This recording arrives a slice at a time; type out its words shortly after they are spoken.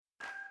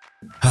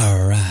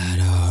All right.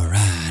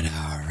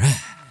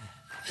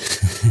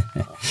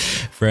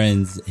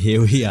 Friends,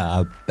 here we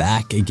are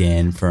back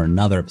again for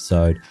another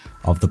episode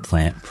of the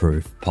Plant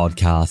Proof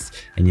Podcast.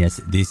 And yes,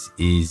 this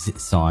is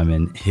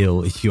Simon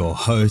Hill, your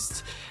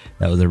host.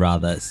 That was a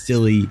rather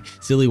silly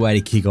way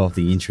to kick off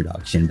the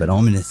introduction, but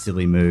I'm in a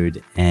silly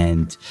mood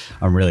and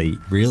I'm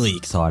really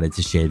excited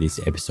to share this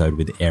episode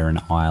with Erin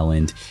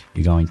Ireland.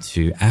 You're going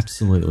to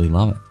absolutely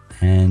love it.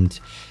 And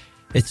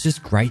it's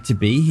just great to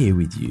be here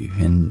with you.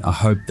 And I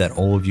hope that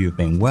all of you have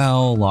been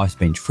well. Life's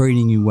been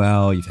treating you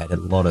well. You've had a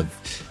lot of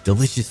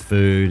delicious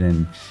food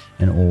and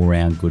all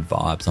around good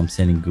vibes. I'm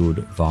sending good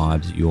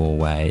vibes your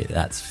way,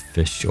 that's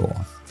for sure.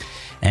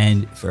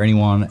 And for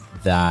anyone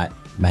that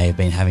may have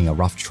been having a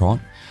rough trot,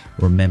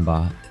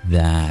 remember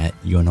that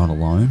you're not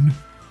alone.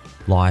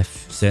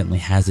 Life certainly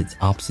has its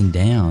ups and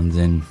downs.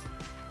 And,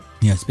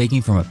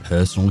 speaking from a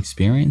personal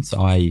experience,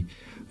 I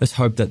just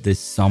hope that there's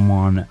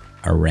someone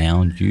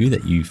around you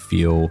that you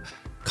feel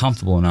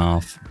comfortable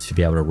enough to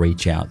be able to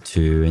reach out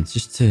to and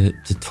just to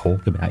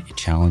talk about your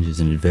challenges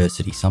and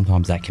adversity.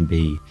 Sometimes that can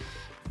be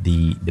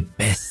the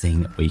best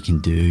thing that we can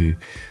do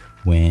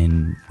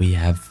when we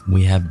have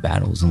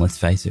battles. And let's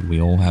face it, we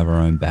all have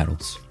our own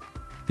battles.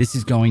 This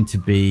is going to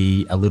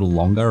be a little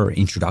longer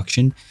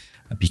introduction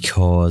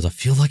because I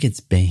feel like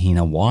it's been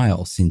a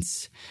while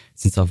since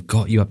I've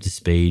got you up to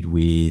speed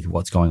with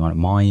what's going on at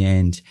my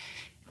end.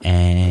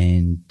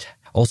 And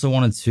also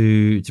wanted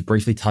to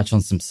briefly touch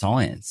on some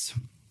science.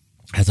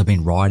 As I've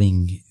been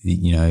writing,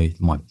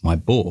 my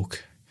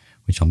book,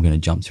 which I'm going to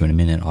jump to in a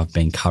minute, I've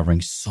been covering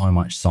so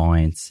much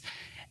science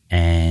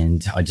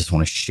and I just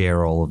want to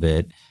share all of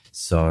it.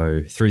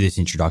 So through this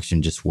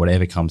introduction, just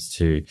whatever comes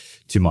to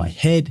my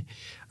head,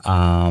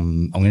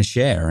 I'm going to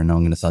share, and I'm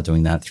going to start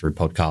doing that through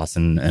podcasts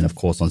and of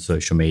course on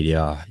social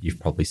media. You've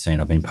probably seen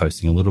I've been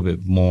posting a little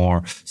bit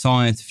more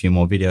science, a few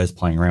more videos,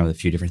 playing around with a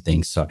few different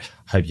things. So I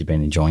hope you've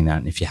been enjoying that.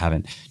 And if you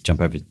haven't, jump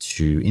over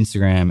to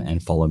Instagram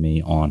and follow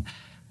me on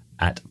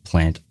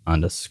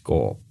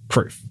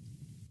 @plant_proof.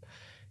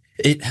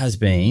 It has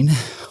been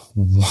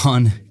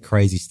one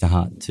crazy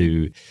start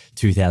to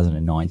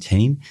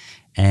 2019,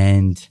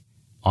 and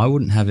I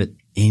wouldn't have it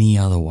any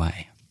other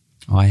way.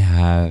 I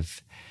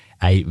have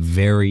a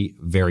very,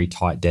 very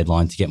tight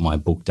deadline to get my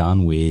book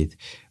done with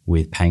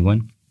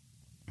Penguin.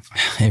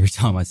 Every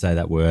time I say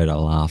that word, I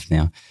laugh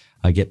now.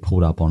 I get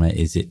pulled up on it.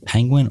 Is it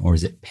Penguin or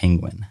is it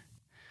Penguin?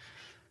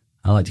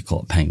 I like to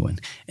call it Penguin.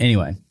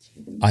 Anyway,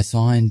 I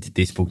signed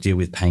this book deal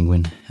with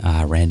Penguin,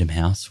 Random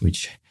House,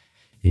 which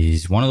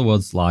is one of the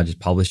world's largest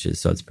publishers.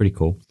 So it's pretty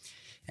cool.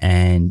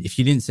 And if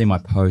you didn't see my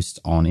post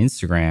on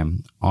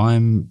Instagram, I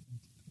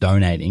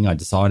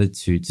decided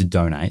to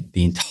donate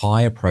the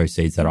entire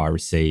proceeds that I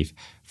receive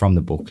from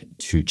the book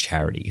to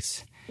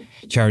charities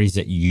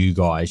that you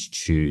guys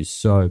choose.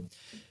 So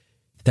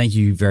thank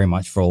you very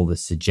much for all the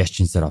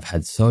suggestions that I've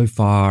had so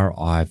far.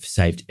 I've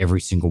saved every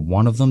single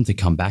one of them to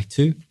come back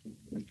to.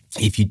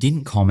 If you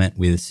didn't comment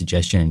with a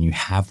suggestion and you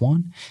have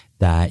one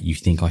that you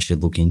think I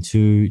should look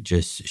into,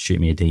 just shoot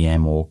me a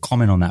DM or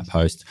comment on that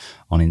post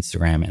on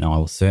Instagram and I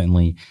will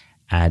certainly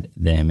add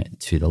them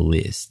to the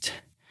list.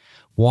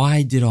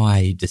 Why did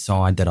I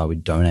decide that I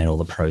would donate all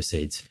the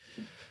proceeds?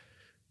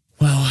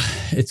 Well,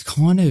 it's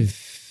kind of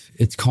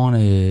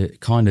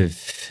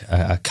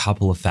a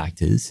couple of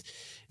factors.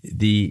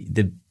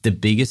 The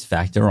biggest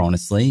factor,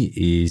 honestly,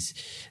 is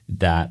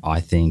that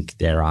I think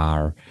there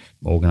are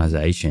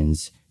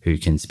organizations who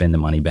can spend the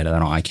money better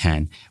than I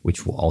can,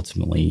 which will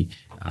ultimately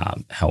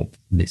help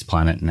this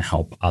planet and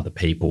help other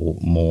people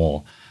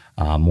more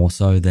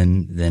so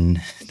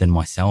than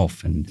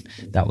myself. And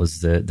that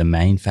was the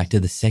main factor.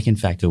 The second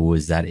factor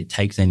was that it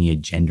takes any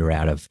agenda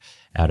out of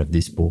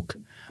this book.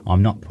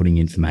 I'm not putting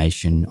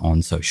information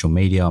on social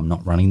media. I'm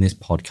not running this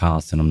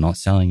podcast and I'm not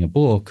selling a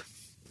book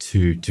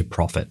to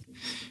profit,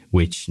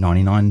 which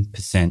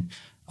 99%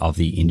 of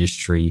the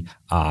industry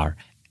are.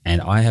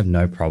 And I have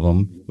no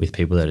problem with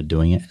people that are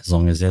doing it as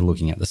long as they're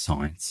looking at the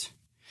science.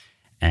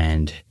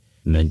 And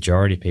the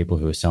majority of people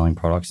who are selling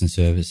products and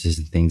services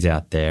and things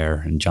out there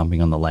and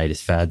jumping on the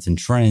latest fads and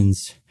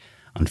trends,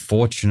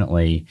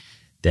 unfortunately,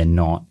 they're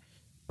not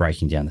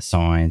breaking down the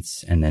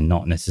science and they're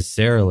not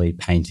necessarily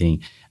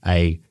painting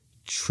a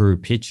true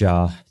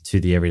picture to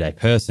the everyday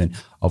person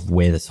of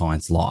where the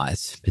science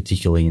lies,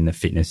 particularly in the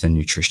fitness and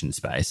nutrition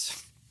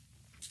space.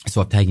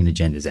 So I've taken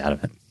agendas out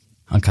of it.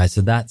 Okay,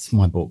 so that's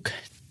my book.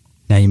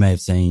 Now, you may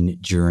have seen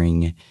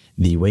during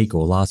the week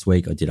or last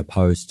week, I did a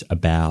post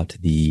about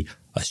the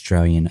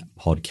Australian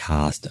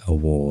Podcast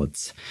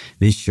Awards.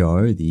 This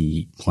show,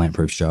 the Plant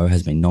Proof Show,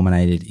 has been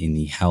nominated in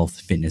the health,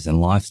 fitness and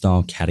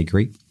lifestyle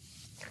category.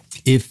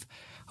 If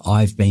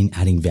I've been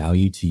adding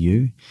value to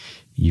you,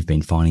 you've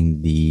been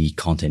finding the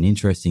content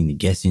interesting, the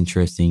guests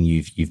interesting,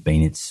 you've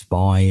been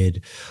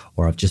inspired,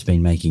 or I've just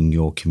been making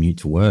your commute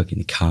to work in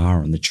the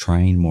car, on the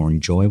train more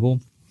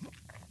enjoyable,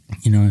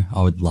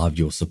 I would love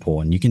your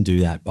support. And you can do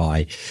that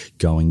by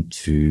going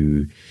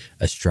to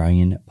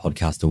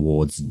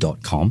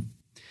AustralianPodcastAwards.com.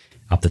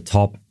 Up the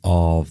top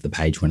of the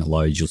page when it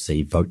loads, you'll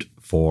see vote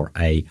for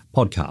a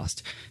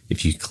podcast.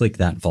 If you click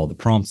that and follow the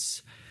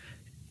prompts,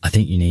 I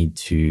think you need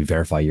to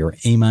verify your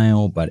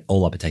email, but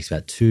all up it takes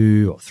about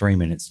 2 or 3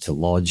 minutes to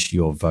lodge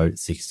your vote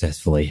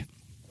successfully.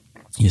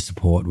 Your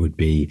support would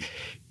be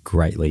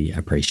greatly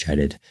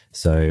appreciated.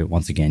 So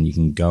once again, you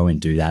can go and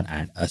do that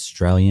at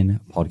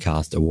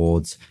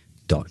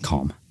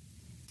australianpodcastawards.com.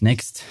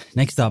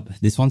 Next up,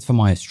 this one's for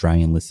my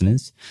Australian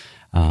listeners.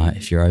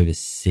 If you're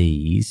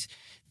overseas,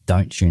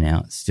 don't tune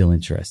out. Still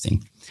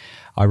interesting.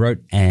 I wrote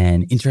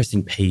an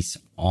interesting piece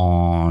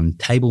on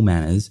table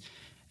manners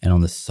and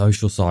on the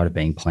social side of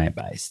being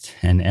plant-based.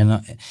 And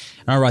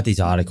I write these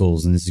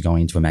articles, and this is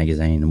going into a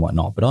magazine and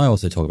whatnot, but I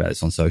also talk about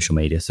this on social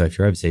media. So if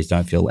you're overseas,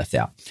 don't feel left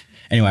out.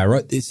 Anyway, I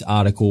wrote this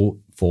article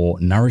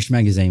for Nourish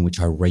magazine, which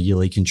I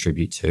regularly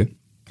contribute to.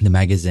 The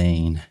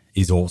magazine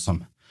is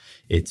awesome.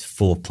 It's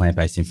full of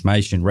plant-based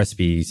information,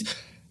 recipes,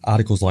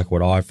 articles like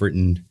what I've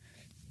written,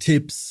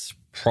 tips,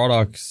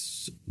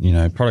 products,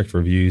 product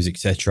reviews,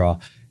 etc.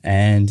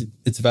 And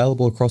it's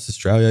available across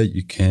Australia.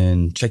 You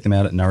can check them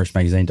out at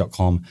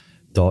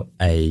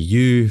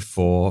nourishmagazine.com.au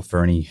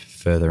for any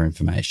further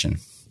information.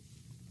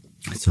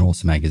 It's an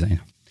awesome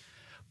magazine.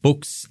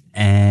 Books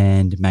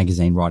and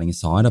magazine writing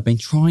aside, I've been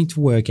trying to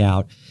work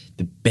out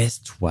the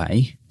best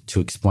way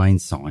to explain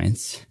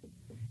science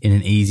in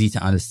an easy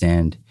to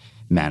understand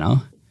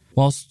manner,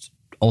 whilst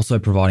also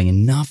providing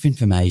enough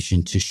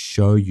information to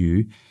show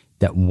you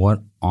that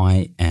what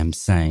I am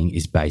saying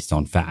is based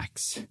on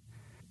facts.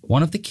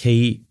 One of the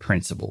key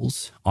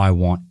principles I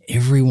want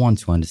everyone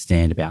to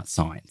understand about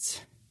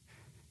science,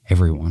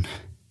 everyone,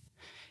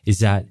 is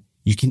that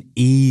you can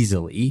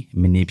easily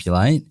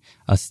manipulate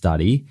a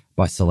study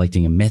by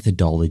selecting a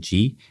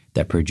methodology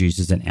that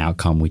produces an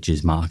outcome which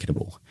is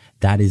marketable.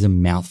 That is a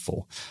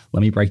mouthful.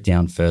 Let me break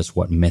down first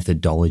what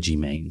methodology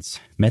means.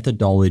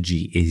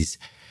 Methodology is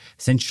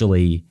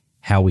essentially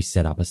how we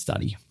set up a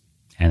study.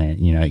 And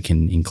it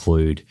can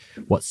include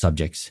what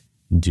subjects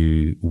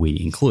do we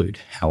include?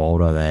 How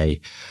old are they?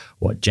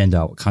 What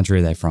gender? What country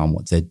are they from?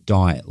 What's their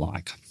diet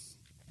like?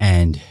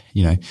 And,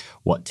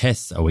 what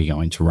tests are we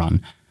going to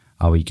run?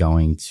 Are we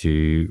going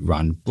to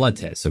run blood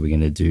tests? Are we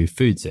going to do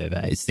food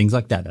surveys? Things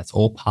like that. That's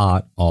all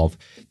part of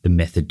the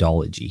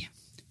methodology.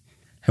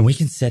 And we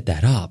can set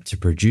that up to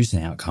produce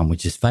an outcome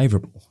which is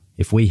favorable.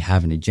 If we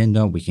have an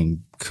agenda, we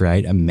can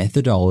create a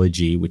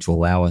methodology which will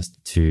allow us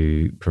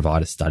to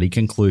provide a study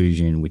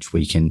conclusion, which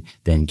we can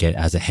then get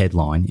as a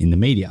headline in the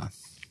media.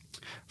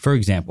 For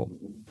example,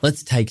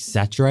 let's take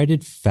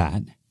saturated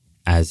fat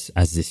as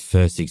this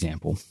first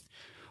example.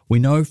 We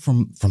know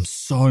from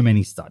so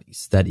many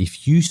studies that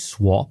if you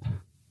swap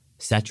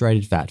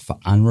saturated fat for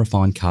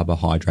unrefined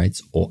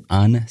carbohydrates or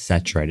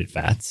unsaturated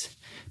fats,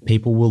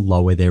 people will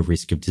lower their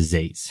risk of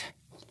disease.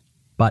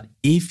 But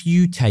if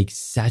you take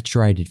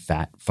saturated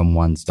fat from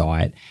one's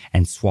diet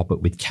and swap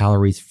it with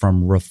calories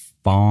from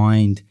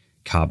refined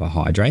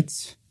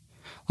carbohydrates,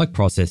 like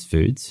processed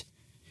foods,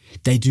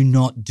 they do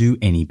not do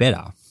any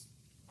better.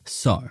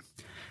 So,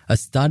 a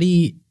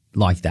study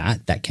like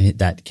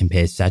that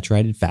compares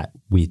saturated fat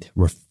with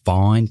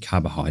refined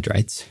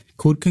carbohydrates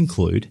could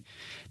conclude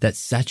that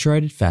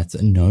saturated fats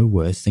are no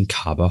worse than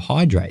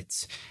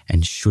carbohydrates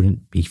and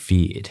shouldn't be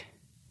feared.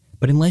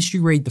 But unless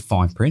you read the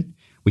fine print,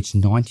 which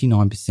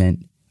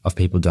 99% of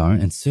people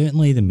don't, and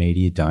certainly the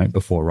media don't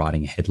before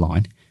writing a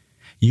headline,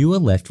 you are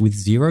left with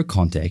zero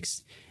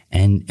context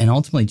and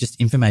ultimately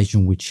just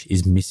information which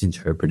is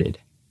misinterpreted.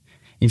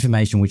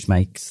 Information which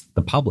makes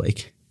the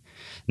public,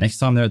 next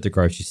time they're at the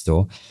grocery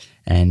store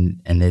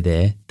and they're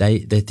there,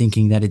 they're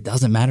thinking that it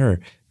doesn't matter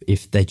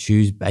if they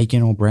choose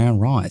bacon or brown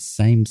rice,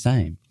 same.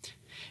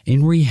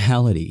 In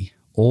reality,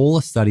 all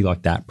a study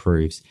like that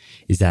proves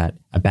is that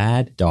a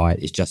bad diet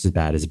is just as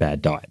bad as a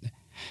bad diet.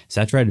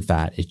 Saturated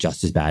fat is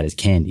just as bad as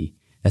candy.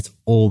 That's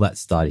all that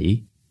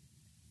study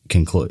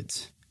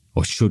concludes,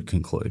 or should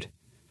conclude,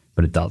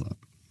 but it doesn't.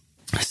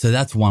 So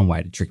that's one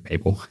way to trick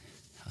people.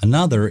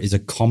 Another is a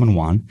common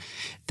one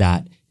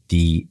that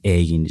the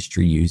egg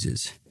industry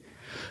uses.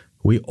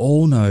 We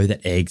all know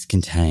that eggs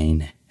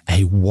contain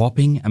a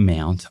whopping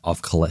amount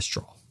of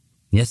cholesterol.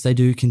 Yes, they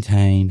do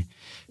contain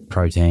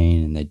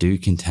protein and they do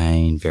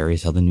contain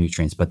various other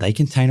nutrients, but they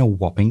contain a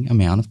whopping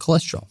amount of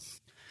cholesterol.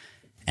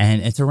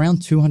 And it's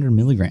around 200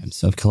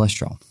 milligrams of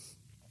cholesterol.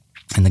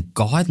 And the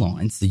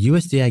guidelines, the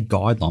USDA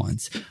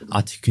guidelines,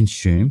 are to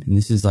consume, and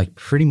this is like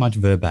pretty much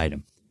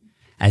verbatim,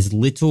 as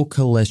little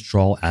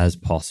cholesterol as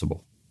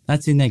possible.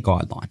 That's in their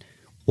guideline.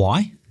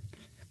 Why?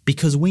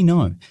 Because we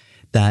know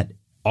that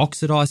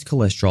oxidized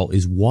cholesterol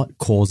is what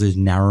causes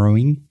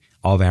narrowing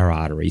of our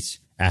arteries,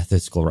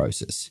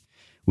 atherosclerosis,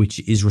 which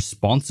is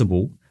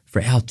responsible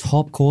for our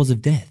top cause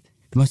of death.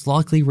 The most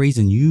likely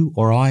reason you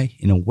or I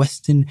in a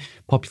Western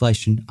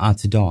population are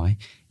to die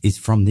is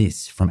from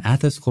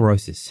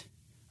atherosclerosis,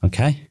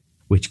 okay?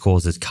 Which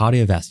causes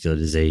cardiovascular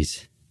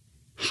disease,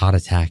 heart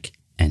attack,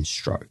 and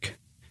stroke.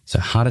 So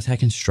heart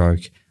attack and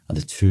stroke are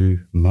the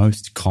two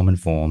most common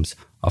forms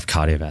of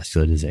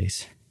cardiovascular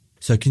disease.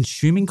 So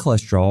consuming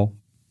cholesterol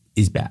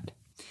is bad,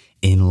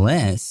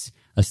 unless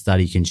a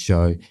study can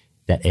show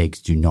that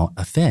eggs do not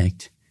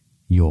affect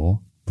your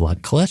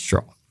blood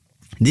cholesterol.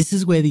 This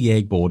is where the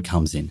egg board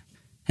comes in,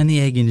 and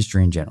the egg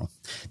industry in general.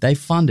 They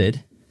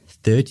funded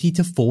 30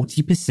 to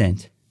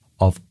 40%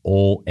 of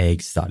all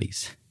egg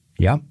studies.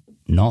 Yep,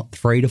 not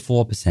 3 to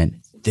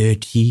 4%,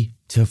 30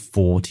 to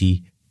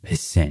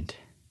 40%.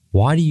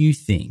 Why do you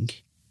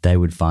think they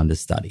would fund a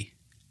study?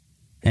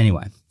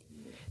 Anyway,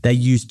 they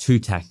use two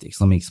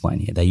tactics. Let me explain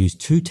here. They use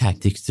two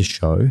tactics to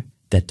show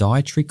that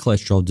dietary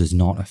cholesterol does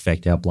not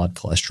affect our blood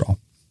cholesterol.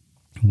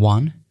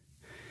 One,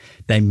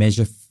 they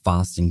measure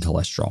fasting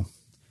cholesterol.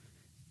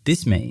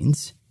 This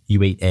means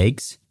you eat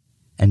eggs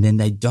and then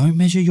they don't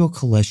measure your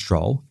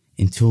cholesterol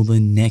until the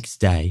next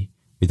day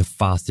with a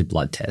fasted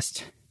blood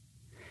test.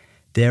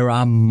 There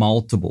are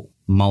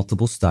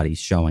multiple studies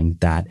showing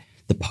that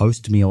the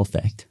post-meal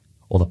effect,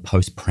 or the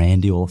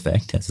postprandial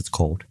effect as it's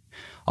called,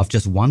 of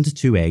just 1 to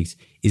 2 eggs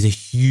is a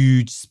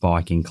huge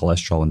spike in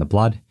cholesterol in the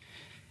blood.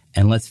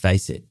 And let's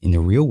face it, in the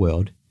real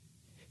world,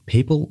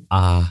 people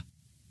are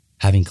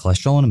having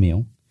cholesterol in a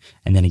meal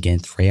and then again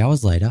 3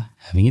 hours later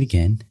having it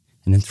again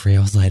and then 3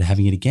 hours later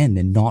having it again.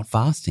 They're not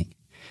fasting.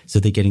 So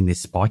they're getting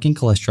this spike in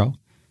cholesterol,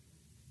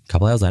 a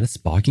couple hours later,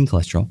 spike in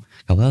cholesterol,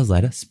 a couple hours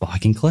later,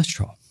 spike in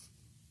cholesterol.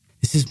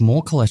 This is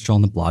more cholesterol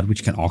in the blood,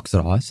 which can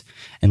oxidize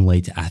and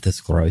lead to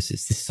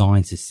atherosclerosis. This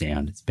science is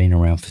sound. It's been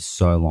around for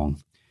so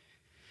long.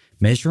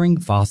 Measuring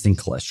fasting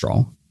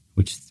cholesterol,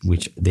 which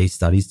these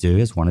studies do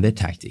as one of their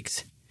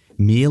tactics,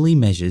 merely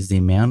measures the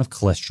amount of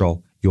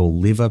cholesterol your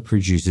liver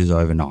produces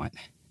overnight.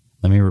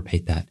 Let me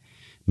repeat that.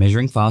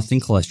 Measuring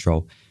fasting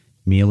cholesterol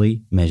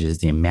merely measures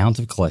the amount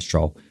of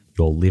cholesterol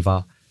your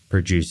liver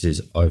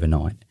produces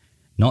overnight,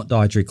 not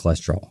dietary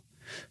cholesterol.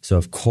 So,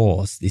 of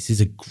course, this is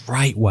a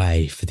great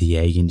way for the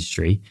egg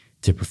industry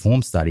to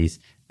perform studies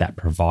that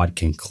provide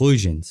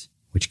conclusions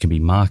which can be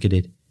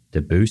marketed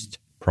to boost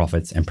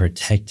profits and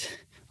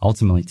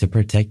ultimately to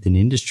protect an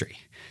industry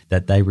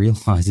that they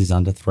realize is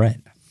under threat.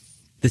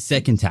 The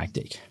second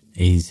tactic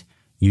is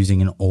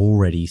using an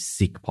already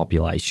sick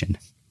population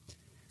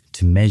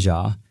to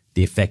measure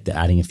the effect that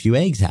adding a few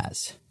eggs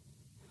has.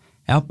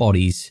 Our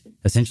bodies,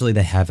 essentially,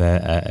 they have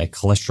a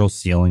cholesterol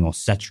ceiling or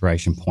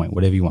saturation point,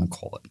 whatever you want to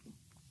call it.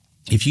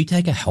 If you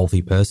take a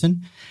healthy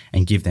person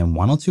and give them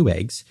 1 or 2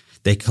 eggs,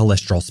 their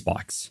cholesterol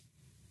spikes.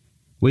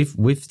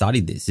 We've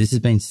studied this. This has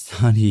been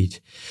studied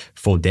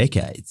for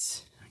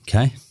decades,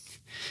 okay?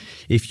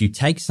 If you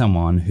take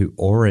someone who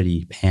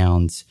already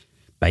pounds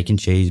bacon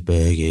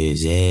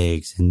cheeseburgers,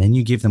 eggs, and then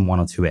you give them 1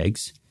 or 2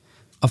 eggs,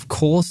 of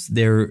course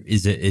there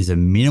is a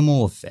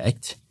minimal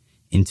effect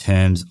in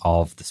terms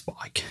of the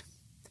spike.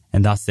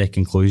 And thus their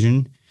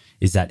conclusion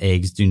is that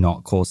eggs do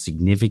not cause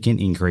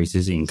significant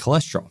increases in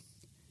cholesterol.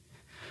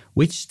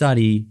 Which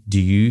study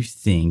do you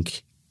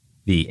think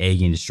the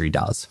egg industry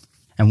does?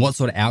 And what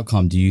sort of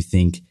outcome do you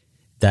think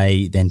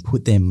they then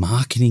put their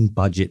marketing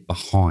budget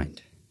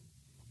behind?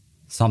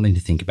 Something to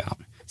think about.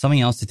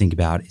 Something else to think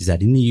about is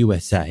that in the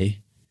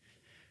USA,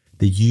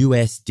 the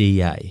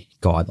USDA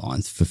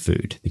guidelines for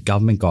food, the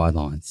government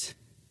guidelines,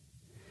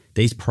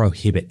 these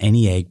prohibit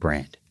any egg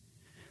brand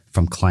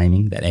from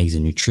claiming that eggs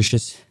are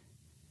nutritious,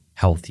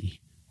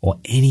 healthy, or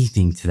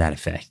anything to that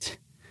effect.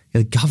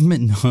 The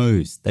government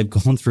knows. They've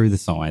gone through the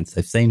science.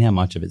 They've seen how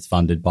much of it's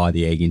funded by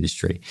the egg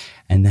industry,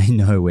 and they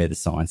know where the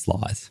science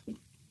lies.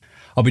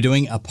 I'll be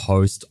doing a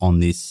post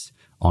on this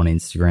on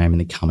Instagram in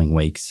the coming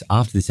weeks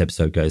after this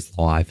episode goes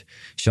live,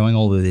 showing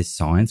all of this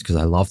science because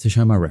I love to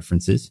show my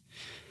references.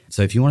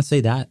 So if you want to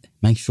see that,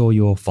 make sure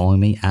you're following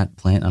me at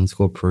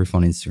plant_proof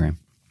on Instagram.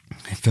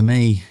 For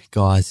me,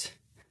 guys,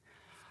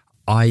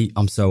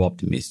 I'm so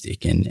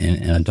optimistic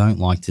and I don't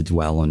like to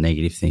dwell on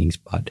negative things,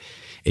 but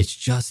it's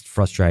just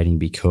frustrating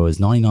because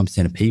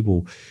 99% of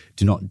people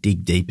do not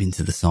dig deep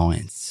into the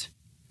science.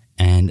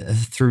 And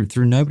through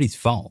nobody's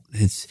fault.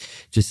 It's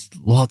just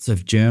lots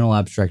of journal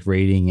abstract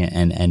reading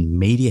and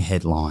media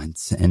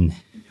headlines. And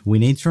we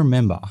need to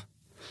remember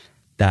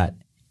that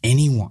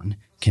anyone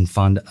can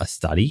fund a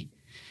study,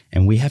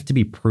 and we have to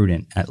be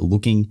prudent at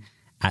looking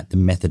at the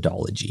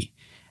methodology.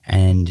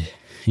 And,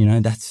 you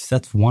know,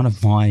 that's one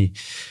of my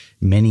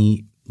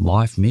many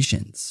life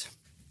missions.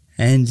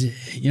 And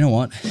you know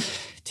what?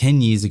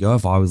 10 years ago,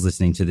 if I was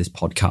listening to this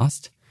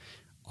podcast,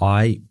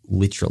 I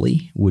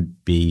literally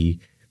would be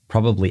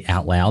probably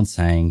out loud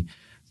saying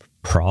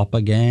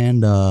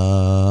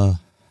propaganda.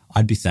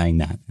 I'd be saying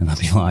that and I'd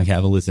be like,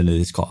 have a listen to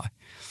this guy.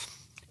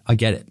 I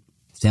get it.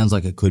 Sounds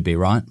like it could be,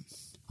 right?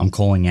 I'm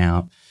calling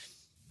out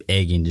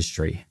egg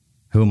industry.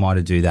 Who am I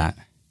to do that?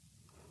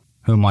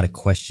 Who am I to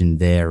question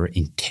their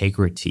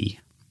integrity?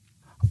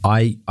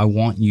 I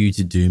want you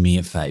to do me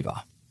a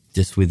favor,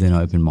 just with an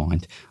open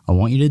mind. I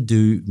want you to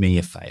do me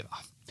a favor.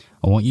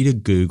 I want you to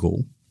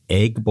Google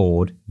egg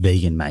board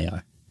vegan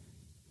mayo.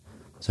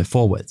 So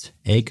 4 words,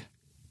 egg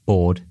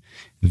board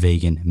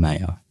vegan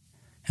mayo.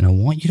 And I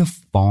want you to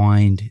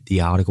find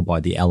the article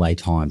by the LA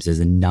Times. There's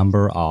a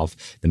number of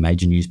the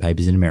major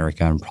newspapers in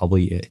America and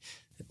probably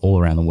all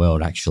around the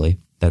world actually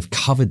that have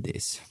covered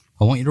this.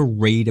 I want you to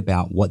read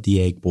about what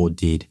the egg board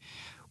did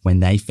when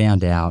they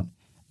found out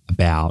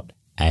about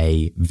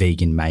a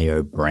vegan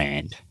mayo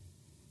brand.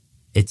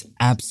 It's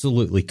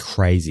absolutely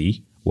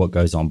crazy what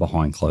goes on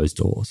behind closed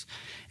doors.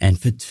 And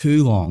for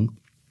too long,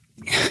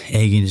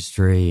 egg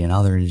industry and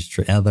other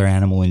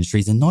animal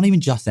industries, and not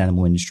even just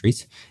animal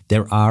industries,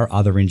 there are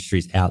other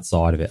industries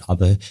outside of it,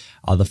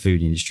 other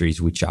food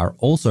industries, which are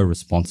also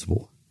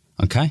responsible.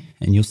 Okay.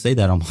 And you'll see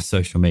that on my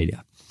social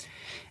media.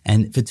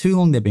 And for too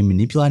long, they've been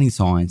manipulating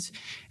science,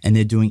 and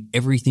they're doing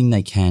everything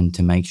they can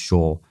to make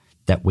sure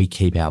that we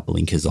keep our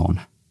blinkers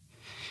on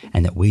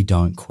and that we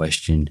don't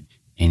question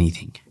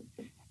anything.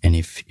 And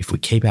if we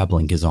keep our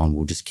blinkers on,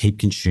 we'll just keep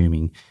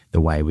consuming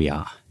the way we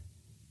are.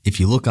 If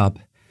you look up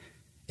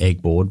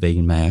egg board,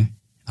 vegan mayo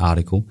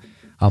article,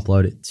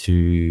 upload it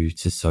to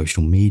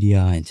social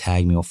media and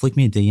tag me, or flick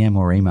me a DM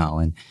or email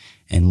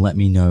and let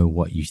me know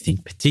what you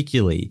think,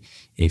 particularly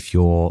if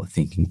you're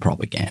thinking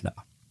propaganda.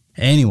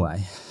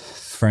 Anyway,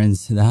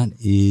 friends, that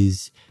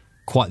is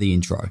quite the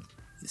intro.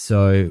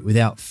 So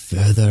without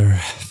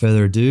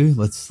further ado,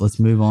 let's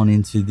move on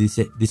into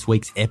this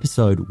week's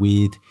episode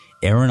with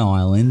Erin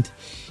Ireland.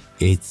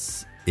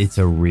 It's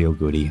a real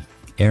goodie.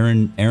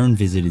 Erin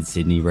visited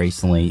Sydney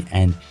recently,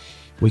 and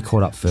we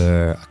caught up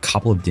for a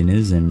couple of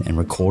dinners and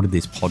recorded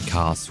this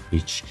podcast,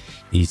 which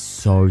is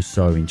so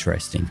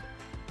interesting,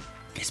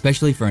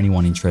 especially for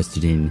anyone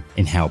interested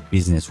in how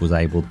business was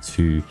able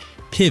to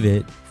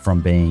pivot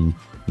from being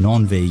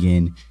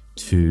non-vegan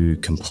to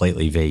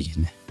completely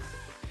vegan.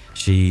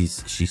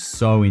 She's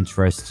so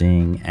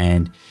interesting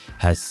and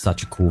has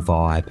such a cool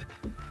vibe.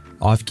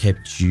 I've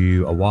kept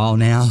you a while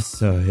now,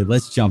 so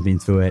let's jump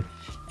into it,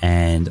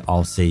 and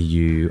I'll see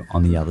you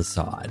on the other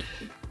side.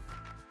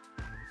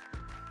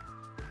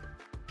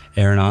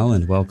 Erin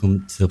Ireland,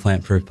 welcome to the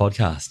Plant Proof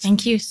Podcast.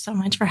 Thank you so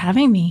much for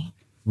having me.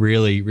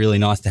 Really, really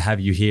nice to have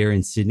you here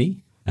in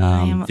Sydney.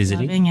 I am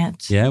visiting. loving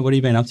it. Yeah, what have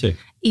you been up to?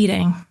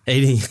 Eating.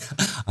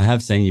 I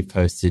have seen you've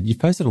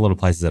posted a lot of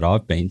places that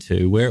I've been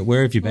to.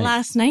 Where have you been?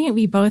 Last night,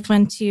 we both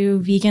went to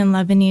vegan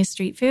Lebanese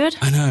street food.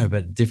 I know,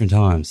 but different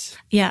times.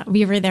 Yeah,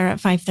 we were there at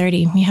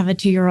 5:30. We have a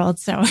 2-year-old,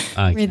 so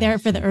we're there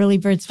for the early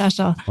bird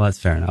special. Well, that's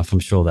fair enough. I'm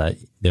sure that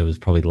there was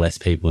probably less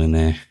people in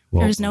there.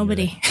 Well, there's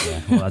nobody.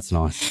 Yeah, well, that's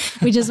nice.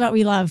 Which is what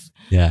we love.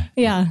 Yeah.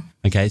 Yeah.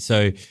 Okay,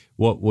 so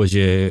what was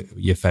your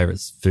favourite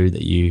food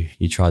that you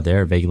tried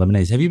there at Vegan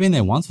Lebanese? Have you been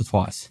there once or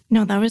twice?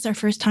 No, that was our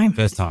first time.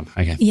 First time,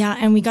 okay. Yeah,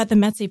 and we got the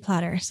mezze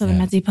platter. So the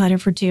mezze platter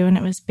for 2, and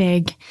it was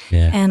big.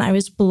 Yeah. And I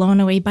was blown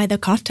away by the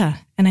kofta.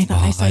 And I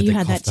thought I saw you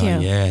had that too.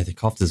 Yeah, the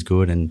kofta's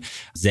good. And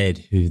Zed,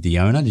 who's the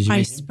owner, did you meet him?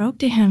 I spoke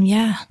to him,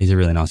 yeah. He's a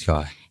really nice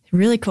guy.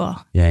 Really cool.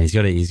 Yeah, he's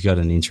got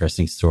an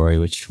interesting story,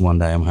 which one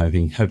day I'm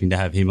hoping to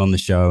have him on the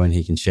show and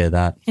he can share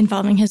that.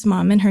 Involving his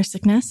mom and her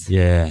sickness.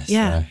 Yeah.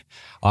 Yeah.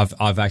 So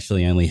I've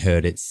actually only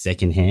heard it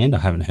secondhand. I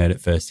haven't heard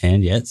it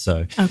firsthand yet.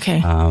 So okay.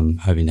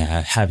 Hoping to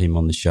have him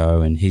on the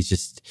show, and he's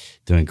just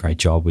doing a great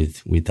job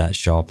with that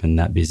shop and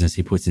that business.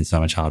 He puts in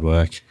so much hard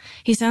work.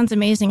 He sounds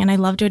amazing. And I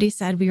loved what he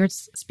said. We were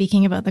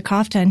speaking about the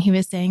kofta, and he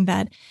was saying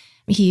that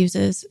he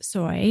uses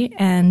soy,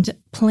 and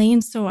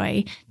plain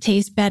soy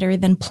tastes better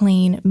than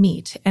plain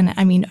meat. And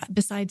I mean,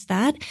 besides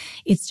that,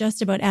 it's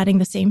just about adding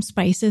the same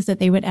spices that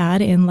they would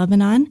add in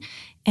Lebanon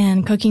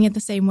and cooking it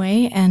the same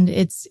way. And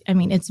it's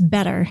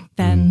better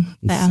than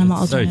the animal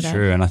alternative. So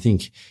true. And I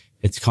think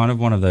it's kind of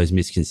one of those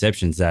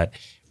misconceptions that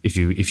if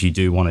you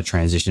do want to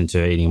transition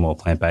to eating a more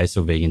plant-based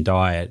or vegan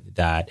diet,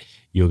 that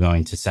you're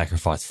going to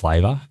sacrifice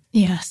flavor.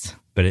 Yes.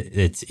 But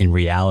it's in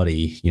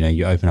reality,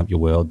 you open up your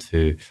world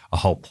to a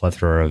whole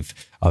plethora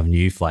of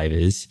new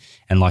flavors.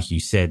 And like you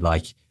said,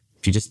 like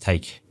if you just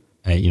take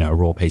a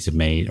raw piece of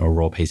meat or a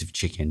raw piece of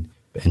chicken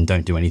and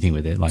don't do anything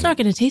with it, like it's not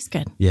going to taste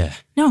good. Yeah.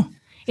 No.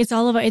 It's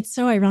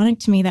so ironic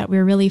to me that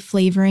we're really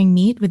flavoring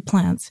meat with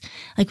plants.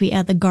 Like we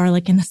add the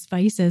garlic and the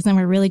spices, and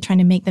we're really trying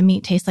to make the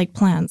meat taste like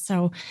plants.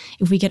 So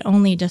if we could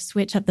only just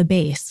switch up the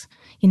base,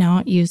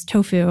 use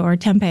tofu or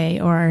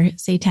tempeh or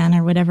seitan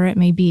or whatever it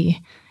may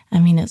be, I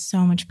mean, it's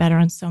so much better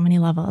on so many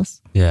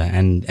levels. Yeah,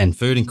 and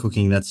food and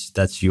cooking,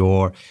 that's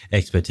your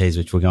expertise,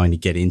 which we're going to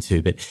get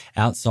into. But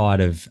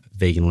outside of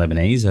Vegan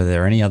Lebanese, are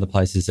there any other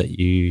places that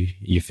you're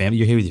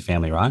here with your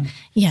family, right?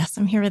 Yes,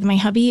 I'm here with my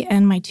hubby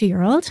and my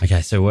 2-year-old.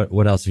 Okay, so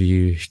what else have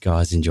you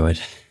guys enjoyed?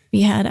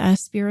 We had a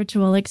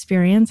spiritual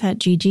experience at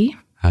Gigi.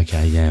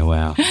 Okay, yeah,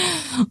 wow.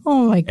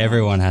 Oh my God.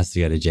 Everyone has to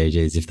go to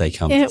JJ's if they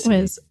come. It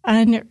was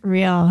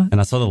unreal. And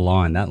I saw the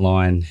line. That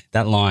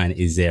line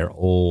is there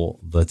all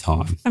the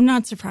time. I'm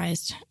not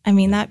surprised. I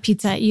mean, that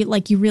pizza,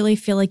 you really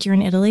feel like you're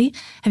in Italy.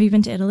 Have you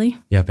been to Italy?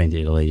 Yeah, I've been to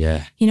Italy,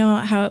 yeah. You know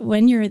how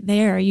when you're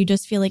there, you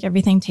just feel like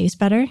everything tastes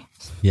better?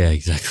 Yeah,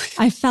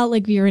 exactly. I felt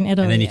like we were in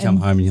Italy. And then you come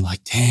home and you're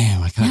like,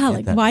 damn, I can't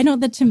get that. Why don't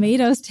the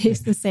tomatoes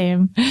taste the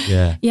same?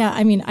 Yeah. Yeah,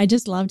 I mean, I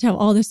just loved how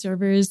all the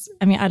servers,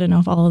 I mean, I don't know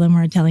if all of them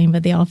were Italian,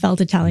 but they all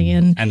felt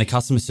Italian. And the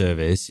customer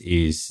service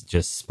is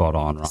just spot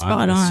on, right?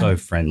 Spot on. It's so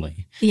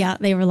friendly. Yeah,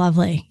 they were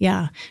lovely.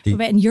 Yeah.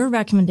 And your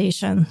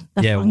recommendation,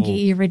 the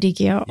funky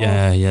radicchio.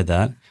 Yeah,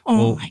 that.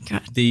 Oh my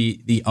God.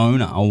 The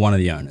owner, or one of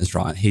the owners,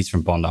 right? He's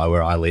from Bondi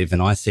where I live,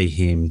 and I see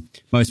him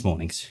most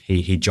mornings.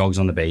 He jogs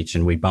on the beach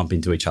and we bump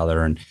into each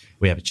other and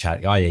we have a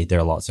chat. I eat there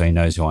a lot, so he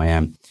knows who I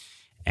am.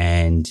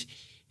 And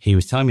he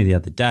was telling me the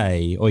other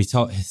day,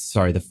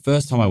 the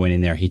first time I went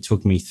in there, he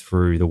took me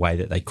through the way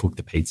that they cook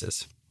the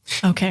pizzas.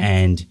 Okay.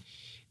 And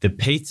the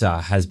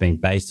pizza has been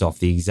based off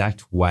the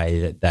exact way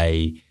that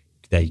they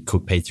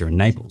cook pizza in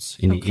Naples,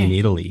 in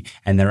Italy.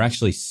 And they're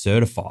actually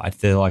certified.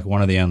 They're like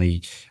one of the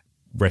only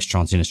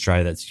restaurants in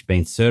Australia that's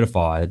been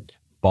certified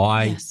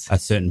by a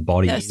certain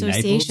body in Naples. An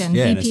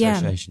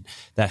association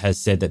that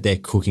has said that they're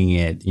cooking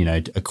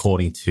it,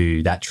 according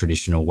to that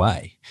traditional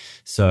way.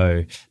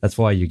 So that's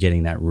why you're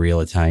getting that real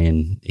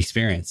Italian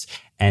experience.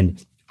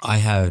 And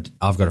I've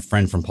got a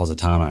friend from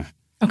Positano,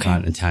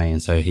 an Italian.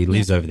 So he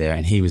lives over there,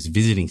 and he was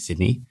visiting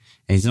Sydney.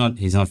 And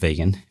he's not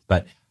vegan,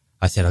 but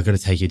I said, I've got to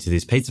take you to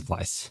this pizza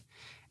place.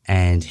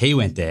 And he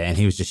went there and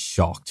he was just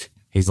shocked.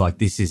 He's like,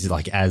 this is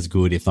like as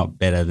good, if not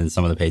better, than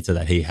some of the pizza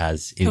that he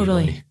has in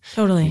Italy.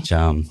 Totally. Which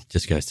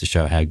just goes to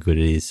show how good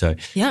it is. So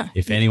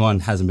if anyone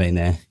hasn't been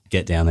there,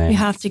 get down there. You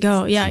have to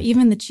go. Yeah,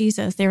 even the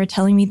cheeses. They were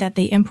telling me that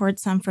they import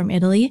some from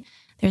Italy.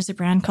 There's a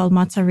brand called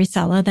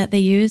Mozzarella that they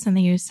use, and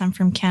they use some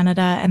from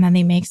Canada, and then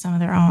they make some of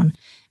their own.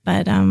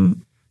 But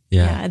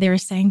they were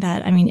saying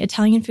that,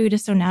 Italian food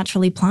is so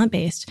naturally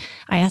plant-based.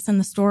 I asked them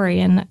the story,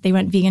 and they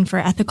went vegan for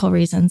ethical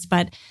reasons,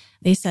 but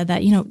they said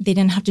that, they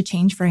didn't have to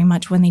change very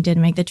much when they did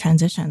make the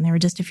transition. There were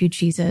just a few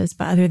cheeses,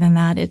 but other than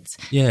that, it's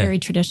very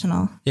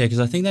traditional. Yeah, because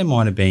I think they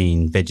might have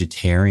been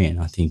vegetarian,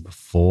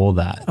 before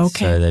that.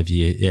 Okay. So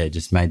they've,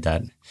 just made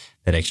that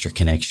extra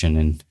connection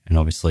and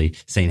obviously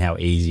seen how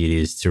easy it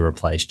is to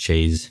replace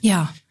cheese.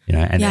 Yeah.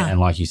 And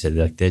like you said,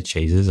 like their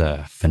cheeses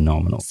are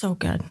phenomenal. So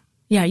good.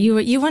 Yeah, you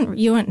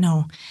wouldn't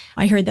know.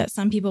 I heard that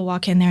some people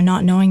walk in there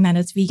not knowing that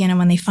it's vegan, and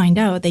when they find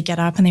out, they get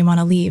up and they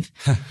want to leave.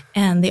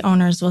 And the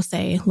owners will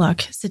say,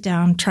 look, sit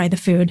down, try the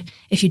food.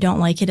 If you don't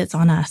like it, it's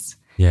on us.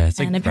 Yeah.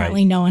 And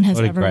apparently no one has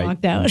ever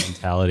walked out.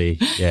 Mentality.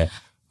 Yeah.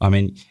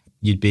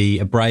 You'd be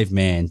a brave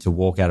man to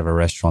walk out of a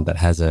restaurant that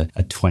has a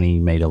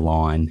 20-meter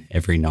line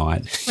every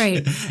night.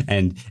 Right.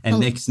 and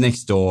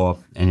next door,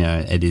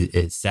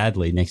 and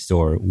sadly, next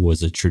door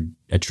was a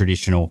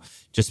traditional,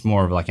 just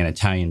more of like an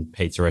Italian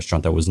pizza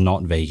restaurant that was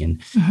not vegan.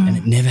 Mm-hmm. And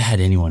it never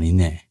had anyone in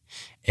there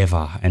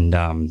ever. And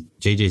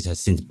GG's has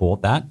since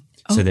bought that.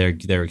 Oh. So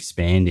they're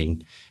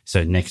expanding.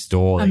 So next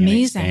door, they're going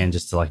to expand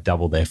just to like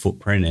double their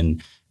footprint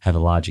and have a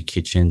larger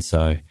kitchen.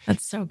 So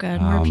that's so good.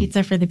 More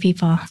pizza for the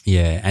people.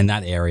 Yeah. And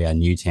that area,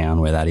 Newtown,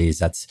 where that is,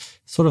 that's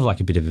sort of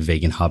like a bit of a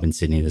vegan hub in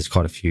Sydney. There's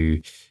quite a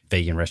few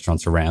vegan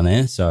restaurants around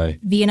there. So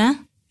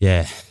Vina?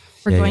 Yeah.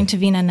 We're going to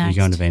Vina next.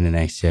 You're going to Vina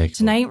next, yeah. Cool.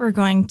 Tonight we're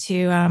going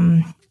to,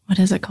 what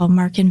is it called?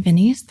 Mark and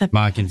Vinny's?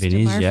 Mark and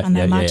Vinny's, yeah. From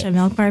the matcha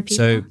milk bar people.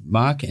 So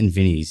Mark and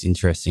Vinny's,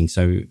 interesting.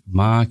 So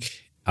Mark,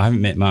 I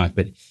haven't met Mark,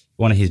 but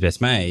one of his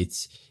best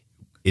mates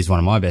is one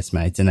of my best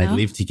mates, and they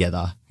live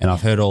together. And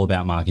I've heard all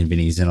about Mark and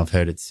Vinny's, and I've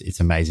heard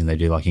it's amazing. They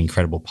do like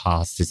incredible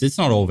pastas. It's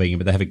not all vegan,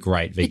 but they have a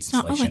great vegan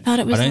selection. I thought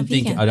it was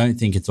vegan. I don't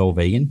think it's all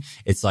vegan.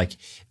 It's like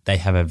they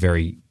have a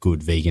very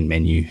good vegan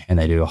menu, and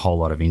they do a whole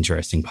lot of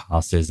interesting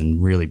pastas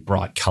and really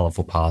bright,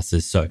 colourful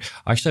pastas. So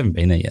I actually haven't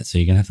been there yet, so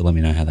you're gonna have to let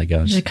me know how that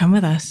goes. You should come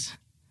with us.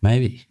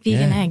 Maybe.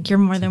 Vegan egg. You're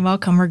more than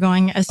welcome. We're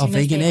going as soon as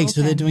vegan egg. Open.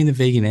 So they're doing the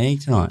vegan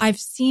egg tonight. I've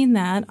seen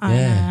that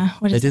on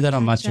they do that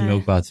on Matcha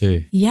Milk Bar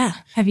too. Yeah.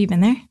 Have you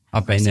been there?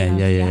 I've been there.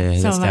 Yeah.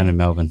 So, that's down in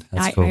Melbourne.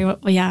 That's cool.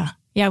 Yeah.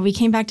 We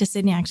came back to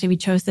Sydney. Actually, we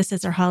chose this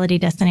as our holiday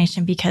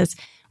destination because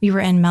we were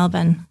in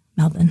Melbourne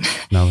 2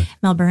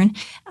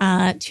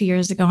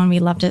 years ago, and we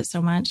loved it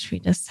so much. We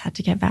just had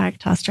to get back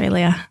to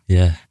Australia.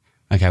 Yeah.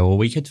 Okay, well,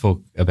 we could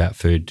talk about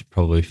food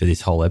probably for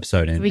this whole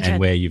episode and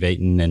where you've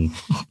eaten. And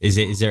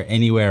is there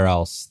anywhere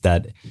else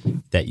that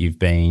you've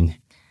been?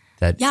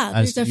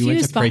 There's a few You went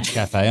to spots. Preach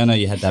Cafe. I know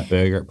you had that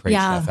burger at Preach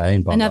Cafe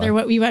in Bondi.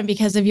 We went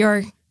because of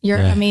your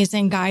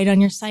amazing guide on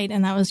your site,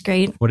 and that was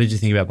great. What did you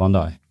think about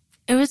Bondi?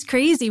 It was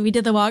crazy. We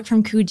did the walk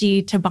from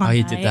Coogee to Bondi. Oh,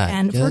 you did that.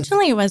 And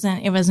fortunately, it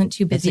wasn't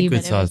too busy.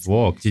 That's a good-sized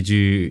walk.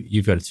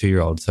 You've got a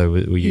 2-year-old, so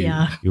were you?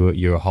 Yeah.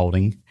 You were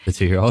holding the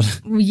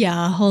 2-year-old?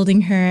 Yeah,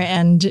 holding her,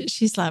 and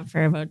she slept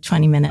for about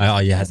 20 minutes. Oh,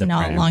 you had the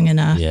not pram. long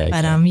enough. Yeah,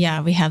 but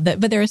we have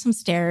that. But there were some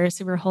stairs,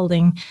 so we were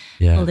holding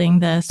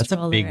the stroller. That's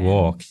a big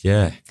walk.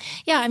 Yeah.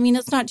 Yeah,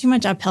 it's not too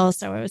much uphill,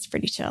 so it was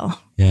pretty chill.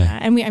 Yeah.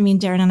 And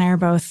Darren and I are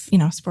both,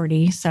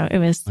 sporty, so it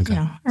was,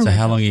 So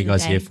how long are you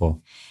guys here for?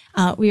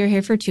 We were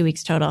here for 2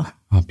 weeks total.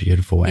 Oh,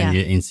 beautiful. And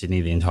you're in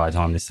Sydney the entire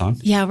time this time?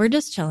 Yeah, we're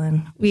just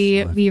chilling.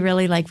 We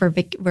really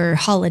we're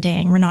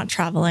holidaying. We're not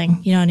traveling.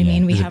 You know what I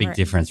mean? There's a big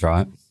difference,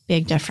 right?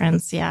 Big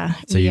difference, yeah.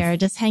 So we are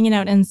just hanging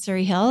out in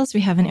Surrey Hills.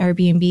 We have an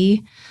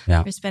Airbnb.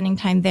 Yeah. We're spending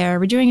time there.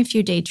 We're doing a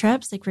few day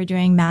trips. Like we're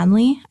doing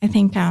Manly, I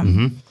think,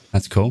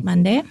 That's cool.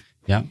 Monday.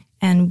 Yeah.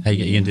 And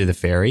you going to do the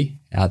ferry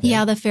out there?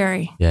 Yeah, the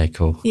ferry. Yeah,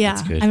 cool. Yeah.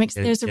 That's good.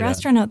 There's a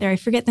restaurant out there. I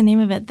forget the name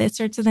of it. That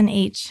starts with an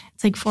H.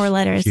 It's like 4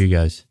 letters.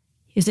 Hugo's.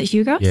 Is it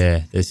Hugo's?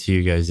 Yeah, there's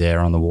Hugo's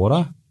there on the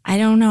water. I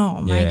don't know.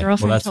 My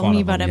girlfriend told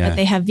me about it, but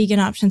they have vegan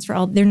options for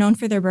all. They're known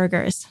for their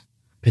burgers.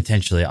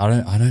 Potentially.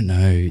 I don't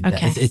know.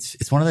 Okay.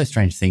 It's one of those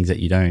strange things that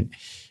you don't.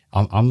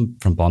 I'm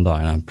from Bondi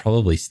and I'm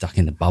probably stuck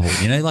in the bubble.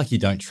 You know, like you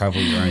don't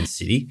travel your own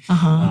city.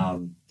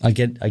 I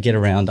get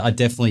around. I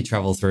definitely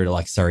travel through to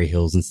like Surrey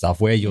Hills and stuff.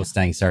 Where you're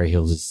staying, Surrey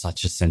Hills is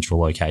such a central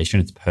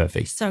location. It's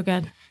perfect. So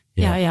good.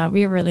 Yeah.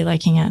 We were really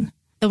liking it.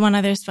 The one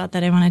other spot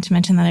that I wanted to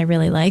mention that I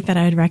really like that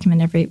I would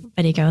recommend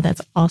everybody go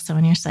that's also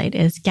on your site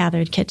is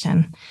Gathered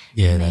Kitchen.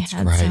 Yeah, that's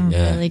great. They had some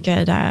really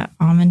good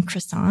almond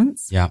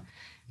croissants. Yeah.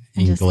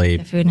 And just Glebe.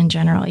 the food in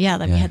general. Yeah,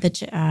 we had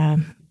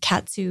the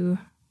katsu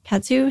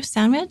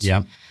sandwich.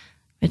 Yeah.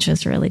 Which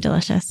was really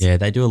delicious. Yeah,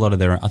 they do a lot of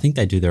their own. I think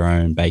they do their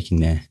own baking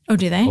there. Oh,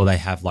 do they? Or they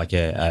have like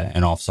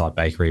an off-site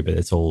bakery, but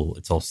it's all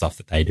stuff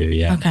that they do,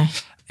 yeah. Okay.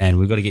 And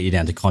we've got to get you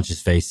down to Conscious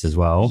Feast as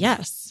well.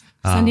 Yes.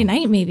 Sunday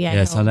night maybe.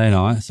 Yeah, Sunday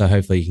night. So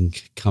hopefully you can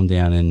come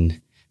down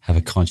and have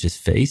a Conscious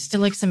Feast. It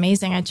looks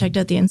amazing. I checked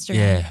out the Instagram.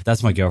 Yeah,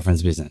 that's my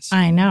girlfriend's business.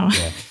 I know.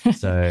 Yeah.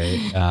 So,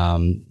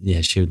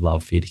 she would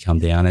love for you to come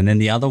down. And then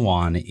the other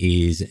one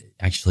is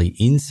actually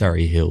in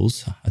Surrey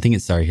Hills. I think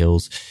it's Surrey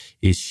Hills,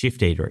 is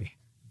Shift Eatery.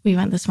 We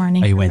went this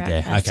morning. Oh, you for went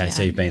breakfast, there. Okay,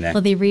 so you've been there.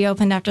 Well, they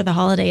reopened after the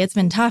holiday. It's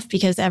been tough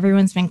because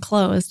everyone's been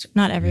closed.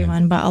 Not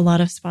everyone, but a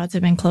lot of spots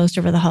have been closed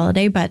over the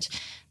holiday, but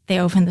they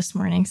opened this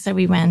morning. So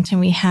we went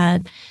and we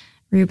had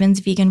Ruben's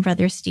vegan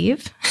brother,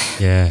 Steve.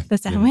 Yeah. The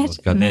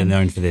sandwich. God, they're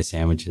known for their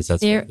sandwiches.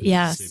 That's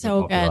super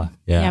so popular. good.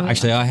 Yeah.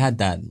 Actually, I had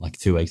that like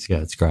 2 weeks ago.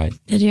 It's great.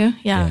 Did you?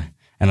 Yeah.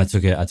 And I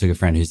took a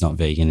friend who's not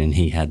vegan and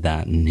he had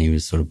that and he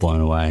was sort of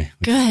blown away.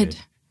 Good.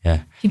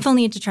 Yeah. People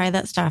need to try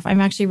that stuff. I'm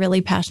actually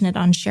really passionate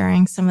on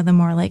sharing some of the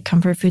more like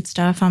comfort food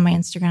stuff on my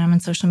Instagram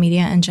and social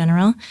media in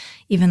general,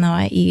 even though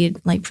I eat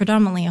like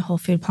predominantly a whole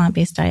food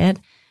plant-based diet.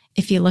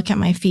 If you look at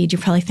my feed, you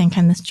probably think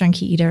I'm this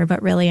junky eater,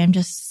 but really I'm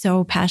just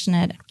so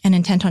passionate and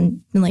intent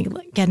on like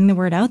getting the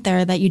word out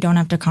there that you don't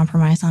have to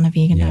compromise on a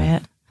vegan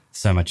diet.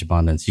 So much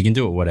abundance. You can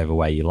do it whatever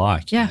way you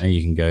like. Yeah.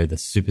 You can go the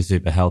super,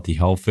 super healthy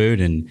whole food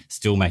and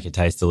still make it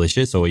taste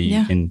delicious, or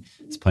you can,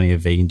 there's plenty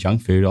of vegan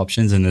junk food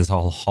options and there's a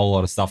whole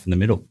lot of stuff in the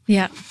middle.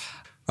 Yeah.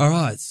 All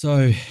right.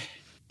 So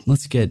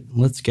let's get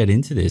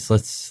into this.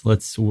 Let's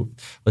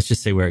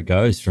just see where it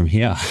goes from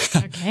here.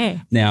 Okay.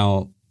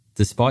 Now,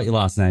 despite your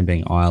last name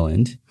being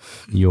Ireland,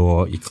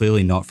 you're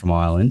clearly not from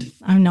Ireland.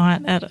 I'm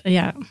not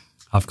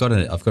I've got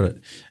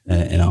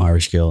an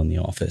Irish girl in the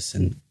office,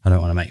 and I don't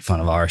want to make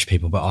fun of Irish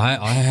people, but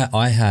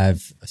I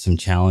have some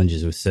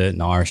challenges with certain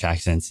Irish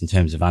accents in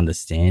terms of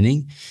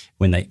understanding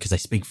because they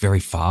speak very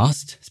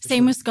fast.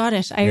 Same with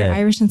Scottish,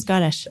 Irish and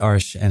Scottish.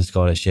 Irish and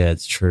Scottish, yeah,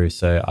 it's true.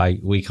 So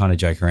we kind of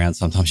joke around.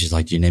 Sometimes she's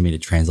like, "Do you need me to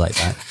translate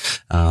that?"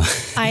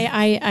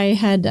 I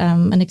had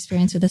an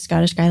experience with a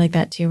Scottish guy like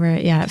that too, where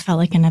it felt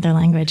like another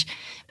language.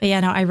 But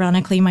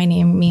ironically, my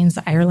name means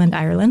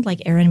Ireland,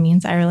 like Erin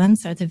means Ireland,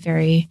 so it's a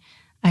very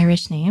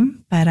Irish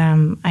name, but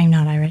I'm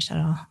not Irish at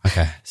all.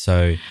 Okay.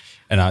 So,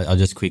 and I'll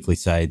just quickly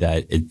say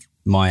that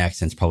my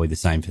accent's probably the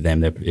same for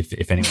them.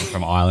 If anyone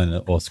from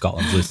Ireland or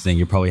Scotland's listening,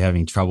 you're probably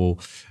having trouble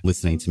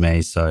listening to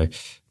me. So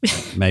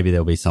maybe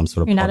there'll be some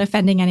sort of... You're not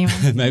offending anyone.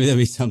 Maybe there'll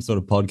be some sort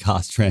of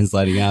podcast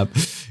translating app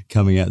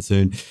coming out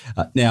soon.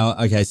 Now,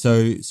 okay,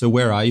 so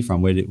where are you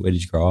from? Where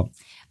did you grow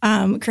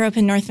up? Grew up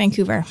in North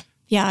Vancouver.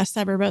 Yeah, a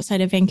suburb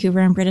outside of Vancouver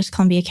in British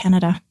Columbia,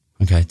 Canada.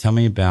 Okay, tell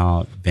me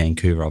about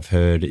Vancouver. I've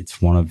heard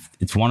it's one of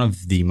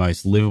the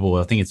most livable.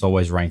 I think it's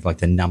always ranked like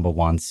the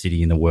 #1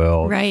 city in the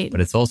world. Right.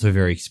 But it's also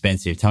very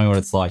expensive. Tell me what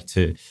it's like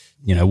to,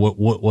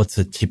 what's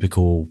a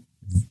typical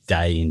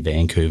day in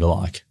Vancouver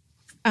like?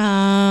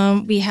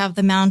 We have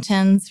the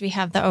mountains, we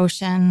have the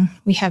ocean,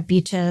 we have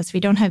beaches. We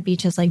don't have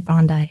beaches like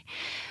Bondi,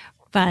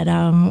 but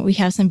we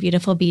have some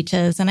beautiful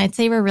beaches. And I'd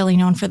say we're really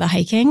known for the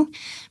hiking,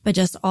 but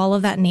just all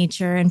of that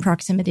nature and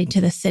proximity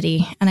to the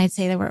city. And I'd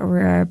say that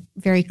we're a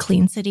very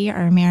clean city.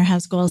 Our mayor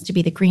has goals to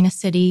be the greenest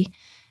city.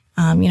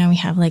 We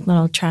have like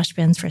little trash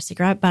bins for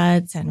cigarette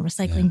butts and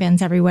recycling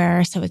bins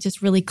everywhere. So it's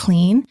just really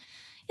clean.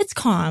 It's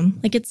calm.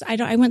 Like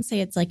I wouldn't say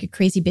it's like a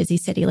crazy busy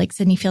city. Like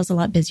Sydney feels a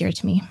lot busier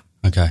to me.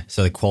 Okay.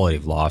 So the quality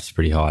of life's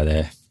pretty high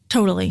there.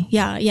 Totally.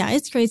 Yeah.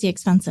 It's crazy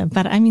expensive.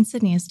 But I mean,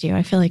 Sydney is too.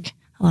 I feel like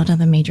a lot of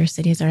the major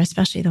cities are,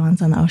 especially the ones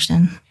on the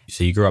ocean.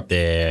 So you grew up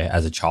there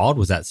as a child.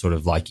 Was that sort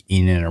of like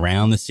in and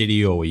around the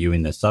city, or were you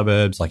in the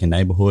suburbs, like a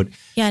neighborhood?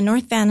 Yeah,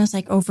 North Van is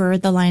like over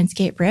the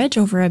Lionsgate Bridge,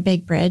 over a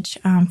big bridge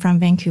from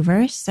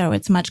Vancouver. So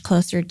it's much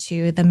closer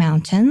to the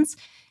mountains.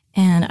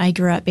 And I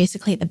grew up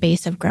basically at the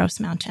base of Grouse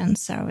Mountain.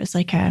 So it was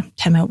like a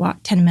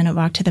 10-minute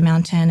walk to the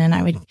mountain. And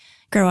I would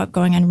grow up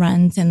going on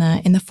runs in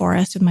the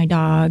forest with my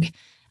dog,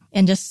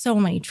 and just so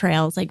many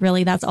trails. Like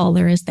really, that's all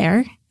there is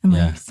there. And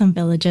like some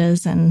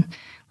villages and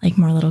like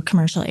more little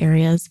commercial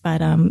areas, but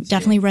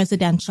definitely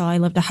residential. I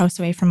lived a house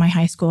away from my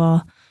high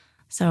school.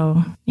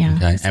 So, yeah.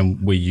 Okay.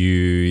 And were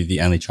you the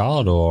only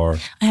child, or?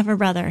 I have a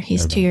brother.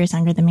 He's 2 years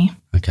younger than me.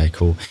 Okay,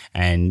 cool.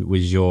 And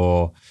was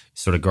your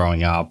sort of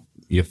growing up,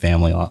 your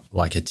family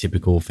like a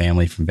typical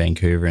family from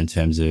Vancouver in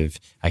terms of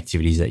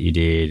activities that you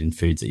did and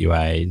foods that you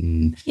ate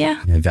and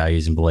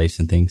values and beliefs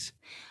and things?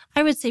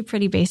 I would say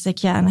pretty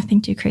basic, yeah.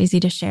 Nothing too crazy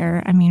to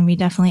share. I mean, we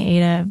definitely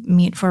ate a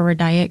meat-forward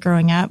diet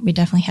growing up. We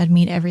definitely had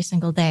meat every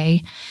single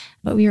day.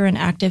 But we were an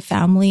active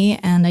family,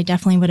 and I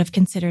definitely would have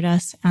considered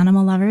us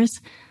animal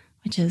lovers,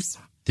 which is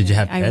Did you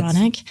have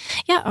ironic.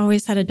 pets? Yeah,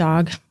 always had a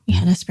dog. We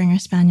had a Springer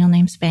Spaniel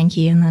named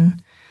Spanky, and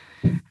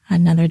then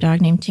another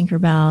dog named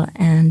Tinkerbell.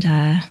 And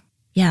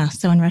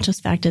so in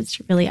retrospect, it's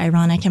really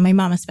ironic. And my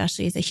mom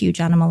especially is a huge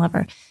animal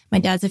lover. My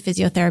dad's a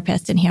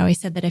physiotherapist, and he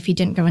always said that if he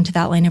didn't go into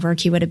that line of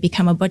work, he would have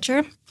become a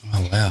butcher.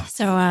 Oh, wow.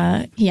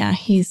 So,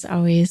 he's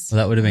always... Well,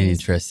 that would have been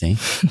interesting.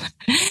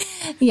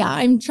 Yeah,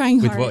 I'm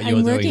trying With hard. what you're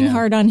I'm doing working now.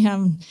 hard on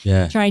him,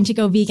 Yeah. trying to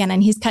go vegan.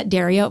 And he's cut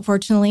dairy out,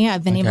 fortunately.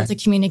 I've been able to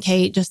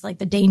communicate just like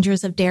the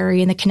dangers of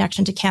dairy and the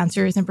connection to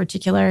cancers in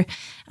particular.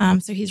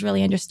 So he's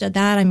really understood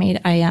that. I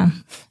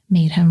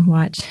made him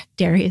watch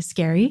Dairy is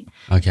Scary,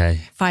 Okay.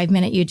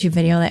 5-minute YouTube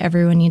video that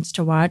everyone needs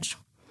to watch.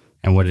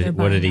 And what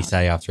did he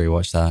say after he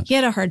watched that? He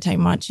had a hard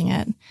time watching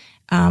it.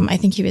 I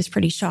think he was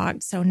pretty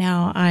shocked. So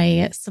now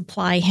I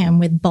supply him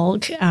with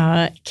bulk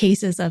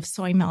cases of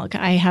soy milk.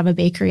 I have a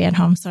bakery at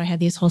home, so I have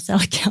these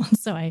wholesale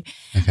accounts. So I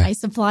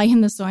supply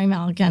him the soy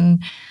milk,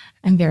 and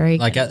I'm very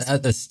Like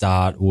at the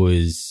start,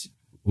 was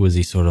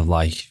he sort of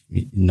like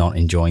not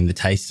enjoying the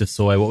taste of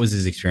soy? What was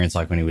his experience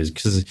like when he was?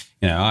 Because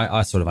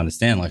I sort of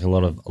understand like a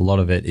lot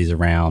of it is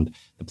around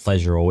the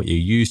pleasure or what you're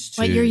used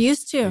to. What you're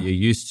used to. You're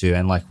used to,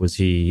 and like was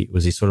he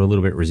sort of a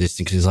little bit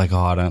resistant because he's like, oh,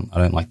 I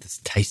don't like the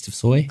taste of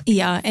soy.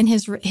 Yeah, and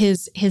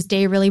his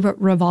day really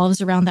revolves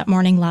around that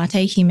morning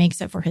latte. He makes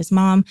it for his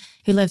mom,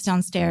 who lives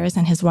downstairs,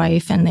 and his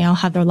wife, and they all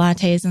have their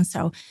lattes. And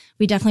so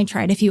we definitely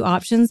tried a few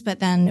options, but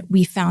then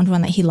we found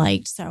one that he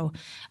liked. So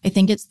I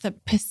think it's the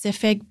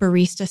Pacific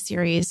Barista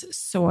Series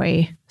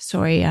soy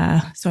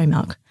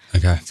milk.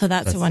 Okay, So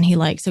that's the one he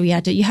likes. So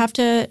you have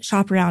to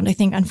shop around. I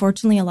think,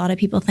 unfortunately, a lot of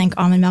people think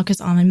almond milk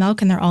is almond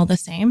milk and they're all the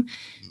same.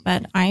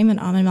 But I'm an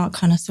almond milk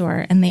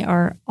connoisseur, and they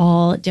are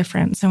all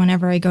different. So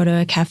whenever I go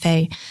to a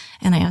cafe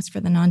and I ask for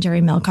the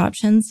non-dairy milk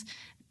options,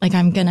 like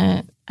I'm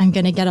gonna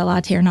get a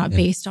latte or not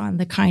based on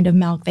the kind of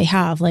milk they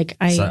have. Like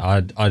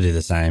I do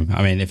the same.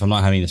 I mean, if I'm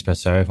not having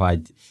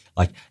espresso,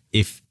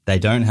 if they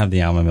don't have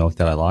the almond milk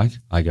that I like,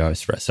 I go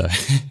espresso.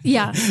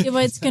 yeah, well,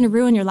 it's gonna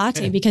ruin your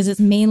latte because it's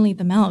mainly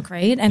the milk,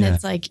 right? And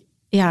it's like,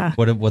 yeah.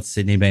 What's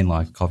Sydney been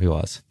like coffee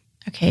wise?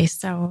 Okay,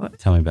 so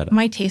Tell me about it.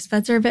 my taste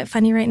buds are a bit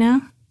funny right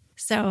now.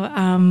 So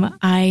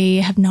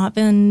I have not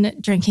been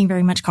drinking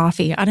very much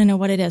coffee. I don't know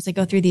what it is. I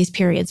go through these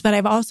periods, but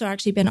I've also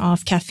actually been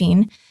off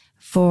caffeine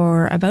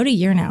for about a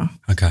year now.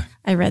 Okay.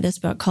 I read this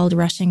book called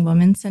Rushing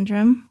Woman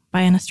Syndrome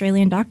by an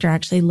Australian doctor,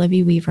 actually,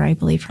 Libby Weaver, I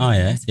believe. Oh,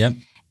 yeah. Yep.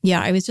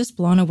 Yeah, I was just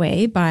blown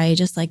away by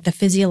just like the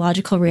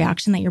physiological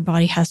reaction that your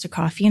body has to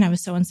coffee. And I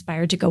was so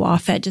inspired to go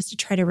off it just to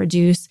try to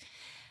reduce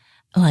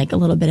like a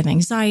little bit of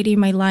anxiety in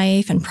my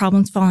life and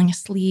problems falling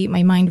asleep,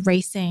 my mind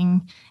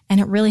racing. And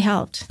it really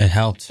helped. It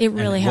helped. It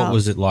really helped. What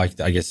was it like?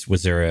 I guess,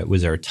 was there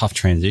a tough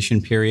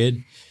transition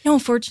period? No,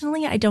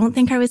 fortunately, I don't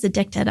think I was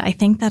addicted. I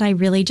think that I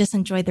really just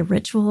enjoyed the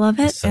ritual of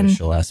it. The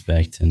social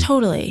aspect. And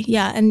Totally.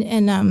 Yeah.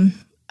 And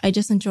I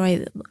just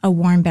enjoy a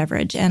warm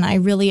beverage. And I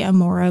really am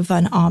more of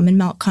an almond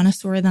milk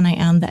connoisseur than I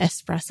am the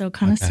espresso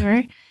connoisseur.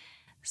 Okay.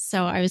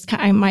 So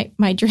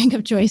my drink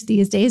of choice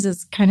these days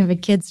is kind of a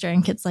kid's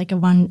drink. It's like a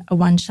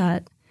one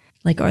shot,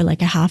 or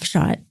a half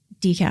shot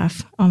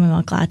decaf almond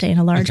milk latte in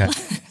a large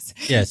glass.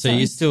 Yeah, so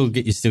you're still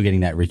getting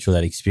that ritual,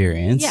 that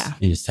experience. Yeah,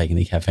 you're just taking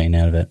the caffeine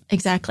out of it.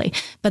 Exactly.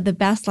 But the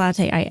best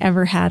latte I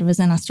ever had was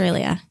in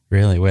Australia.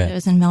 Really? Where? It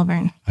was in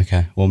Melbourne.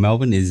 Okay. Well,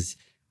 Melbourne is,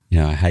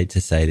 I hate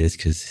to say this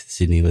because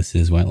Sydney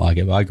listeners won't like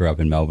it, but I grew up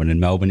in Melbourne,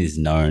 and Melbourne is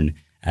known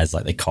as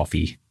like the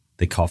coffee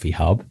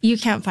hub. You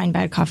can't find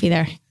bad coffee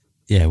there.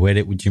 Yeah. Do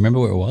you remember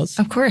where it was?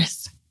 Of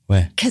course.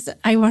 Where? Because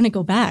I want to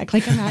go back.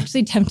 I'm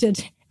actually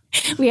tempted.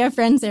 We have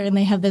friends there, and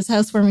they have this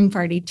housewarming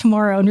party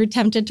tomorrow, and we're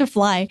tempted to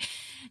fly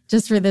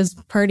just for this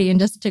party and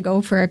just to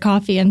go for a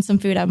coffee and some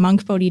food at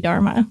Monk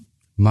Bodhidharma.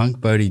 Monk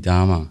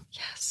Bodhidharma.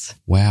 Yes.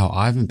 Wow,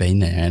 I haven't been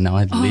there, and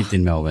I've lived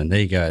in Melbourne. There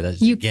you go.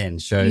 That again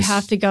shows you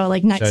have to go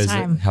next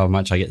time. How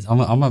much I get.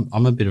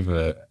 I'm a bit of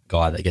a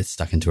guy that gets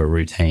stuck into a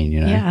routine.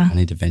 Yeah. I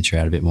need to venture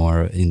out a bit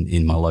more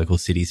in my local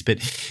cities. But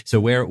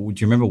so do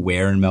you remember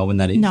where in Melbourne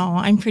that is? No,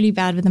 I'm pretty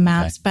bad with the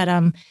maps, but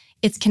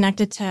it's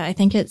connected to, I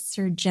think it's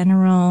Sir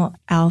General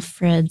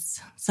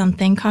Alfred's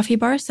something coffee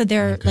bar. So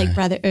they're like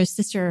brother or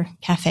sister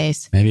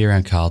cafes. Maybe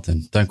around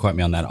Carlton. Don't quote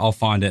me on that. I'll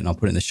find it and I'll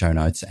put it in the show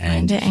notes.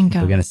 And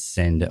we're going to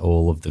send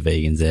all of the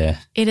vegans there.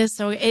 It is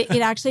so, it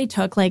actually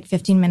took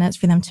 15 minutes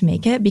for them to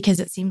make it because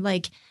it seemed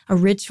like a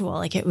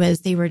ritual.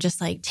 They were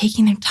just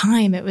taking their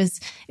time. It was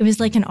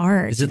like an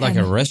art. Is it like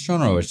a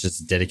restaurant or it's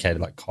just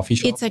dedicated coffee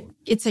shop?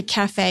 It's a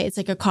cafe. It's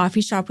like a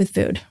coffee shop with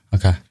food.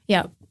 Okay.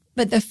 Yeah.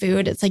 But the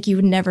food, it's you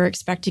would never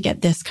expect to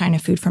get this kind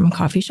of food from a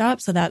coffee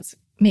shop. So that's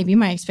maybe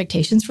my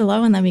expectations were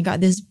low. And then we got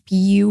this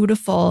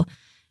beautiful,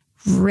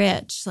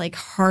 rich,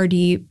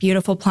 hearty,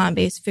 beautiful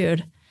plant-based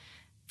food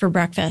for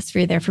breakfast.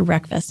 We were there for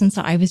breakfast. And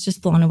so I was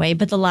just blown away.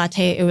 But the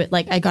latte, it was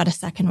I got a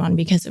second one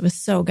because it was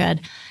so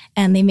good.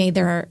 And they made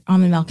their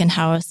almond milk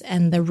in-house.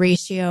 And the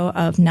ratio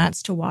of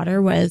nuts to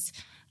water was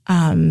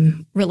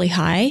really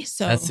high.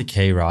 So that's the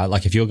key, right?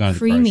 Like if you're going to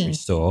the grocery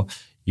store,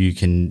 you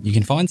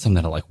can find some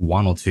that are like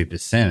 1 or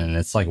 2%, and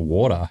it's like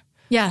water.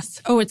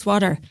 Yes. Oh, it's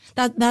water.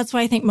 That's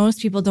why I think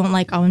most people don't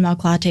like almond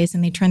milk lattes,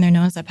 and they turn their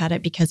nose up at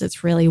it because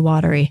it's really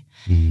watery.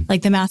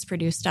 Like the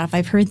mass-produced stuff.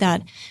 I've heard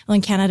that, well,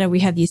 in Canada,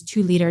 we have these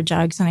 2-liter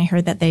jugs, and I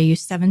heard that they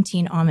use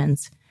 17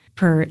 almonds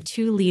per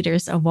 2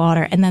 liters of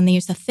water. And then they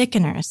use a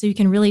thickener. So you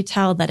can really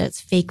tell that it's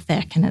fake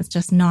thick, and it's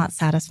just not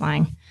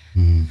satisfying.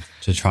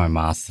 To try and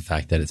mask the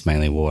fact that it's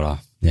mainly water.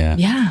 Yeah.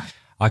 Yeah.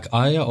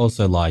 I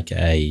also like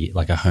a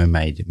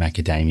homemade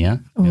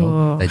macadamia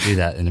milk. They do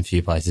that in a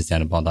few places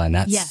down in Bondi, and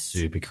that's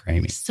super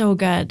creamy. So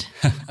good.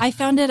 I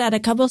found it at a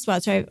couple of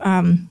spots. Right,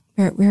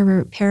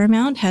 where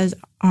Paramount has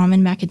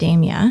almond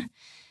macadamia,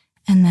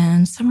 and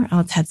then somewhere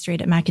else had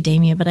straight up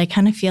macadamia. But I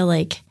kind of feel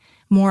like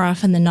more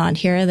often than not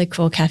here, the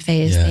cool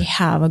cafes, they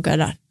have a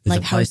good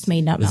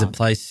house-made nut milk. There's a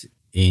place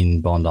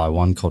in Bondi,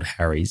 one called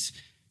Harry's,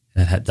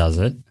 that does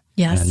it.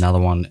 Yes. And another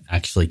one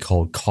actually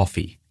called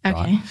Coffee. Okay.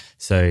 Right?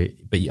 So,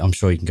 but I'm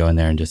sure you can go in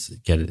there and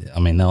just get it. I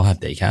mean, they'll have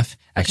decaf.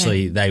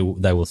 Actually, they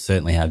will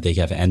certainly have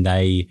decaf, and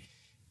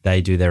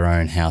they do their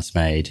own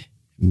house-made.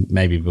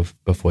 Maybe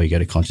before you go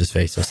to Conscious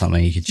Feast or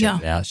something, you can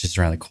check it out. It's just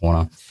around the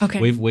corner.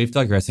 Okay. We've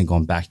digressed and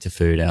gone back to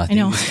food, and I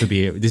think this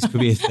could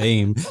be a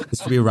theme.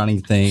 This could be a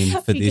running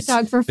theme for we this. could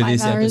talk for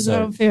 5 hours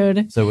about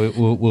food. So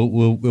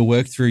we'll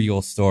work through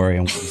your story,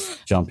 and we'll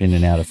just jump in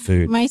and out of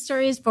food. My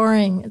story is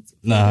boring.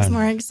 It's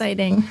more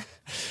exciting.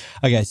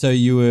 Okay, so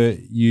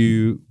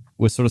you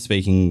were sort of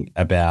speaking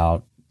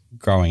about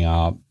growing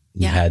up.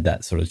 You had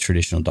that sort of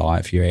traditional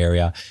diet for your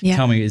area. Yeah.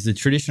 Tell me, is the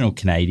traditional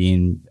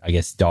Canadian, I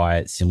guess,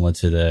 diet similar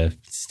to the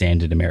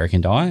standard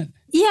American diet?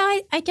 Yeah,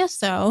 I guess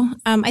so.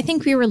 I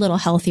think we were a little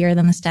healthier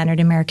than the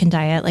standard American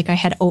diet. Like I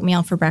had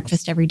oatmeal for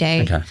breakfast every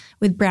day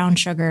with brown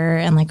sugar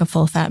and like a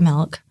full fat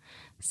milk.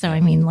 So,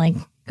 I mean, like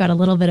got a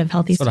little bit of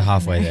healthy sort of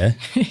halfway there.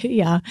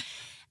 Yeah.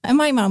 And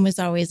my mom was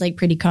always like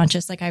pretty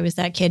conscious. Like I was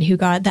that kid who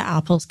got the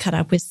apples cut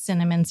up with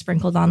cinnamon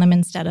sprinkled on them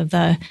instead of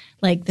the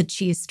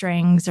cheese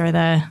strings or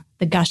the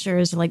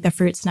gushers or like the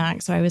fruit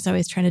snacks. So I was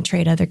always trying to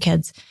trade other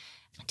kids.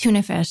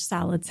 Tuna fish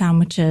salad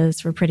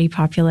sandwiches were pretty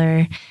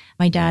popular.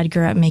 My dad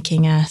grew up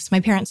making us.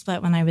 My parents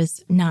split when I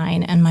was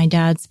 9, and my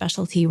dad's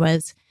specialty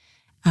was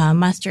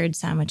mustard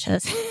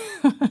sandwiches.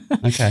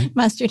 Okay.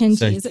 Mustard and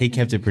cheese. So he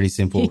kept it pretty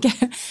simple.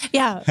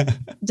 Yeah.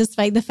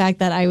 Despite the fact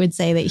that I would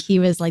say that he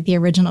was like the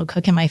original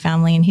cook in my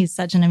family and he's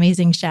such an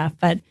amazing chef.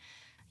 But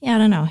yeah, I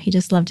don't know. He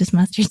just loved his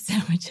mustard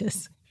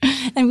sandwiches.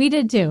 And we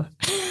did too.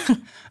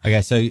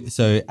 Okay.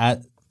 So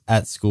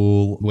at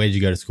school, where did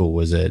you go to school?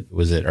 Was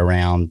it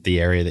around the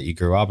area that you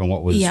grew up? And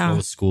what was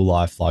school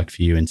life like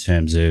for you in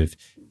terms of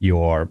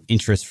your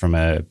interest from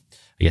a,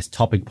 I guess,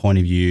 topic point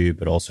of view,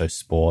 but also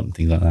sport and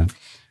things like that?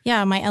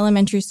 Yeah, my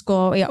elementary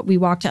school, we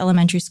walked to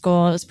elementary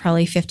school. It was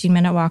probably a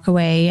 15-minute walk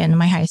away. And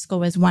my high school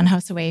was 1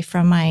 house away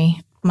from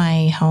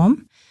my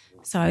home.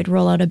 So I'd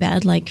roll out of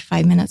bed like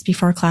 5 minutes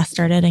before class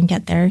started and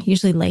get there,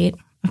 usually late.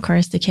 Of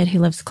course, the kid who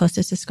lives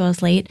closest to school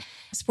is late.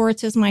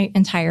 Sports is my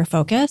entire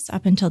focus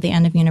up until the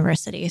end of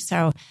university.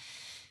 So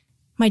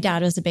my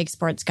dad was a big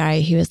sports guy.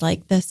 He was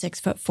like the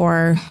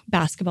 6'4"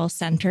 basketball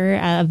center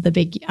of the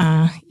big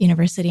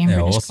university in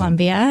British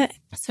Columbia.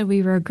 So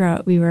we were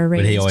raised.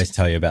 Would he always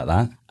tell you about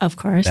that? Of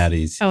course. That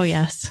is. Oh,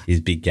 yes.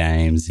 His big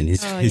games and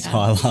his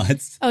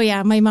highlights. Oh,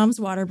 yeah. My mom's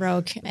water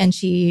broke and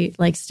she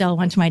like still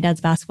went to my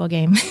dad's basketball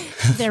game.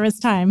 There was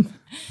time.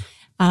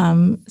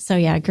 So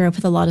yeah, I grew up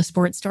with a lot of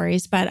sports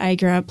stories, but I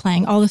grew up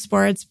playing all the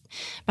sports: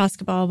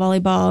 basketball,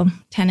 volleyball,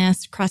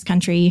 tennis, cross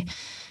country.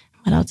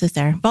 What else is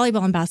there?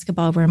 Volleyball and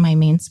basketball were my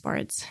main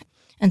sports.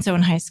 And so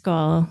in high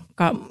school,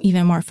 got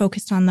even more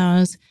focused on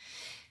those.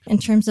 In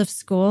terms of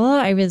school,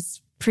 I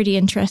was pretty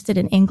interested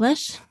in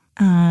English,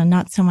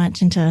 not so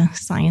much into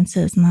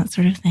sciences and that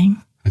sort of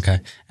thing. Okay.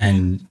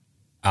 And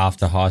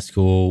after high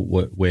school,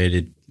 where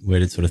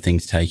did sort of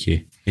things take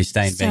you? You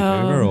stay in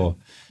Vancouver or?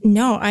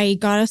 No, I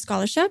got a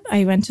scholarship.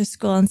 I went to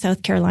school in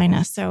South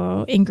Carolina.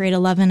 So in grade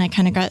 11, I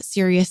kind of got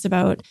serious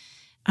about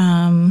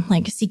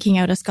like seeking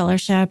out a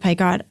scholarship. I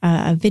got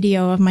a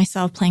video of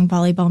myself playing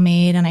volleyball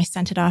made, and I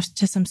sent it off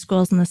to some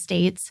schools in the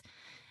States.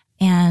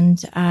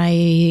 And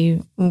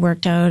I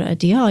worked out a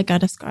deal. I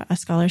got a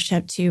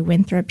scholarship to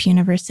Winthrop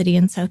University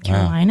in South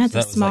Carolina. So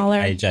it's a smaller,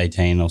 like age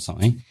 18 or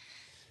something.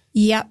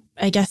 Yep,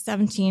 I guess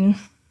 17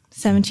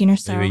 or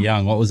so. You were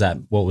young. What was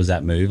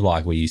that move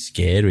like? Were you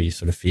scared? Were you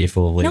sort of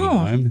fearful of leaving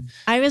home?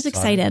 I was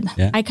excited.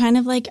 Yeah.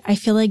 I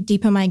feel like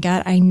deep in my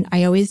gut,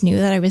 I always knew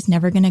that I was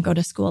never going to go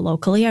to school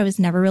locally. I was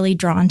never really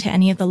drawn to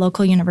any of the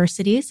local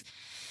universities.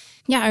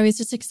 Yeah, I was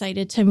just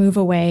excited to move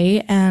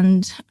away,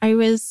 and I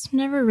was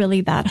never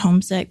really that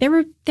homesick. There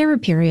were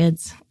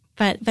periods,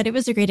 but it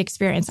was a great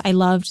experience. I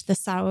loved the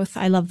South.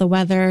 I loved the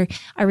weather.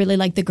 I really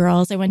liked the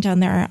girls. I went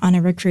down there on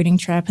a recruiting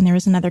trip, and there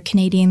was another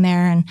Canadian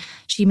there, and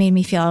she made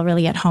me feel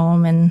really at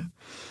home. And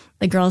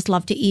the girls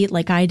loved to eat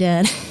like I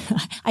did.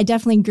 I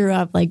definitely grew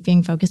up like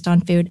being focused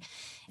on food.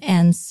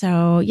 And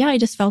so, yeah, I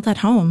just felt at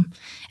home.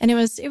 And it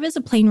was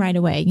a plane ride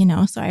away,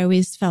 so I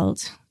always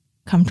felt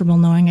comfortable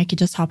knowing I could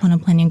just hop on a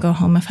plane and go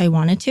home if I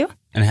wanted to.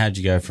 And how'd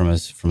you go from a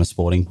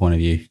sporting point of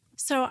view?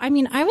 So, I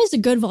mean, I was a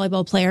good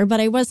volleyball player, but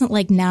I wasn't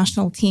like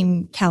national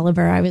team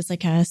caliber. I was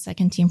like a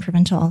second team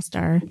provincial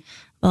all-star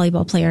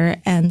volleyball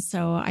player. And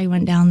so I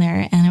went down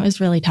there and it was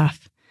really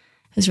tough.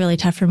 It was really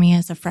tough for me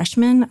as a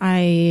freshman.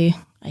 I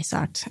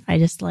sucked. I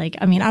was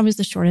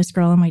the shortest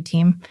girl on my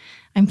team.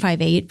 I'm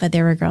 5'8", but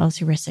there were girls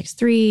who were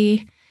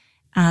 6'3".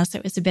 So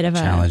it was a bit of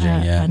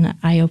an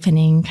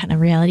eye-opening kind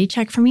of reality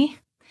check for me.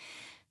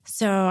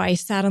 So I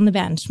sat on the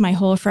bench my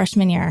whole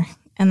freshman year,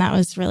 and that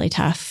was really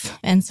tough.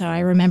 And so I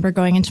remember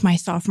going into my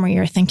sophomore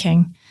year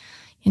thinking,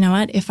 you know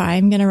what, if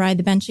I'm going to ride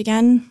the bench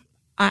again,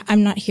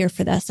 I'm not here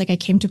for this. Like, I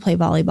came to play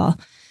volleyball.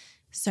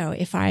 So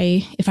if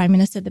I'm going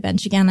to sit the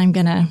bench again, I'm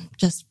going to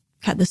just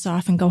cut this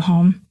off and go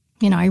home.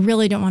 You know, I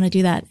really don't want to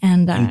do that.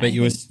 But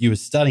you were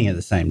studying at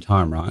the same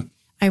time, right?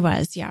 I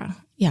was, yeah.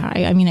 Yeah,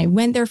 I mean, I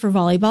went there for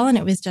volleyball, and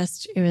it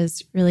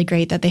was really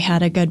great that they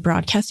had a good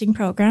broadcasting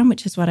program,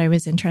 which is what I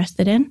was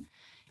interested in.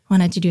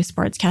 Wanted to do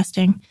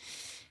sportscasting.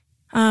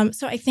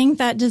 So I think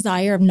that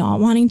desire of not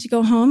wanting to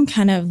go home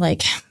kind of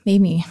like made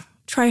me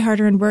try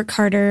harder and work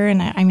harder.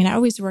 And I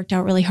always worked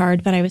out really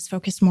hard, but I was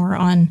focused more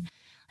on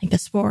like the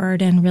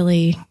sport and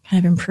really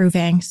kind of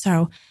improving.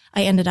 So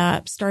I ended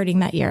up starting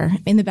that year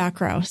in the back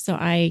row. So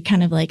I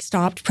kind of like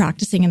stopped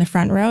practicing in the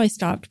front row. I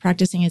stopped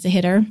practicing as a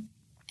hitter.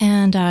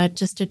 And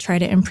just to try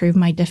to improve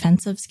my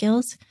defensive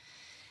skills.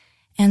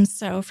 And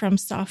so from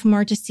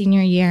sophomore to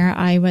senior year,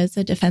 I was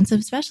a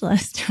defensive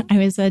specialist. I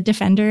was a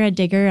defender, a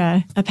digger,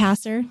 a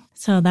passer.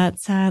 So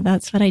that's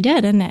what I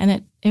did.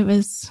 And I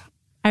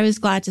was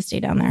glad to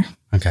stay down there.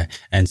 Okay.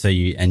 And so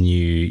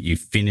you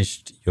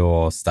finished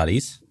your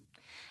studies?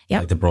 Yeah.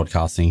 Like the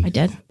broadcasting? I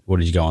did. What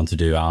did you go on to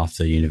do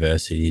after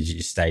university? Did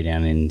you stay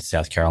down in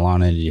South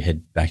Carolina? Did you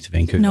head back to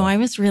Vancouver? No, I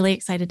was really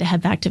excited to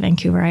head back to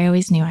Vancouver. I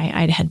always knew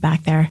I'd head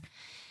back there.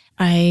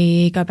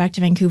 I got back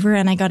to Vancouver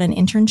and I got an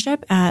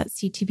internship at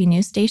CTV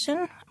News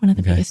Station, one of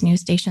the biggest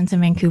news stations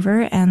in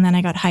Vancouver. And then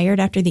I got hired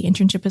after the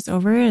internship was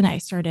over, and I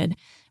started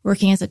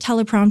working as a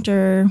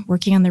teleprompter,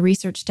 working on the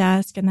research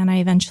desk. And then I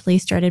eventually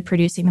started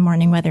producing the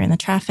morning weather and the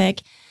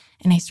traffic.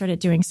 And I started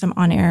doing some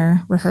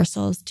on-air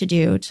rehearsals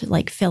to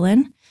like fill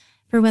in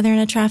for weather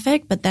and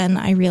traffic. But then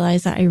I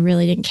realized that I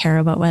really didn't care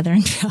about weather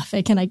and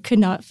traffic, and I could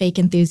not fake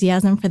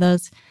enthusiasm for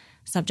those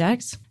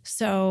subjects.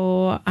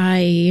 So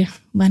I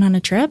went on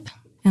a trip.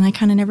 And I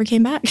kind of never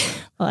came back.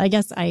 Well, I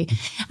guess I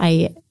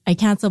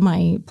canceled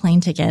my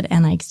plane ticket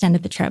and I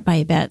extended the trip by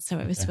a bit. So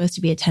it was supposed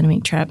to be a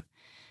 10-week trip.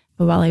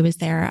 But while I was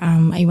there,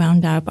 I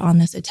wound up on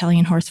this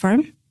Italian horse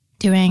farm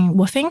doing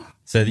woofing.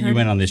 So you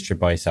went on this trip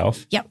by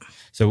yourself? Yep.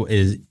 So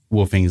is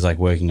woofing like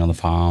working on the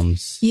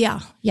farms?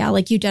 Yeah. Yeah.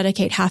 Like you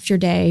dedicate half your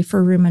day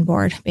for room and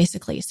board,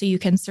 basically. So you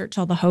can search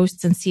all the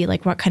hosts and see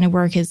like what kind of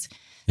work is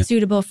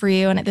suitable for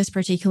you. And at this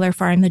particular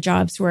farm, the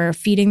jobs were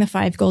feeding the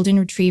 5 golden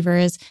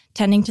retrievers,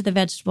 tending to the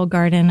vegetable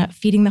garden,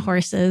 feeding the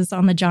horses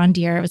on the John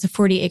Deere. It was a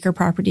 40-acre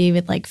property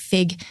with like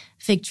fig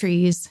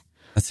trees.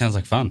 That sounds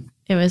like fun.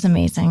 It was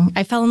amazing.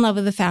 I fell in love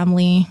with the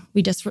family.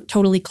 We just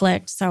totally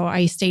clicked. So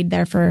I stayed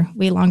there for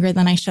way longer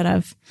than I should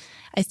have.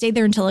 I stayed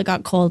there until it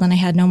got cold and I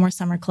had no more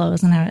summer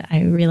clothes, and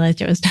I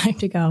realized it was time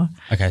to go.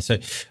 Okay, so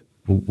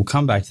we'll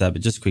come back to that,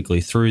 but just quickly,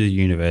 through the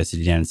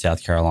university down in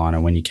South Carolina,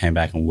 when you came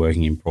back and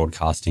working in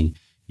broadcasting,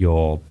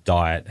 your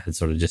diet had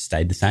sort of just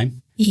stayed the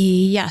same?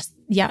 Yes.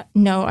 Yeah.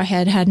 No, I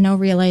had no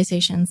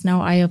realizations,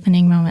 no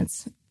eye-opening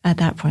moments at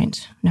that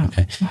point. No.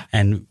 Okay.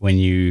 And when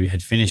you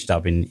had finished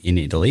up in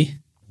Italy,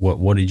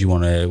 what did you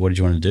want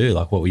to do?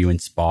 Like, what were you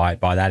inspired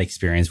by that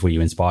experience? Were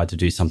you inspired to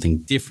do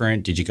something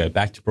different? Did you go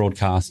back to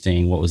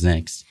broadcasting? What was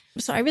next?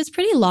 So I was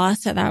pretty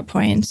lost at that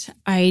point.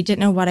 I didn't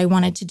know what I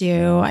wanted to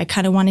do. I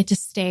kind of wanted to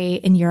stay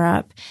in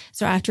Europe.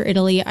 So after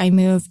Italy, I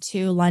moved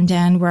to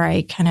London, where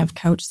I kind of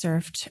couch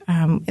surfed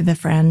with a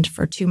friend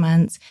for 2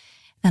 months.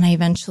 Then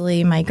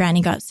my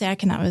granny got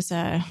sick, and that was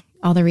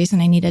all the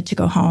reason I needed to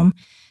go home.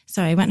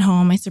 So I went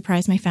home. I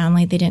surprised my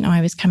family. They didn't know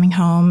I was coming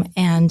home.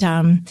 And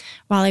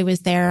while I was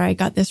there, I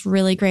got this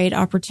really great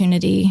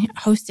opportunity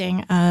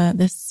hosting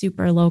this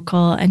super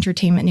local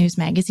entertainment news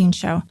magazine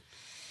show.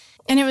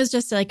 And it was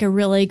just like a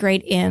really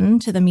great in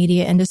to the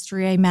media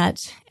industry. I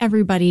met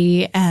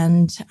everybody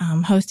and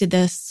hosted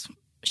this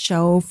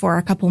show for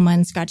a couple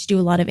months, got to do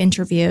a lot of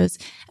interviews.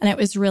 And it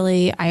was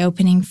really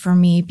eye-opening for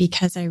me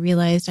because I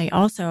realized I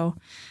also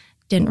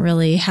didn't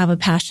really have a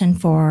passion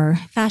for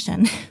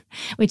fashion,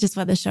 which is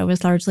what the show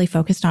was largely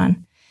focused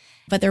on.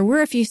 But there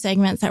were a few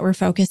segments that were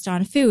focused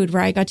on food,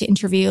 where I got to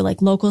interview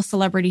like local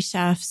celebrity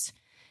chefs.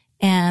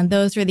 And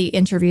those were the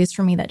interviews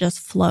for me that just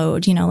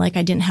flowed, like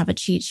I didn't have a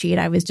cheat sheet.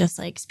 I was just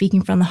like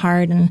speaking from the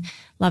heart and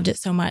loved it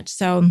so much.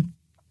 So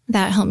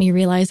that helped me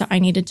realize that I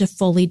needed to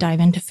fully dive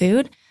into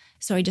food.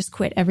 So I just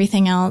quit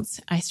everything else.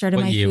 I started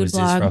my food blog. What year was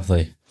this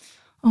roughly?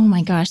 Oh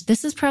my gosh,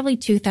 this is probably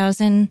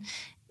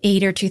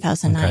 2008 or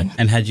 2009. Okay.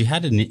 And had you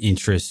had an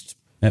interest,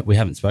 we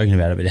haven't spoken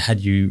about it, but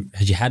had you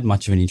had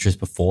much of an interest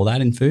before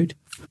that in food?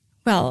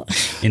 Well,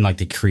 in like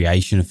the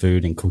creation of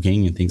food and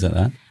cooking and things like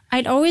that?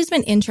 I'd always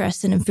been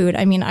interested in food.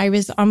 I mean, I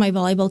was on my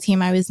volleyball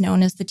team. I was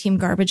known as the team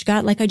garbage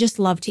gut. Like, I just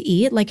loved to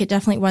eat. Like, it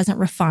definitely wasn't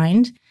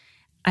refined.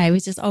 I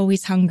was just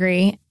always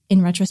hungry.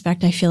 In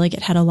retrospect, I feel like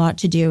it had a lot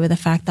to do with the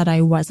fact that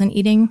I wasn't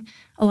eating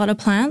a lot of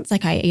plants.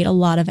 Like, I ate a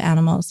lot of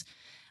animals.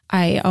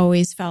 I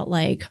always felt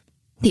like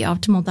the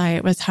optimal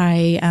diet was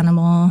high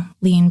animal,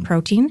 lean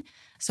protein.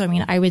 So, I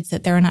mean, I would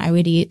sit there and I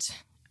would eat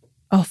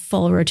a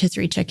full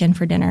rotisserie chicken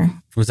for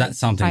dinner. Was that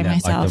something that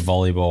myself, like the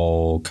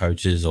volleyball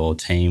coaches or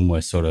team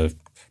were sort of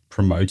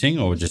promoting,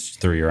 or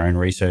just through your own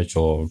research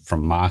or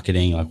from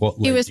marketing? Like, what?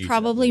 It was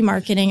probably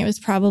marketing. It was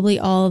probably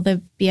all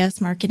the BS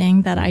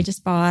marketing that I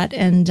just bought,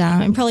 and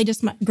probably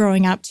just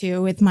growing up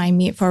too with my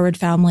meat forward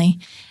family.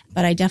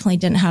 But I definitely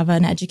didn't have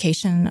an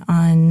education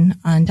on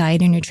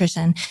diet and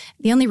nutrition.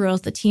 The only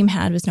rules the team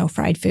had was no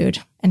fried food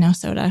and no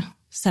soda.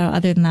 So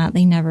other than that,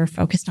 they never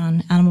focused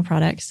on animal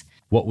products.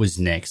 What was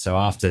next? So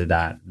after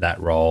that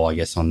role, I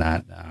guess, on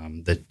that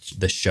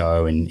the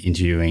show and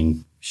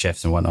interviewing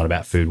chefs and whatnot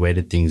about food, where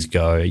did things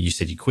go? You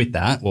said you quit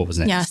that. What was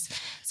next? Yes.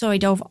 So I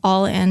dove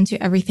all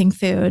into everything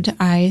food.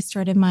 I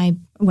started my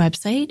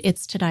website.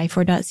 It's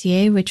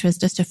todiefor.ca, which was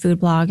just a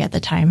food blog at the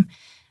time.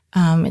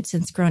 It's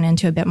since grown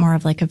into a bit more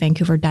of like a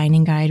Vancouver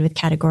dining guide with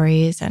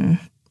categories and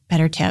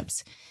better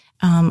tips.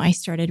 I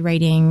started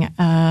writing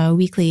a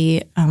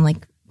weekly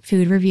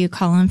food review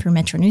column for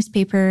Metro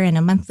newspaper and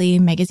a monthly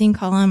magazine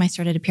column. I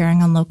started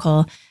appearing on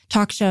local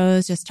talk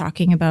shows, just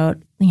talking about,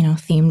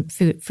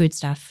 themed food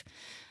stuff,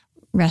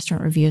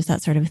 restaurant reviews,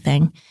 that sort of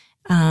thing.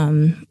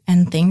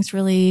 And things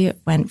really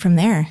went from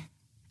there.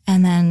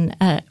 And then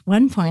at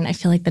one point, I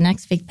feel like the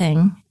next big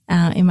thing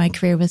in my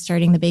career was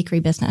starting the bakery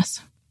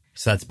business.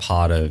 So that's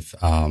part of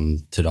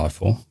To Die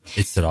For.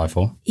 It's To Die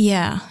For.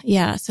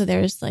 Yeah. So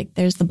there's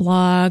the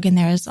blog and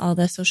there's all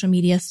the social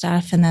media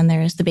stuff, and then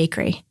there's the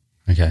bakery.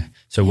 Okay.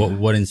 So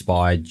what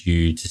inspired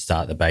you to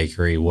start the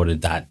bakery? What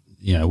did that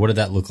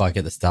look like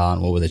at the start?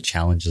 What were the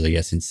challenges, I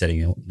guess, in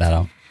setting that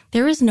up?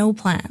 There was no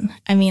plan.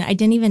 I mean, I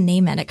didn't even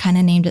name it. It kind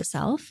of named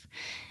itself.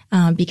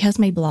 Because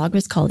my blog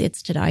was called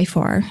It's To Die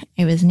For.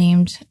 It was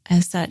named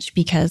as such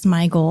because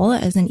my goal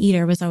as an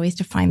eater was always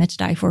to find the to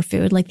die for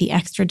food, like the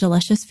extra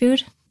delicious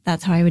food.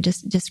 That's how I would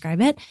just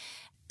describe it.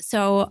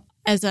 So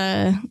as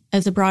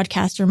a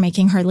broadcaster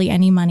making hardly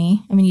any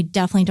money, I mean, you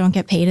definitely don't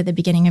get paid at the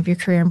beginning of your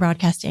career in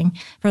broadcasting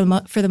for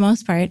the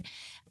most part.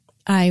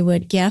 I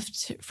would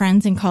gift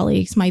friends and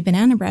colleagues my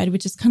banana bread,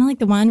 which is kind of like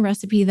the one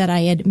recipe that I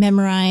had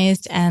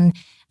memorized. And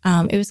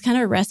it was kind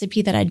of a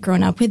recipe that I'd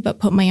grown up with, but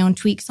put my own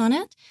tweaks on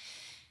it.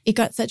 It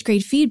got such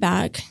great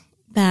feedback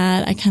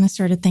that I kind of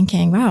started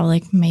thinking, wow,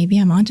 like maybe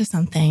I'm onto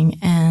something.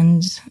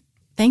 And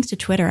thanks to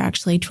Twitter,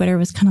 actually, Twitter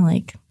was kind of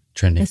like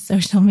trendy, the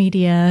social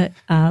media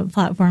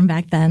platform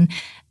back then.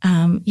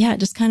 It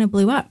just kind of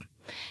blew up.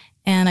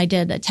 And I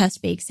did a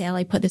test bake sale.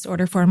 I put this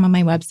order form on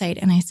my website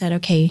and I said,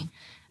 okay,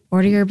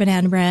 order your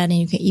banana bread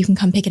and you can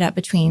come pick it up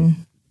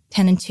between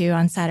 10 and 2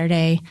 on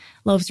Saturday.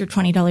 Loaves are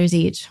 $20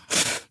 each.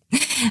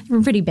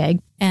 We're pretty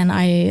big. And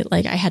I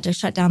had to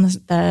shut down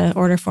the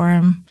order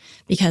form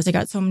because I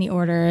got so many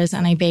orders,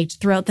 and I baked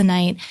throughout the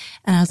night.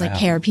 And I was like,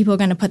 hey, are people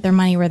going to put their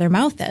money where their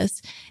mouth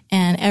is?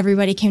 And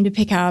everybody came to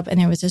pick up, and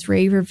there was just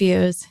rave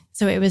reviews.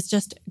 So it was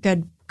just a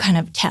good kind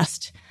of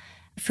test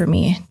for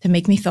me to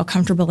make me feel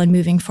comfortable in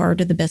moving forward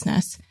to the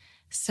business.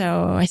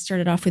 So I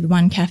started off with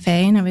one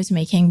cafe, and I was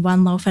making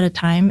one loaf at a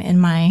time in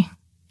my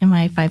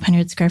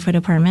 500 square foot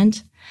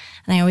apartment.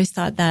 And I always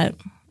thought that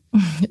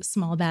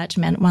small batch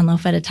meant one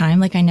loaf at a time.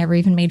 Like, I never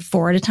even made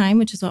 4 at a time,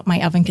 which is what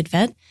my oven could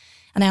fit.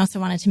 And I also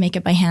wanted to make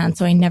it by hand.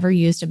 So I never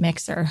used a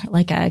mixer,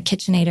 like a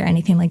KitchenAid or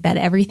anything like that.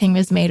 Everything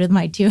was made with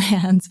my 2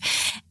 hands.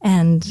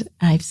 And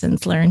I've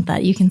since learned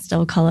that you can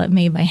still call it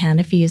made by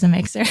hand if you use a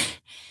mixer.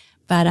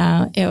 But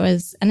it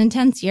was an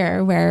intense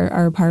year where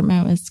our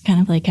apartment was kind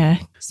of like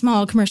a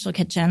small commercial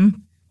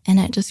kitchen. And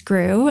it just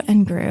grew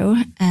and grew.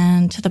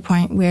 And to the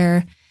point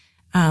where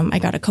I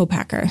got a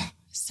co-packer.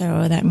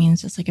 So that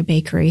means it's like a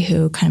bakery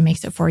who kind of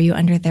makes it for you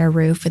under their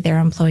roof with their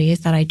employees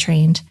that I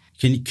trained.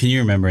 Can you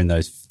remember in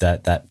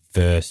that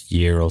first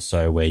year or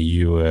so where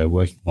you were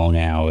working long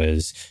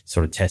hours,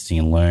 sort of testing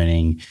and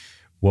learning,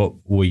 what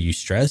were you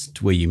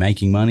stressed? Were you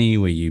making money?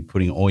 Were you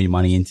putting all your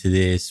money into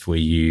this? Did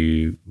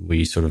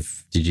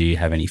you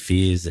have any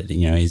fears that,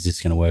 is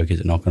this going to work? Is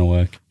it not going to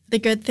work? The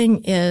good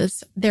thing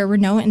is there were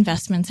no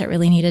investments that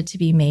really needed to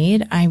be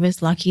made. I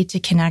was lucky to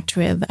connect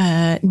with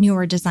a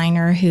newer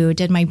designer who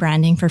did my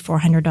branding for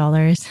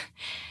 $400.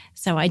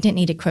 So I didn't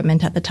need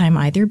equipment at the time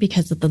either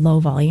because of the low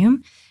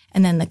volume.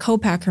 And then the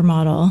co-packer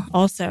model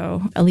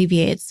also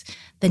alleviates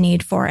the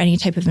need for any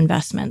type of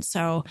investment.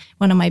 So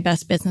one of my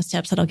best business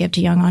tips that I'll give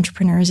to young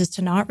entrepreneurs is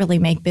to not really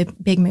make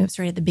big moves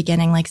right at the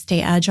beginning, like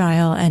stay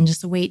agile and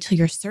just wait till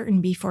you're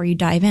certain before you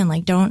dive in.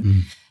 Like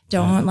don't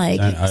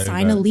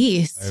sign a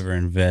lease.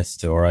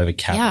 Overinvest or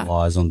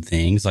overcapitalize on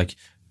things.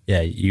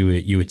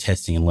 You were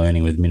testing and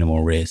learning with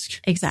minimal risk.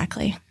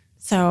 Exactly.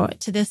 So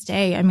to this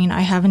day, I mean,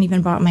 I haven't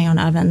even bought my own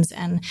ovens,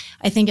 and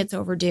I think it's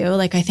overdue.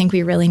 Like, I think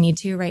we really need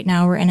to. Right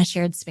now, we're in a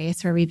shared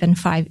space where we've been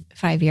five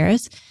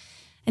years.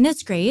 And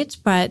it's great,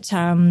 but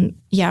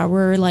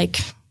we're like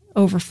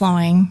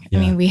overflowing. Yeah.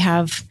 I mean, we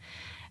have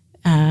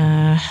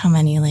how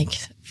many, like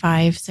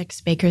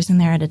 5-6 bakers in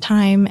there at a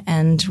time.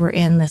 And we're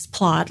in this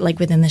plot, like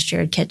within the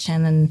shared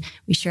kitchen, and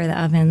we share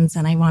the ovens,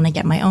 and I want to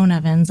get my own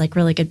ovens, like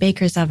really good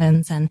bakers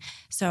ovens. And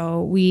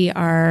so we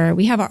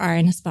have our eye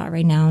in a spot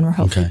right now, and we're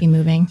hopefully be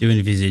moving. Do you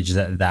envisage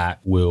that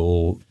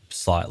will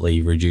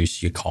slightly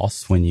reduce your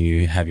costs when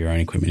you have your own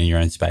equipment in your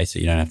own space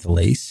that you don't have to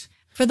lease?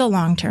 For the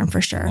long term,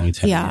 for sure.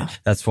 Yeah.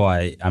 That's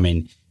why, I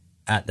mean,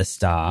 at the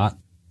start,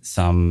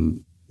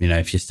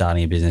 if you're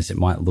starting a business, it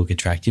might look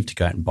attractive to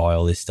go out and buy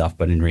all this stuff,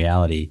 but in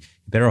reality,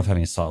 you're better off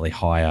having a slightly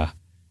higher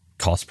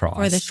cost price.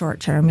 For the short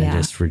term, and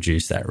just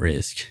reduce that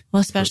risk.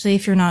 Well, especially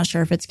if you're not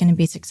sure if it's going to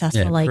be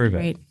successful.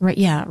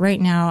 Right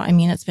now, I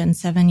mean, it's been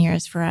 7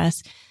 years for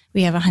us.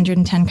 We have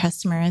 110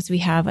 customers. We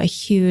have a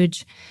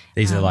huge...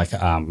 These are like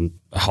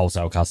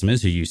wholesale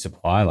customers who you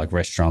supply, like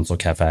restaurants or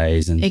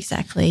cafes. And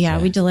exactly,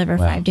 yeah. We deliver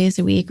 5 days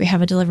a week. We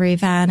have a delivery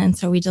van, and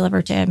so we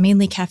deliver to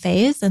mainly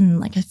cafes and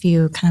like a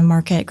few kind of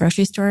market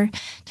grocery store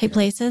type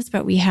places.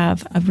 But we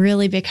have a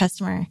really big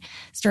customer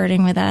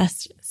starting with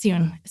us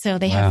soon. So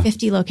they have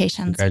 50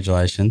 locations.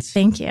 Congratulations.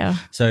 Thank you.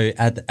 So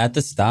at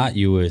the start,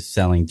 you were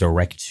selling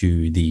direct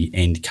to the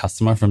end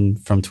customer from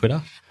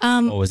Twitter?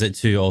 Or was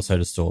it also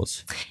to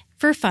stores?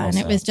 For fun.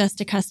 It was just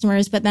to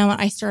customers. But then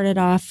I started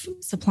off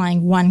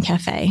supplying one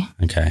cafe,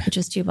 which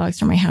was 2 blocks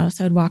from my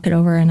house. I would walk it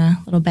over in a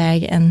little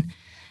bag, and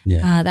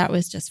that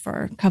was just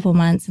for a couple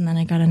months. And then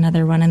I got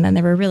another one. And then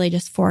there were really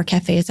just 4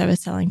 cafes I was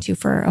selling to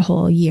for a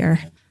whole year.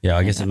 Yeah,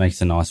 I guess it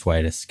makes a nice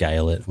way to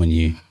scale it when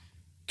you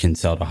can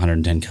sell to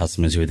 110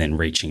 customers who are then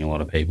reaching a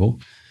lot of people.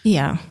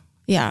 Yeah,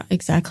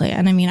 exactly.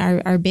 And I mean,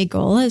 our big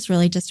goal is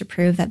really just to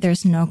prove that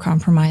there's no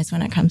compromise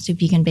when it comes to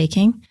vegan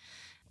baking.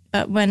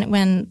 But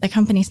when the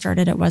company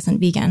started, it wasn't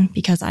vegan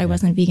because I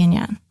wasn't vegan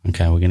yet.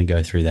 Okay, we're going to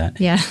go through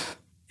that. Yeah.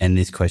 And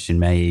this question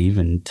may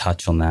even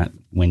touch on that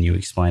when you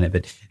explain it.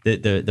 But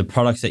the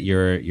products that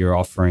you're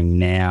offering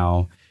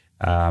now,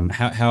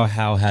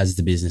 how has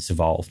the business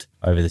evolved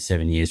over the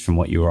 7 years from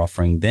what you were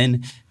offering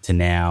then to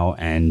now?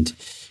 And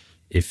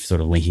if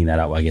sort of linking that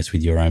up, I guess,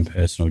 with your own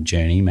personal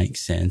journey makes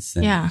sense,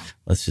 then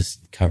let's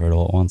just cover it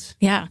all at once.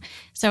 Yeah.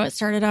 So it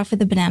started off with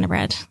the banana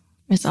bread.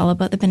 It was all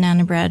about the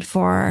banana bread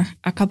for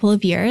a couple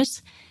of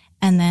years.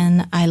 And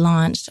then I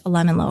launched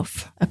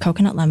a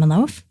coconut lemon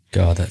loaf.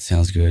 God, that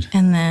sounds good.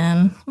 And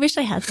then wish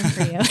I had some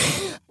for you.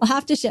 I'll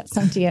have to ship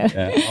some to you.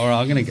 Yeah. All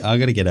right, I'm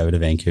gonna get over to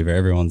Vancouver.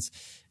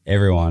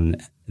 Everyone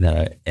that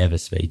I ever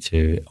speak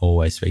to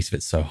always speaks of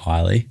it so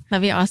highly.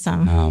 That'd be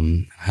awesome.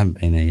 I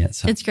haven't been there yet.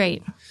 So. It's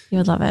great. You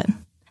would love it.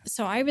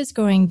 So I was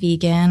going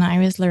vegan. I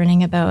was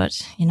learning about,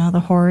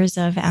 the horrors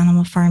of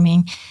animal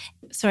farming.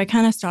 So I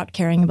kind of stopped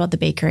caring about the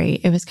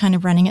bakery. It was kind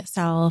of running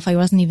itself. I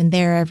wasn't even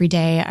there every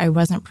day. I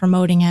wasn't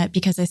promoting it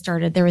because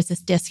there was this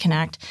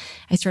disconnect.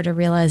 I started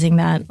realizing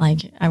that,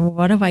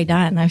 what have I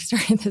done? I've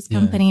started this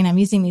company and I'm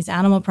using these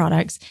animal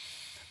products.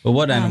 Well,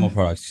 what animal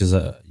products? Because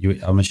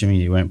I'm assuming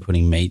you weren't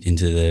putting meat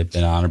into the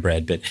banana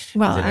bread, but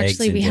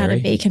actually, we had a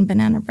bacon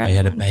banana bread. You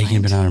had a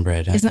bacon banana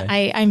bread.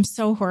 Okay. I'm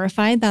so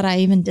horrified that I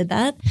even did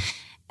that.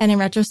 And in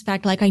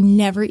retrospect, I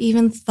never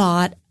even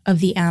thought of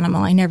the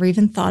animal. I never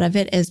even thought of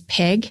it as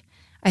pig.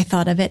 I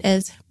thought of it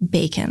as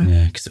bacon.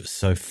 Yeah, because it was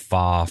so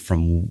far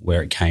from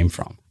where it came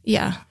from.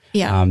 Yeah.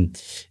 You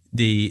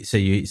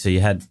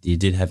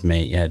did have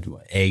meat. You had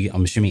egg.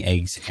 I'm assuming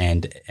eggs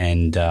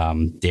and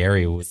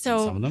dairy with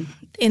some of them.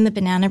 In the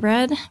banana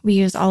bread, we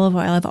use olive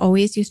oil. I've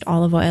always used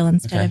olive oil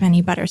instead of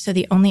any butter. So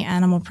the only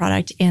animal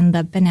product in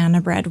the banana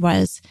bread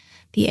was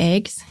the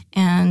eggs,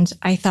 and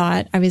I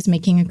thought I was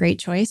making a great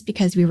choice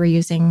because we were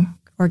using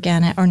we're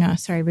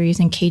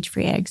using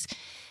cage-free eggs.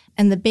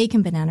 And the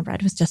bacon banana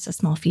bread was just a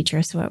small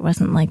feature, so it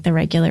wasn't like the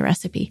regular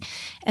recipe.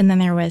 And then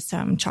there was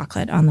some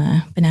chocolate on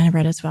the banana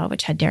bread as well,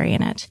 which had dairy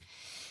in it.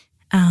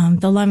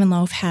 The lemon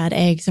loaf had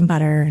eggs and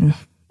butter and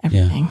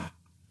everything. Yeah.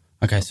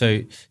 Okay,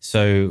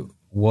 so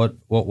what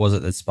was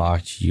it that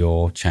sparked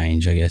your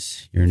change, I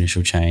guess, your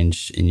initial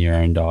change in your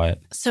own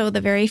diet? So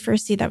the very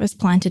first seed that was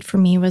planted for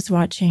me was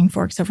watching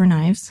Forks Over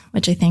Knives,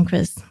 which I think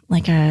was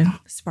like a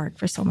spark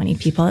for so many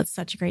people. It's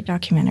such a great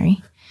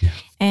documentary. Yeah.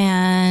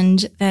 And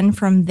then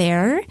from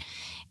there,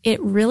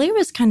 it really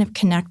was kind of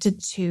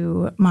connected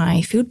to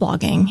my food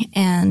blogging.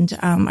 And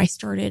I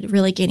started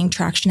really gaining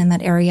traction in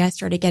that area. I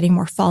started getting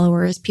more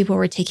followers. People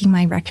were taking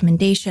my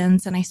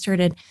recommendations, and I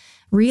started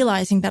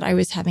realizing that I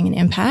was having an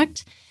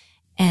impact.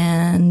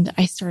 And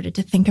I started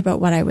to think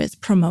about what I was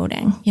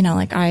promoting.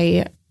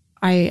 I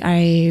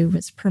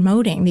was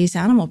promoting these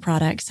animal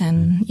products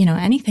and,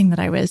 anything that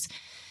I was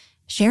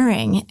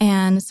sharing.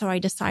 And so I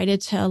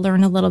decided to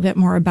learn a little bit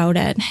more about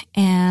it.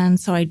 And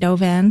so I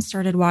dove in,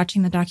 started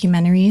watching the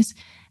documentaries,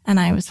 and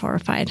I was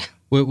horrified.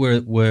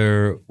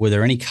 Were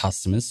there any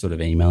customers sort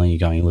of emailing you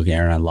going, look,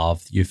 Erin, I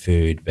love your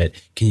food, but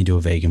can you do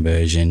a vegan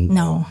version?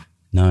 No,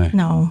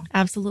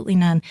 absolutely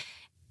none.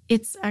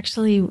 It's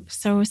actually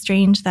so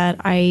strange that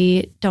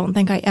I don't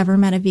think I ever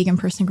met a vegan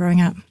person growing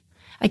up.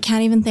 I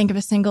can't even think of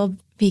a single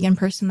vegan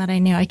person that I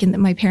knew.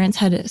 My parents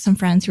had some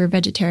friends who were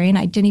vegetarian.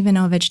 I didn't even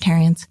know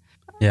vegetarians.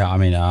 Yeah, I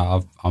mean,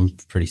 I'm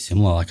pretty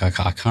similar. Like,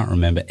 I can't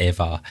remember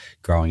ever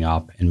growing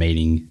up and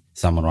meeting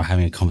someone or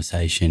having a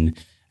conversation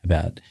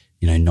about,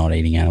 not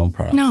eating animal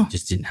products. No. It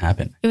just didn't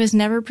happen. It was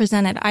never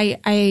presented.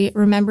 I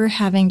remember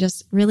having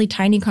just really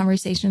tiny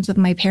conversations with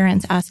my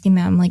parents, asking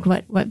them like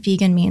what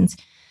vegan means.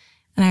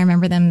 And I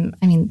remember them,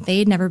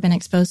 they'd never been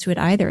exposed to it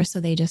either. So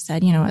they just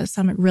said, it's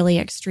some really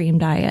extreme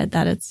diet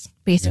that it's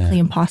basically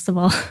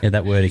impossible. Yeah,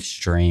 that word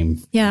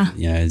extreme. Yeah.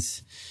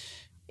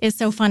 It's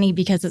so funny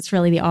because it's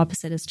really the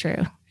opposite is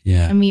true.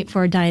 Yeah. A meat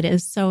forward diet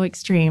is so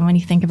extreme when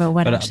you think about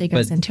what actually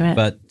goes into it.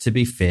 But to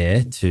be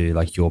fair to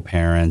like your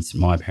parents,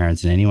 my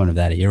parents, and anyone of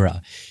that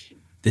era,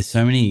 there's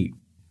so many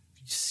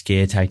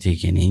scare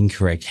tactic and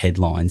incorrect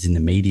headlines in the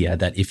media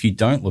that if you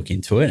don't look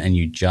into it and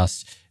you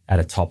just at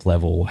a top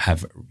level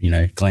have,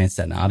 glanced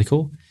at an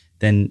article,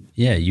 then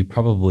you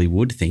probably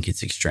would think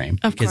it's extreme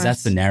because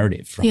that's the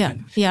narrative, right?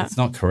 Yeah. It's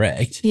not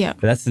correct. Yeah.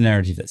 But that's the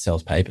narrative that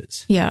sells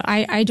papers. Yeah.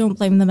 I don't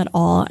blame them at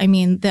all.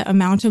 The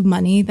amount of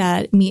money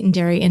that meat and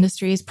dairy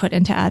industries put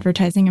into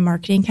advertising and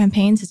marketing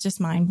campaigns is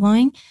just mind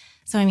blowing.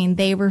 So,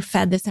 they were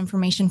fed this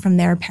information from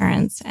their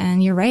parents,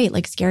 and you're right,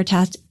 like scare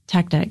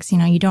tactics,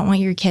 you don't want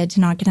your kid to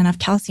not get enough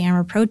calcium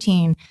or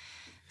protein.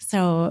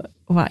 So,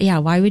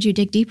 why would you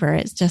dig deeper?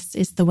 It's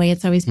the way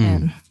it's always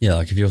been. Yeah.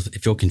 Like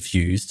if you're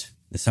confused,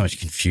 there's so much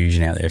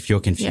confusion out there. If you're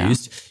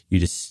confused, you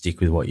just stick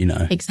with what you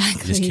know.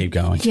 Exactly. You just keep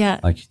going. Yeah.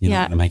 Like you're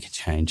not going to make a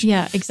change.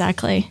 Yeah,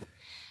 exactly.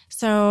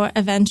 So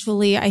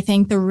eventually, I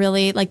think the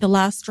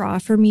last straw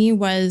for me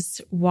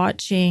was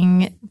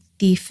watching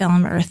the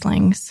film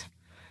Earthlings,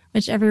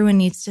 which everyone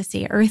needs to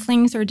see.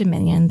 Earthlings or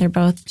Dominion. They're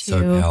both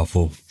so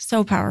powerful.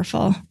 So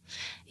powerful.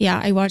 Yeah,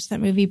 I watched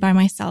that movie by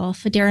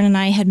myself. Darren and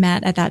I had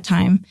met at that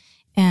time,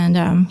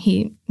 and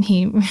he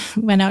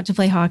went out to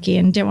play hockey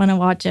and didn't want to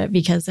watch it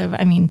because of,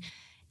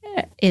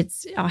 it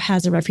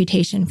has a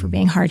reputation for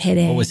being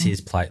hard-hitting. What was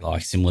his plate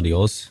like? Similar to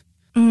yours?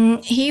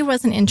 He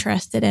wasn't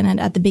interested in it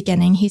at the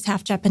beginning. He's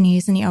half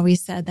Japanese, and he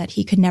always said that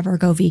he could never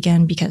go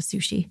vegan because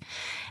sushi.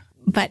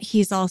 But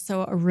he's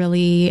also a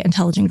really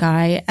intelligent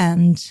guy,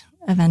 and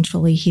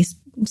eventually he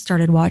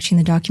started watching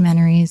the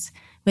documentaries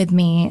with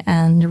me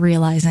and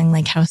realizing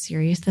like how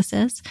serious this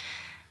is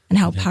and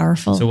how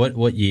powerful. So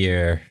what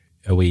year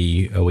are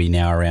we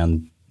now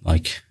around,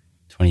 like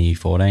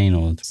 2014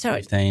 or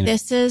 2015? So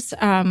this is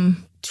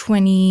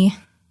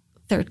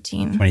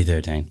 2013.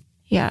 2013.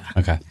 Yeah.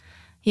 Okay.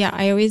 Yeah,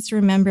 I always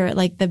remember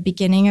like the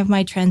beginning of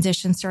my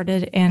transition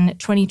started in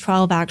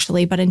 2012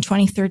 actually, but in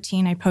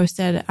 2013 I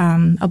posted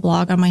a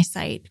blog on my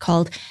site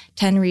called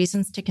 10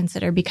 Reasons to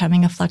Consider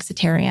Becoming a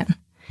Flexitarian.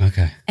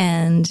 Okay.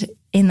 And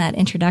in that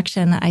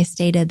introduction, I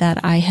stated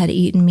that I had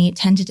eaten meat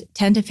 10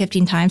 to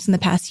 15 times in the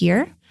past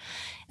year.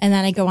 And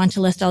then I go on to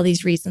list all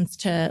these reasons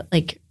to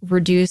like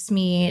reduce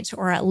meat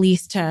or at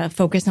least to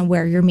focus on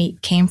where your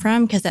meat came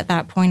from. Because at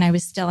that point, I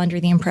was still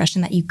under the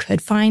impression that you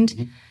could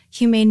find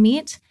humane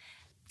meat.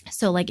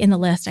 So like in the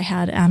list, I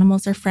had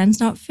animals are friends,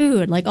 not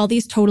food, like all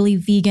these totally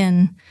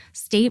vegan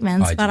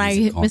statements, but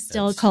I was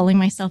still calling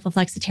myself a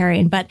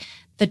flexitarian. But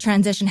the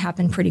transition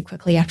happened pretty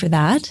quickly after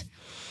that.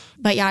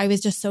 But yeah, I was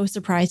just so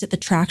surprised at the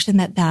traction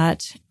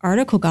that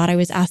article got. I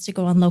was asked to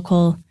go on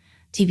local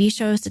TV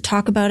shows to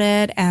talk about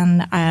it.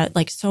 And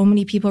like so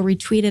many people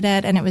retweeted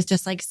it. And it was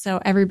just like,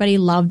 so everybody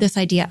loved this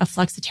idea of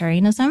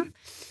flexitarianism.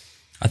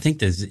 I think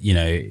there's,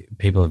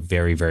 people are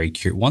very, very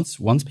curious.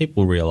 Once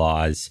people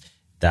realize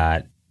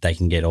that they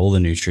can get all the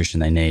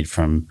nutrition they need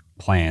from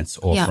plants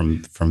or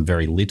from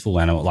very little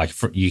animal, like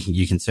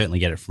you can certainly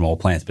get it from all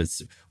plants, but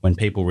when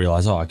people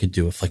realize, I could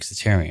do a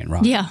flexitarian,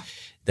 right? Yeah.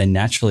 They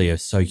naturally are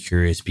so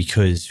curious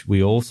because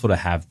we all sort of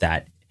have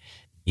that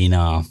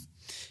inner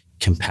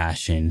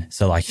compassion.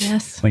 So like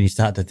when you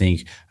start to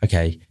think,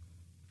 okay,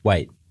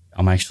 wait,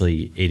 I'm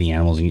actually eating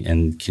animals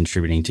and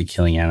contributing to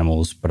killing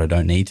animals, but I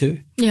don't need to.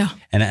 Yeah.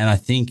 And I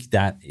think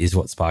that is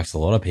what sparks a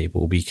lot of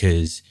people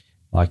because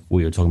like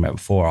we were talking about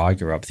before, I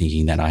grew up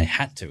thinking that I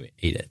had to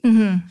eat it.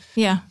 Mm-hmm.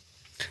 Yeah.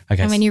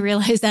 Okay. And when you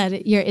realize that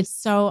it's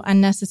so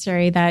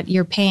unnecessary that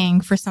you're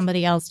paying for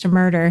somebody else to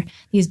murder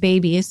these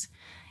babies,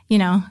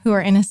 who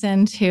are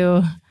innocent,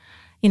 who,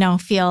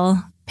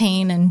 feel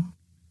pain and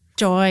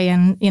joy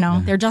and,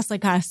 they're just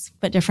like us,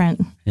 but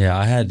different. Yeah,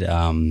 I had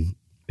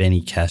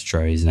Benny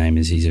Castro, his name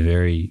is. He's a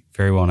very,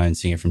 very well-known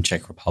singer from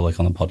Czech Republic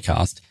on the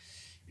podcast.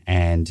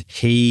 And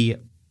he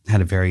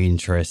had a very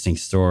interesting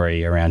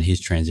story around his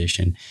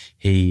transition.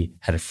 He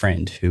had a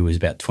friend who was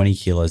about 20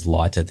 kilos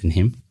lighter than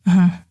him,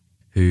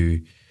 who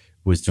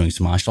was doing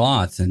some martial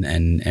arts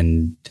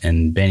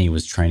and Benny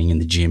was training in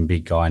the gym,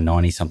 big guy,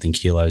 90-something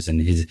kilos,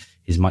 and his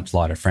much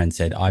lighter friend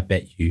said, I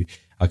bet you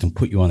I can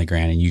put you on the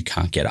ground and you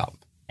can't get up.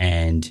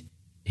 And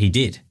he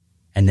did.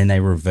 And then they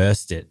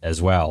reversed it as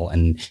well.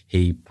 And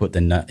he put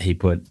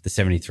the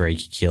 73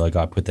 kilo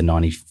guy, put the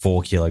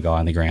 94 kilo guy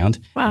on the ground.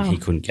 Wow. And he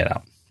couldn't get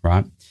up,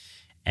 right?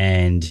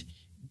 And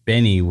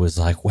Benny was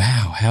like,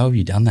 wow, how have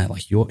you done that?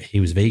 Like he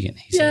was vegan.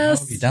 He said, how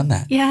have you done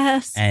that?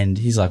 Yes. And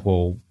he's like,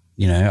 well,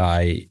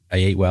 I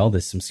eat well.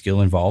 There's some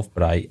skill involved,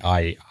 but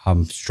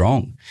I'm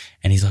strong.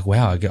 And he's like,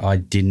 wow, I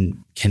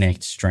didn't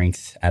connect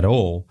strength at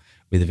all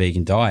with a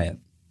vegan diet.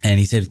 And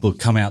he said, look,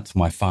 come out to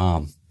my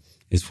farm,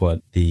 is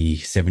what the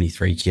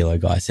 73 kilo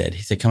guy said.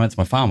 He said, come out to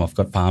my farm. I've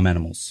got farm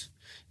animals,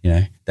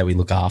 that we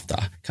look after.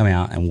 Come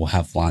out and we'll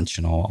have lunch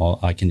and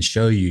I can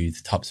show you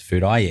the types of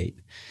food I eat.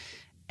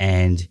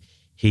 And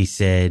he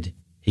said,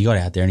 he got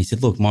out there and he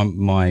said, look,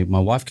 my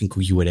wife can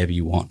cook you whatever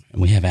you want.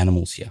 And we have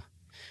animals here.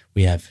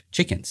 We have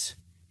chickens.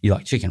 You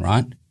like chicken,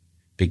 right?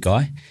 Big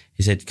guy.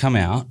 He said, come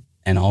out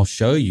and I'll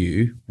show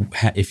you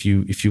how, if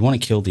you want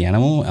to kill the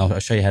animal, I'll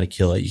show you how to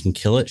kill it. You can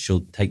kill it.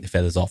 She'll take the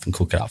feathers off and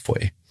cook it up for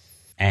you.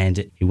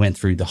 And he went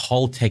through the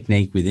whole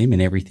technique with him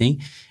and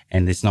everything.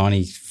 And this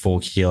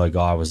 94 kilo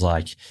guy was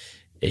like,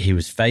 he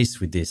was faced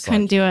with this.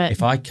 Couldn't do it.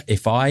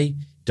 If I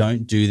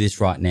don't do this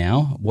right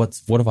now, what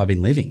have I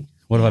been living?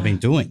 What have I been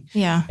doing?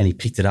 Yeah. And he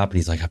picked it up and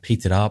he's like, I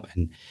picked it up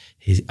and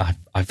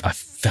I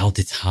felt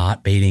its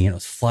heart beating and it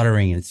was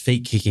fluttering and its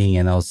feet kicking.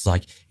 And I was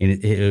like,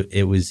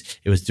 it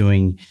was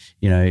doing,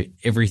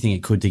 everything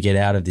it could to get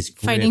out of this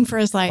grip, fighting for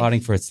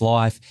its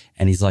life.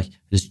 And he's like,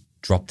 just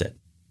dropped it.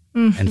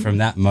 Mm-hmm. And from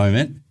that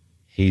moment,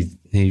 he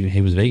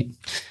was vegan.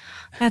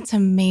 That's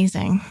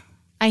amazing.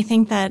 I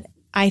think that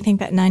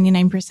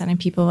 99% of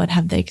people would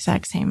have the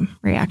exact same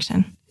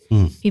reaction.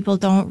 People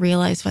don't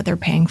realize what they're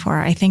paying for.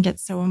 I think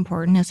it's so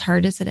important, as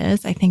hard as it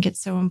is. I think it's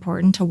so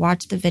important to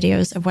watch the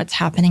videos of what's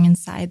happening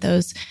inside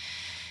those,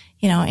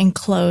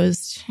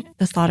 enclosed,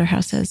 the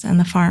slaughterhouses and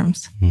the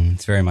farms.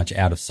 It's very much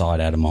out of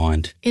sight, out of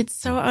mind. It's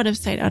so out of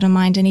sight, out of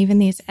mind. And even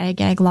these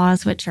ag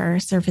laws, which are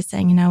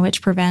surfacing,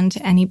 which prevent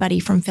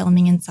anybody from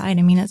filming inside.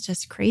 I mean, it's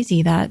just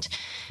crazy that.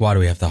 Why do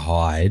we have to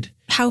hide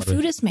how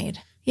food is made?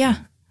 Yeah.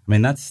 I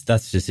mean, that's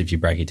just if you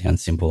break it down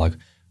simple, like,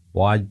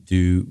 why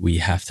do we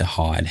have to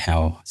hide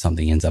how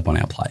something ends up on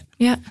our plate?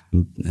 Yeah.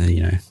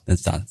 That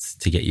starts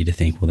to get you to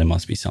think, well, there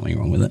must be something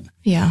wrong with it.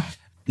 Yeah.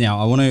 Now,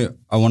 I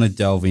want to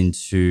delve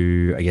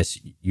into, I guess,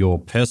 your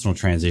personal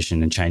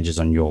transition and changes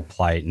on your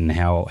plate and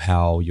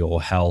how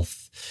your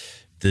health,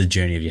 the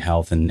journey of your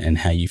health and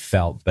how you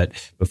felt. But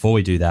before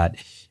we do that,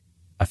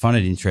 I find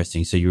it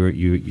interesting. So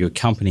your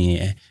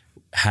company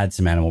had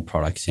some animal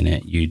products in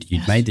it.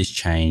 You'd made this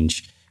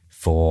change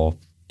for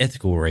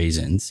ethical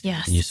reasons.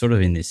 Yes. And you're sort of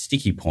in this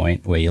sticky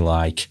point where you're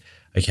like,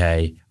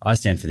 okay, I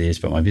stand for this,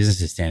 but my business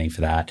is standing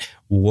for that.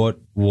 What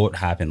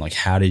happened? Like,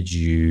 how did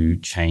you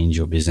change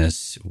your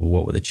business?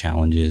 What were the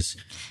challenges?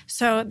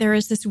 So there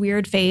was this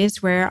weird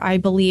phase where I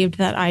believed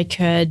that I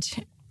could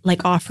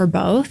offer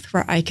both,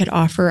 where I could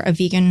offer a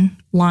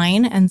vegan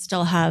line and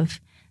still have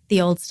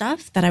the old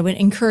stuff, that I would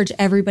encourage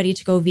everybody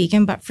to go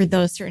vegan. But for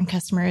those certain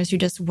customers who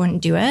just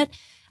wouldn't do it,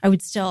 I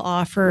would still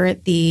offer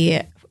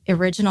the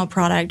original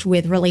product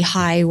with really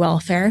high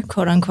welfare,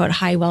 quote unquote,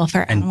 high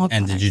welfare animal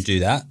products. And did you do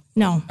that?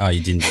 No. Oh,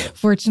 you didn't do it.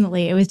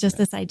 Fortunately, it was just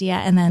this idea.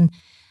 And then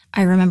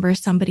I remember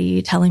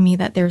somebody telling me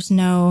that there's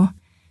no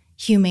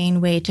humane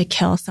way to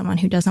kill someone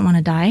who doesn't want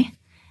to die.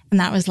 And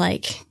that was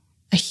like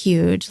a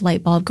huge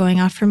light bulb going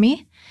off for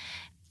me.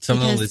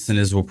 Some of the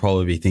listeners will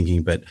probably be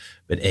thinking, but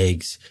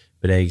eggs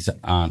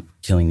aren't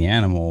killing the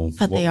animal.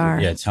 But they are.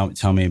 Yeah,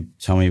 tell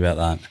me about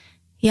that.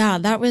 Yeah,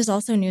 that was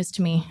also news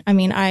to me. I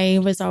mean, I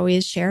was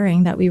always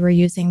sharing that we were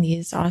using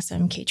these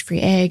awesome cage-free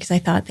eggs. I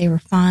thought they were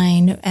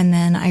fine. And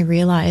then I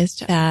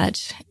realized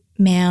that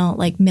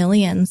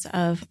millions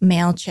of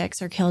male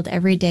chicks are killed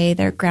every day.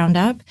 They're ground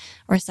up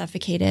or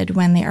suffocated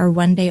when they are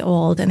 1 day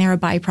old, and they're a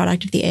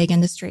byproduct of the egg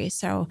industry.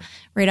 So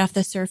right off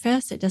the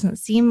surface, it doesn't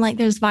seem like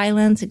there's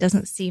violence. It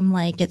doesn't seem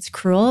like it's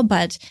cruel,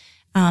 but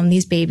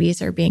these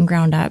babies are being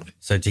ground up.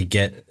 So to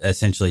get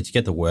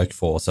the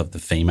workforce of the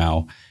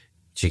female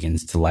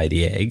chickens to lay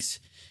the eggs,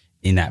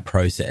 in that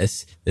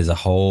process, there's a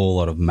whole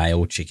lot of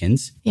male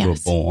chickens who are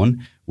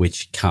born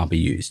which can't be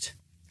used.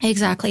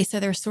 Exactly. So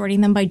they're sorting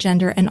them by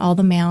gender, and all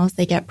the males,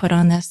 they get put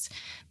on this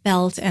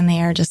belt and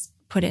they are just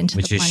put into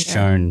the blender. Which is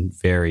shown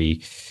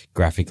very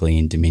graphically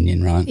in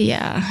Dominion, right?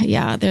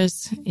 Yeah.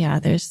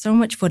 There's so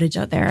much footage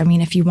out there. I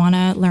mean, if you want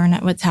to learn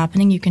what's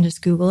happening, you can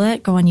just Google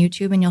it, go on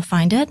YouTube, and you'll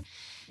find it.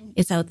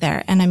 It's out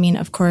there. And I mean,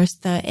 of course,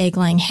 the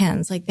egg-laying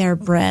hens, they're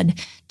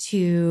bred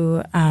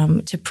to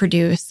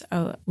produce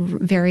a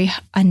very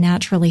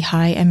unnaturally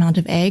high amount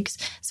of eggs.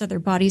 So their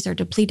bodies are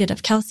depleted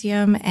of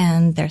calcium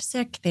and they're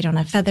sick. They don't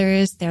have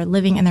feathers. They're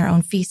living in their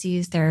own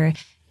feces. They're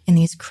in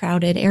these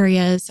crowded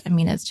areas. I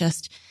mean,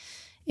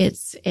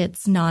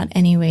 it's not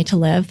any way to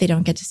live. They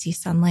don't get to see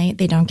sunlight.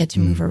 They don't get to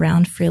move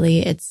around freely.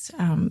 It's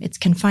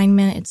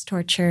confinement. It's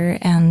torture.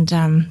 And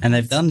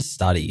they've done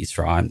studies,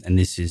 right? And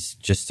this is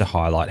just to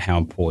highlight how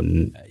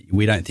important,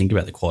 we don't think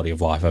about the quality of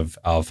life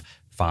of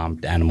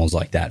farmed animals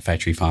like that,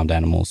 factory farmed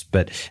animals,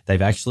 but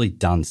they've actually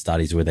done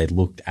studies where they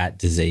looked at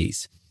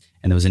disease.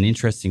 And there was an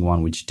interesting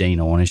one which Dean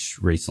Ornish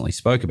recently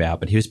spoke about,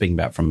 but he was speaking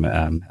about from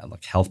a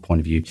health point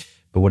of view.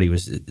 But what he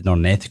was not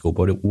unethical,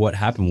 but what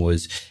happened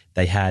was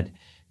they had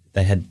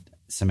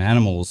some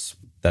animals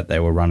that they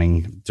were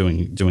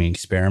doing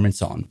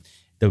experiments on.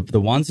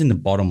 The ones in the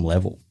bottom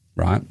level,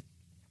 right?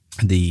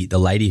 the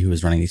lady who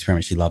was running the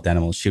experiment, she loved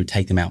animals. She would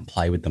take them out and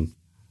play with them,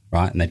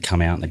 right? And they'd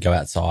come out and they'd go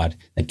outside.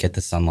 They'd get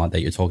the sunlight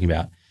that you're talking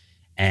about.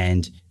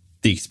 And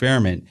the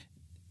experiment,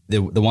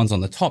 the ones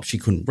on the top, she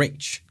couldn't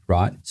reach,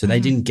 right? So they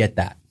didn't get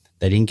that.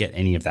 They didn't get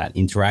any of that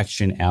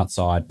interaction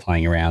outside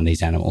playing around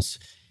these animals.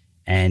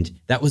 And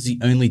that was the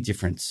only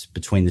difference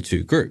between the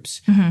two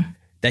groups.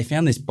 They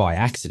found this by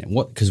accident.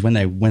 Because when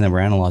they were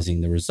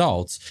analysing the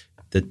results,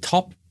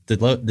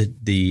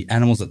 the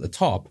animals at the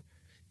top,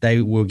 they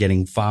were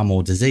getting far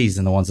more disease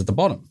than the ones at the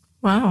bottom.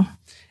 Wow.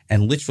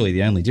 And literally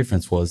the only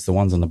difference was the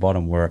ones on the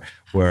bottom were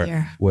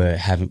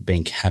haven't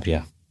been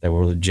happier. They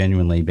were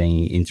genuinely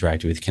being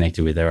interacted with,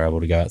 connected with. They were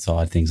able to go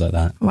outside, things like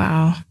that.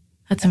 Wow.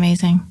 That's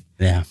amazing.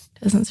 Yeah.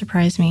 Doesn't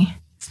surprise me.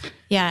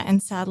 Yeah.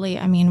 And sadly,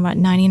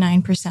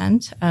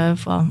 99%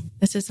 of,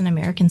 this is an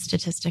American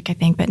statistic, I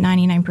think, but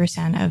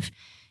 99% of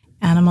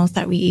animals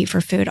that we eat for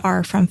food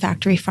are from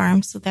factory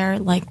farms. So they're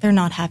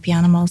not happy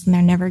animals and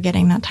they're never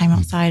getting that time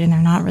outside and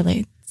they're not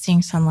really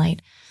seeing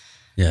sunlight.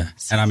 Yeah.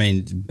 So,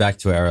 and back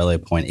to our earlier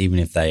point, even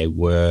if they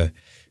were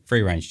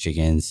free-range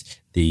chickens,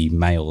 the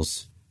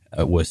males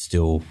were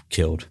still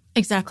killed.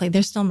 Exactly.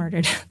 They're still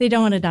murdered. They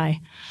don't want to die.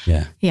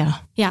 Yeah. Yeah.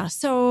 Yeah.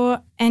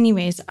 So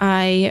anyways,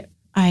 I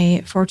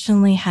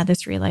fortunately had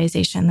this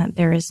realization that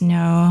there is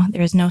no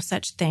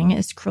such thing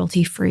as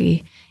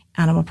cruelty-free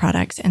animal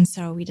products. And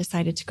so we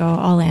decided to go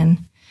all in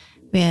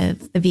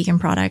with the vegan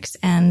products.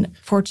 And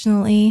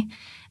fortunately,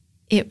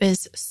 it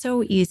was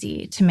so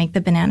easy to make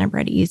the banana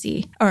bread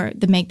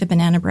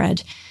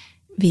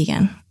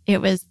vegan. It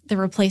was the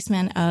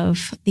replacement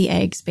of the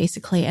eggs,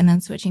 basically, and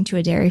then switching to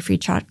a dairy-free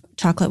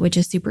chocolate, which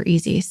is super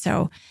easy.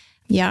 So,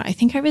 yeah, I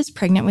think I was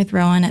pregnant with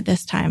Rowan at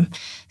this time.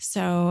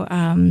 So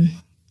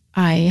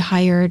I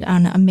hired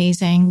an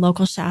amazing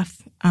local chef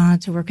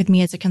to work with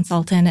me as a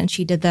consultant, and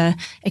she did the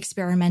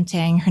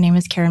experimenting. Her name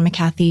is Karen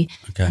McCarthy.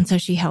 Okay. And so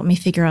she helped me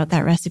figure out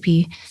that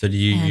recipe. So do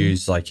you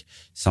use like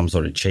some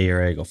sort of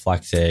chia egg or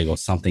flax egg or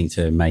something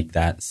to make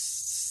that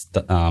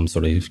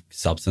sort of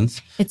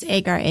substance? It's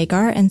agar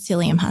and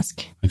psyllium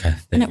husk. Okay.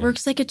 And it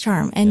works like a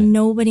charm, and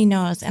nobody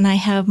knows. And I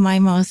have my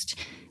most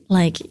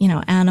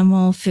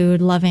animal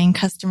food loving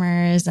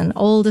customers and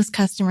oldest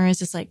customers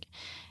just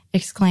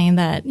exclaim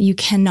that you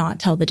cannot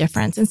tell the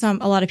difference.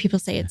 And a lot of people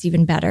say it's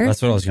even better.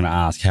 That's what I was going to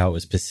ask, how it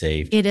was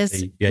perceived. It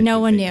is. No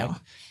one knew.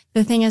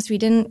 The thing is, we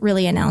didn't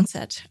really announce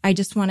it. I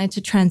just wanted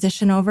to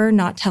transition over,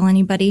 not tell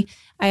anybody.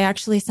 I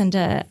actually sent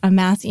a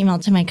mass email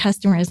to my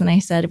customers and I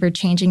said, we're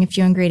changing a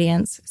few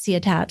ingredients, see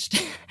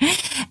attached.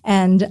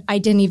 And I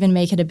didn't even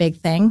make it a big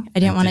thing. I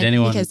didn't want it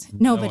because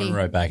nobody, no one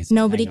wrote back and said,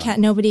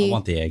 nobody, I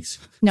want the eggs.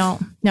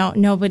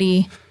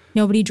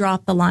 Nobody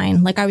dropped the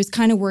line. I was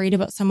kind of worried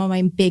about some of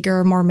my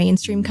bigger, more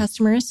mainstream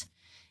customers,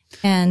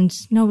 and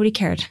nobody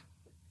cared.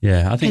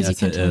 Yeah, I think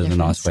that's a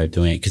nice way of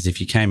doing it, because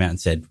if you came out and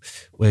said,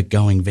 we're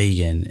going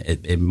vegan,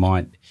 it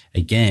might,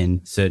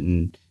 again,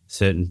 certain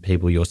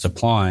people you're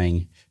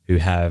supplying who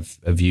have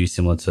a view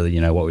similar to,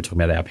 what we're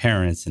talking about, our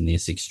parents and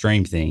this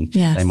extreme thing,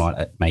 they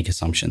might make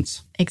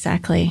assumptions.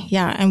 Exactly.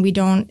 Yeah, and we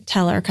don't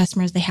tell our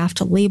customers they have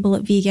to label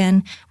it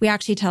vegan. We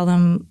actually tell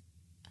them,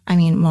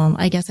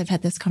 I guess I've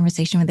had this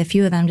conversation with a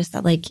few of them, just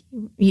that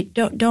you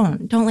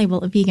don't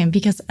label it vegan,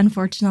 because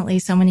unfortunately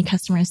so many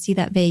customers see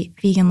that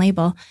vegan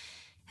label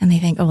and they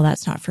think, oh,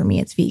 that's not for me.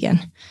 It's vegan.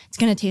 It's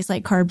going to taste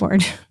like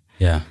cardboard.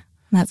 Yeah.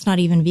 And that's not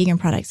even vegan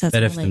products. That's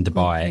better for them to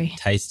buy it,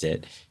 taste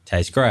it,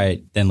 tastes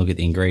great, then look at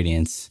the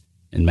ingredients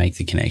and make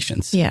the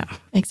connections. Yeah,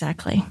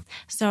 exactly.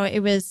 So it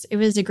was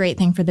a great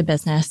thing for the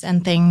business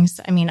and things.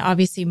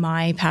 Obviously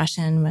my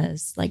passion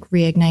was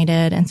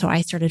reignited. And so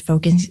I started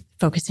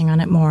focusing on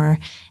it more.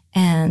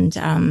 And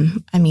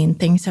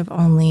things have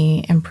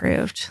only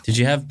improved. Did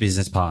you have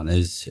business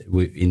partners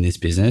in this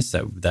business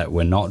that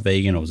were not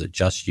vegan, or was it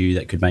just you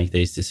that could make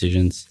these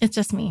decisions? It's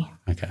just me.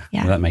 Okay.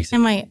 Yeah. Well, that makes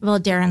sense.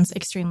 And Darren's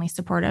extremely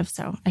supportive,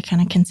 so I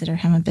kind of consider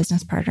him a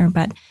business partner,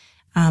 but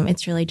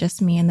it's really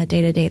just me in the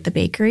day-to-day at the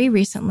bakery.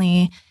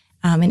 Recently,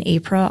 in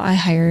April, I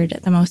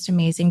hired the most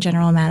amazing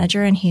general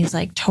manager, and he's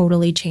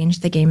totally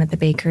changed the game at the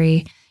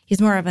bakery. He's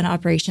more of an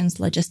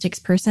operations logistics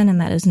person, and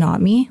that is not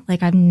me.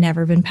 I've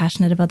never been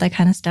passionate about that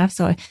kind of stuff.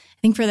 So I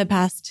think for the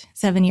past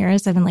 7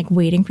 years, I've been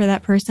waiting for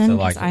that person,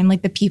 because I'm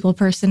the people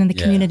person and the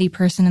community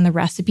person and the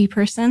recipe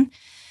person.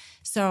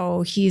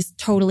 So he's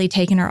totally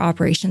taken our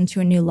operation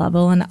to a new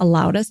level and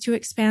allowed us to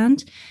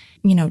expand,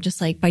 just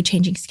by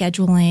changing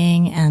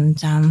scheduling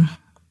and,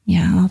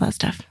 all that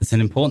stuff. It's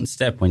an important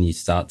step when you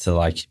start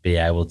to be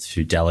able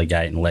to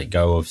delegate and let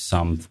go of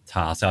some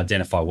tasks,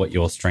 identify what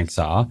your strengths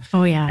are.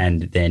 Oh, yeah.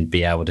 And then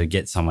be able to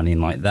get someone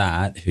in like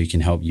that who can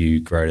help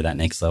you grow to that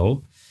next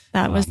level.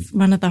 That was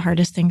one of the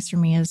hardest things for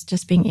me, is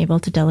just being able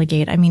to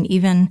delegate.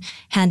 Even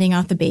handing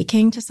off the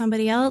baking to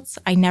somebody else,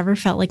 I never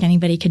felt like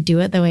anybody could do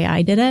it the way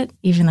I did it,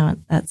 even though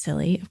that's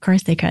silly. Of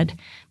course they could.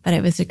 But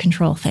it was a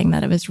control thing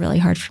that it was really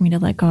hard for me to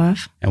let go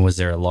of. And was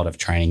there a lot of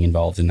training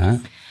involved in that?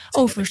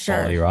 Oh, for sure.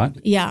 Quality, right?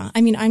 Yeah.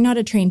 I mean, I'm not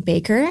a trained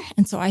baker.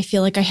 And so I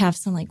feel like I have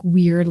some like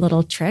weird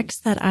little tricks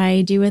that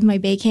I do with my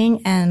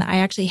baking. And I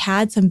actually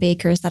had some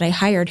bakers that I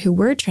hired who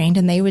were trained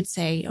and they would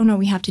say, oh no,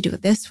 we have to do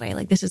it this way.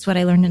 Like this is what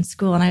I learned in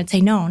school. And I would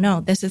say,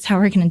 no, this is how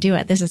we're going to do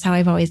it. This is how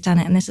I've always done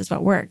it. And this is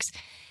what works.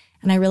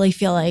 And I really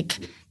feel like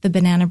the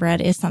banana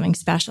bread is something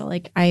special.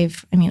 Like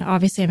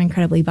obviously I'm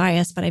incredibly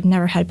biased, but I've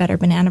never had better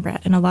banana bread.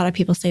 And a lot of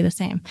people say the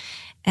same.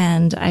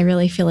 And I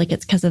really feel like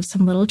it's because of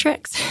some little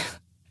tricks.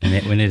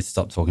 And we need to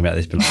stop talking about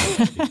this banana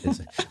bread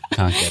because I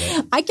can't get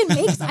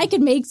it. I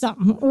can make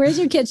something. Where's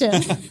your kitchen?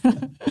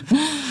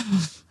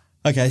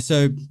 Okay,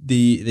 so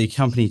the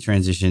company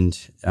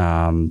transitioned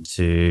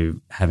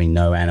to having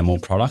no animal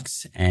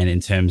products, and in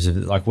terms of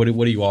like, what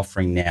are you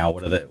offering now?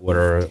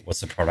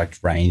 What's the product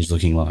range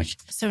looking like?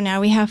 So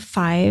now we have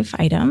 5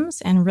 items,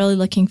 and really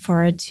looking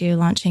forward to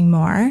launching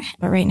more.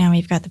 But right now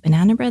we've got the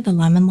banana bread, the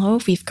lemon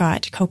loaf, we've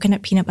got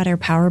coconut peanut butter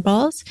power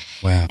balls,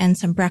 wow, and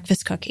some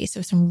breakfast cookies.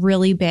 So some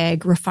really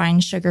big,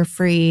 refined,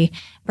 sugar-free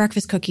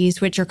breakfast cookies,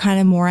 which are kind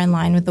of more in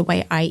line with the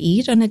way I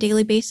eat on a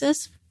daily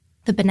basis.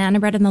 The banana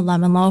bread and the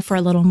lemon loaf are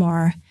a little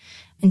more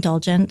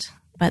indulgent,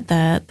 but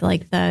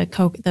the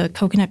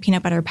coconut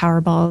peanut butter power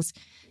balls,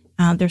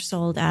 they're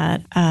sold at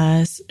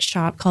a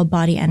shop called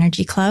Body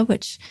Energy Club,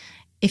 which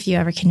if you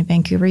ever came to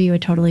Vancouver, you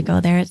would totally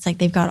go there. It's like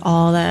they've got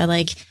all the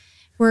like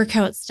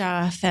workout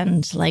stuff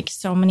and like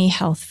so many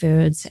health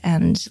foods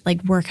and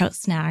like workout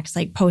snacks,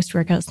 like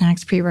post-workout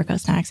snacks,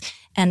 pre-workout snacks.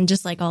 And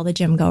just like all the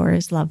gym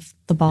goers love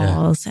the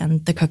balls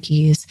and the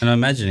cookies. And I'm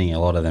imagining a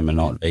lot of them are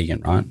not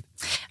vegan, right?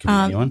 Could be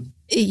anyone?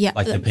 Yeah.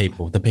 Like the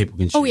people can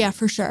choose. Oh yeah,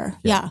 for sure.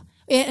 Yeah.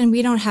 And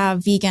we don't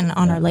have vegan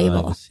on our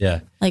label.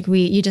 Yeah. Like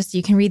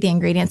you can read the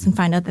ingredients and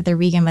find out that they're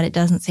vegan, but it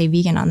doesn't say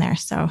vegan on there.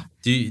 So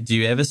do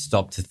you ever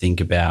stop to think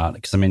about,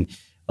 because I mean,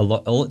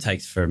 all it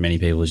takes for many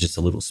people is just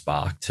a little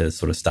spark to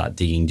sort of start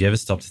digging. Do you ever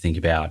stop to think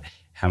about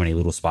how many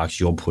little sparks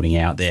you're putting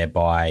out there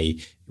by,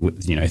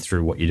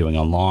 through what you're doing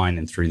online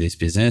and through this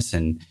business?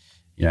 And,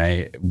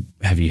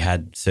 have you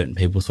had certain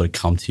people sort of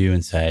come to you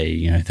and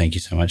say, thank you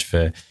so much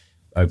for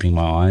opening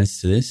my eyes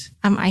to this?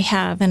 I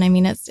have. And I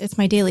mean, it's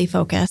my daily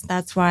focus.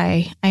 That's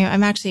why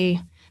I'm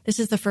actually, this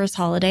is the first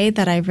holiday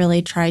that I've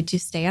really tried to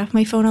stay off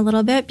my phone a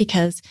little bit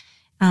because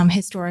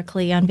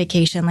historically on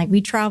vacation, like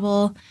we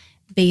travel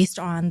based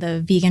on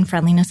the vegan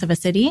friendliness of a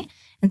city.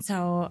 And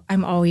so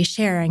I'm always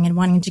sharing and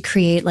wanting to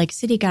create like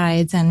city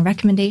guides and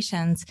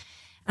recommendations.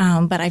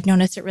 But I've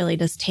noticed it really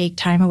does take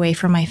time away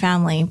from my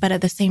family. But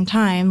at the same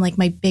time, like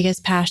my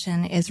biggest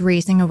passion is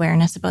raising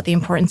awareness about the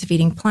importance of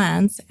eating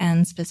plants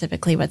and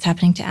specifically what's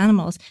happening to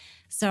animals.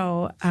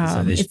 So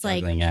it's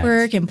like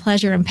work and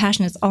pleasure and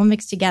passion is all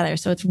mixed together.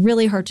 So it's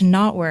really hard to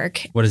not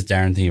work. What does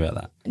Darren think about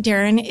that?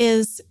 Darren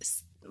is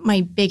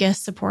my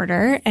biggest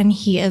supporter, and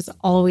he is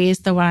always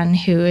the one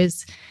who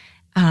is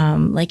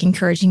like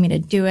encouraging me to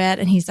do it.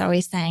 And he's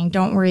always saying,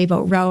 don't worry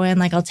about Rowan.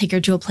 Like, I'll take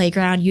her to a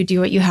playground. You do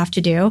what you have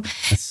to do.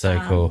 That's so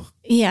cool.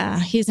 Yeah,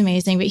 he's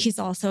amazing, but he's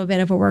also a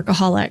bit of a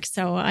workaholic.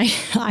 So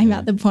I'm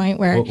at the point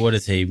where... What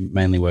is he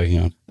mainly working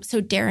on?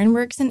 So Darren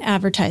works in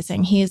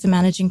advertising. He is a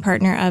managing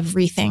partner of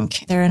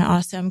Rethink. They're an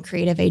awesome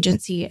creative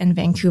agency in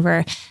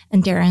Vancouver.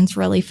 And Darren's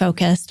really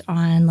focused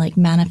on like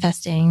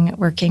manifesting,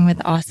 working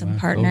with awesome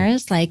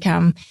partners. Cool.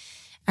 Like,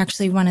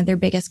 actually, one of their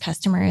biggest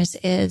customers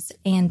is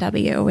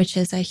A&W, which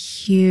is a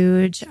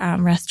huge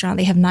restaurant.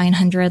 They have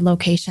 900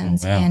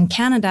 locations in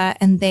Canada,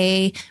 and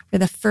they were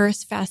the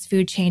first fast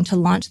food chain to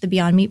launch the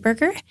Beyond Meat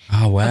burger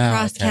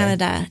across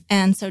Canada.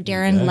 And so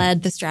Darren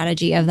led the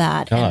strategy of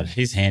that. God,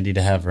 he's handy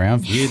to have around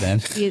for you then.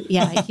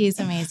 He's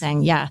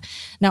amazing. Yeah.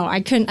 No,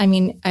 I couldn't. I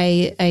mean,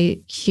 I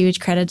huge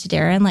credit to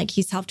Darren. Like,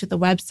 he's helped with the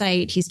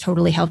website. He's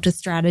totally helped with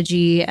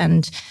strategy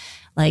and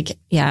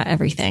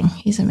everything.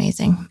 He's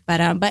amazing.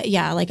 But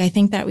yeah, like I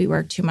think that we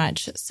work too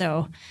much.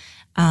 So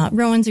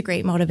Rowan's a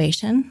great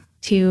motivation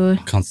to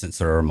constant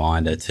sort of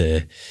reminder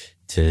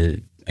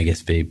to I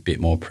guess be a bit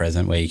more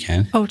present where you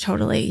can. Oh,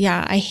 totally.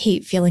 Yeah. I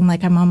hate feeling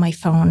like I'm on my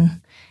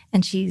phone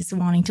and she's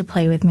wanting to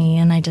play with me.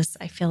 And I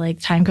feel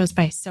like time goes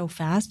by so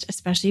fast,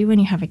 especially when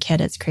you have a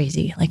kid. It's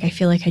crazy. Like I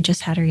feel like I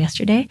just had her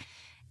yesterday.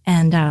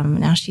 And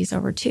now she's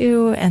over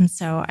 2. And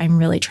so I'm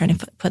really trying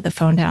to put the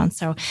phone down.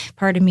 So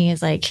part of me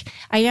is like,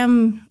 I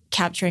am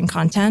capturing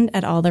content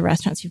at all the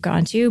restaurants you've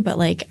gone to, but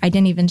like I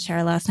didn't even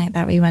share last night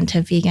that we went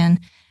to vegan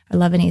or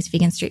Lebanese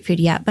vegan street food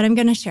yet, but I'm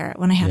going to share it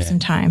when I have some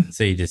time.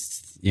 So you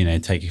just,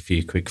 take a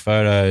few quick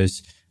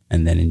photos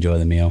and then enjoy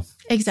the meal.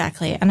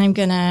 Exactly. And I'm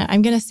going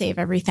to save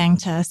everything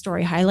to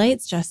story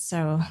highlights just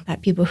so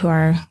that people who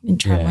are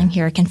traveling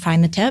here can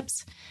find the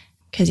tips.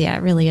 Because,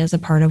 it really is a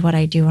part of what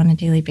I do on a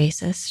daily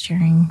basis,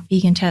 sharing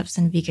vegan tips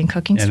and vegan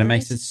cooking stories. And it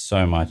makes it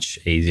so much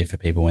easier for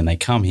people when they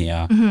come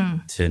here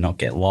to not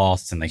get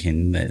lost, and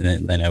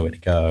they know where to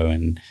go,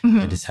 and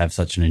they just have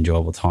such an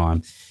enjoyable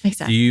time.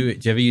 Exactly. Do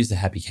you ever use the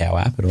Happy Cow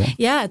app at all?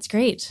 Yeah, it's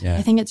great. Yeah.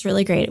 I think it's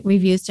really great.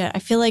 We've used it. I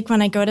feel like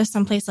when I go to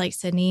someplace like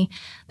Sydney,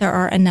 there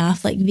are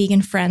enough like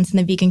vegan friends in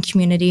the vegan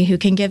community who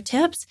can give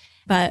tips.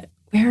 But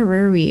where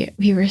were we?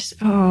 We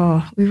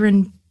were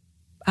in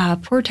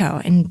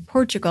Porto in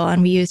Portugal,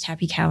 and we used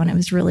Happy Cow, and it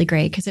was really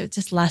great because it was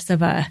just less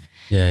of a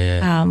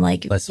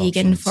less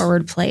vegan options.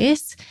 forward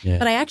place. Yeah.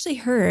 But I actually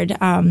heard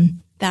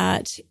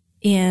that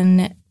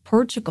in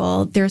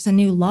Portugal, there's a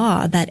new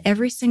law that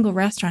every single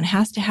restaurant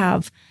has to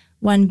have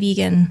one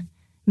vegan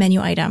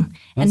menu item.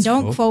 That's and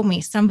don't cool. quote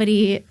me.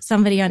 Somebody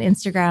on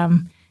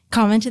Instagram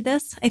commented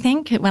this, I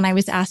think, when I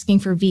was asking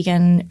for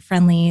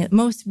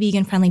most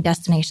vegan friendly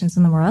destinations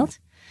in the world.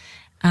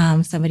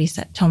 Somebody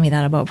told me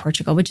that about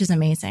Portugal, which is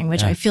amazing,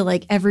 which I feel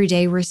like every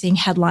day we're seeing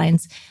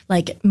headlines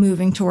like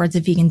moving towards a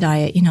vegan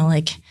diet,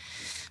 like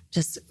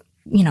just,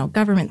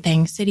 government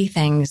things, city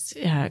things.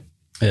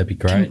 It'd be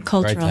great.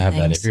 Cultural Great to have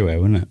things. that everywhere,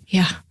 wouldn't it?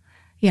 Yeah.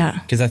 Yeah.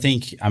 Because I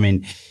think,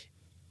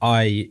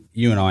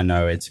 you and I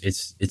know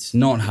it's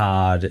not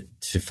hard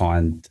to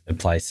find a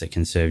place that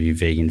can serve you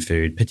vegan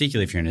food,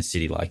 particularly if you're in a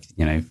city like,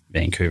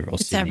 Vancouver or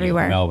Sydney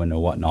everywhere. or Melbourne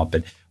or whatnot.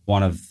 But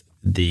one of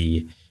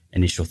the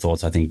initial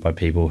thoughts, I think, by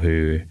people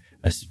who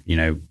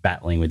are,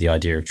 battling with the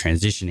idea of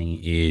transitioning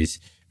is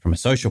from a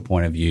social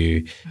point of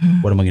view,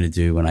 what am I going to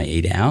do when I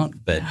eat out?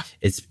 But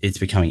it's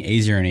becoming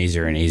easier and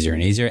easier and easier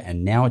and easier.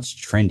 And now it's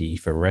trendy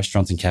for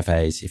restaurants and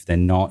cafes. If they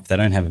don't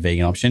have a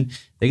vegan option,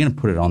 they're going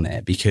to put it on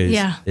there because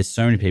there's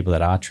so many people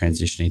that are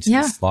transitioning to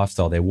this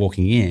lifestyle. They're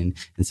walking in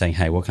and saying,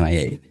 hey, what can I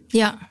eat?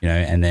 Yeah.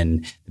 And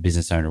then the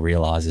business owner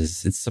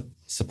realizes it's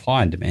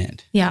supply and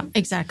demand. Yeah,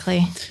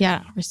 exactly.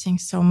 Yeah. We're seeing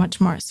so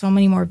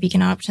many more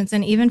vegan options.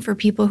 And even for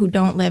people who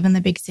don't live in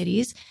the big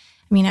cities,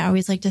 I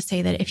always like to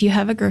say that if you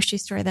have a grocery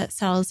store that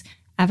sells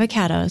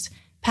avocados,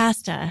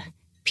 pasta,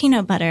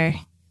 peanut butter,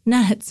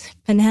 nuts,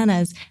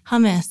 bananas,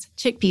 hummus,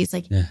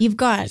 chickpeas, you've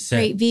got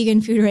great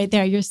vegan food right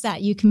there. You're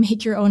set. You can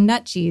make your own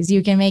nut cheese.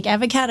 You can make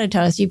avocado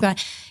toast. You've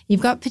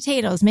got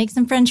potatoes. Make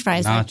some French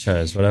fries.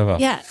 Nachos, whatever.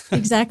 Yeah,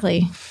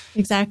 exactly.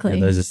 Exactly.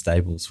 Those are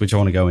staples, which I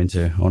want to go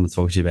into. I want to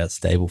talk to you about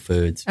staple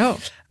foods. Oh.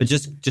 But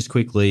just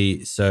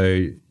quickly,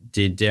 so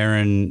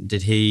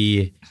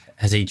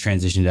has he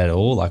transitioned at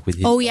all, like with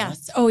his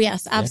diet? Oh,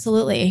 yes,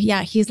 absolutely.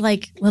 Yeah, he's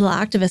like little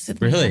activist with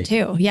me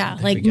too. Yeah,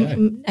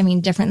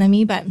 different than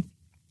me, but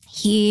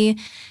he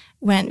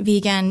went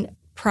vegan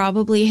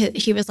probably,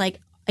 he was like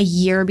a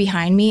year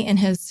behind me in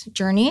his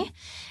journey.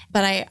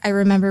 But I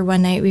remember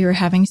one night we were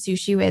having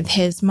sushi with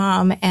his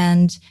mom,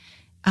 and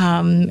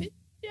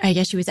I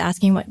guess she was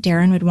asking what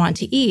Darren would want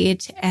to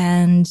eat,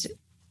 and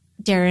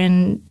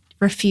Darren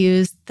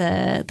refused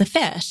the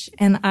fish.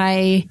 And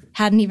I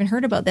hadn't even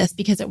heard about this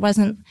because it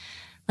wasn't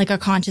like a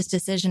conscious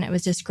decision. It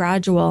was just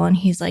gradual. And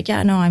he's like,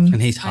 yeah, no,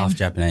 And he's half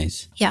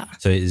Japanese. Yeah.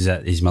 So is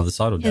that his mother's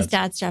side or dad's? His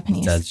dad's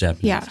Japanese. His dad's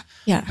Japanese. Yeah.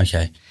 Yeah.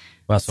 Okay.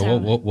 Well, so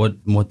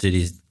what did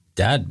his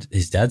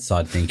dad's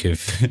side think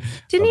of?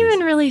 Didn't even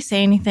really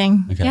say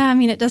anything. Okay. Yeah.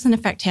 It doesn't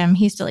affect him.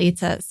 He still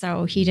eats it.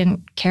 So he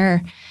didn't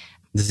care.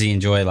 Does he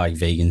enjoy like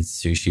vegan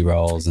sushi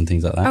rolls and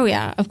things like that? Oh,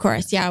 yeah, of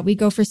course. Yeah, we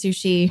go for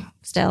sushi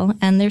still,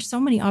 and there's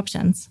so many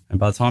options. And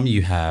by the time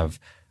you have,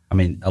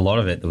 a lot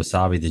of it, the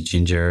wasabi, the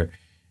ginger,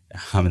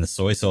 and the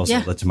soy sauce,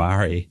 or the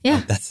tamari,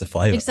 that's the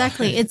flavor.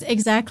 Exactly. It's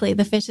exactly.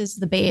 The fish is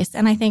the base.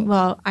 And I think,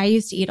 I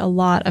used to eat a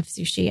lot of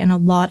sushi and a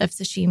lot of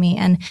sashimi,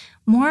 and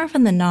more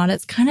often than not,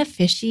 it's kind of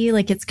fishy.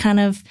 Like it's kind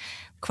of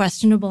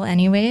questionable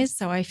anyways.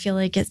 So I feel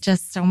like it's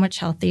just so much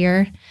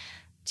healthier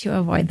to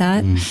avoid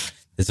that.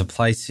 There's a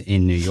place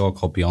in New York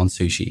called Beyond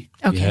Sushi.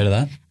 Have you heard of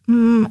that?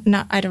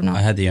 No, I don't know.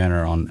 I had the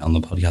owner on the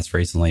podcast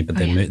recently, but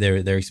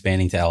they're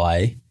expanding to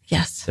LA.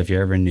 Yes. So if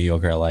you're ever in New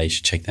York or LA, you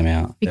should check them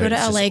out. We go to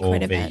LA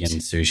quite a bit. Vegan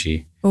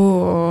sushi.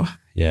 Oh.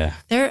 Yeah.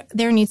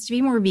 There needs to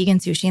be more vegan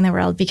sushi in the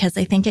world because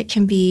I think it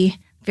can be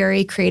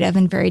very creative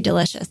and very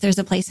delicious. There's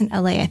a place in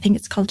LA, I think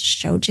it's called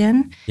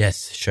Shojin.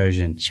 Yes,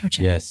 Shojin.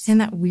 Yes. It's in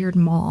that weird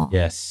mall.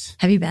 Yes.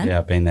 Have you been? Yeah,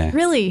 I've been there.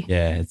 Really?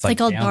 Yeah, it's like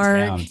all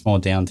downtown. dark. It's more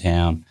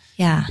downtown.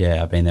 Yeah.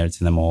 Yeah, I've been there.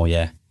 It's in the mall,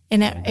 yeah.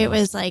 And it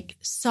was like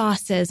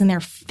sauces, and they're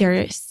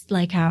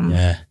like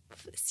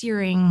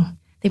searing.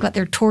 They've got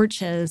their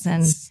torches,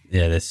 and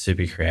they're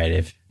super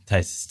creative.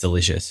 Tastes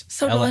delicious.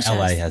 So delicious.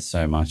 LA has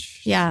so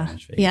much. Yeah, so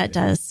much it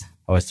does.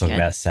 I always talk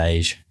about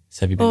Sage.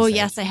 So have you been to Sage?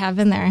 Yes, I have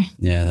been there.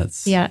 Yeah,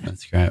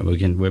 that's great.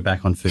 We're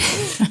back on food.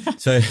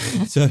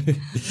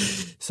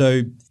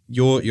 so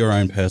your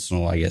own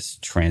personal, I guess,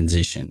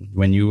 transition.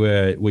 When you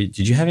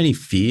did you have any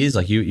fears?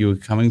 Like you were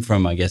coming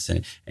from, I guess,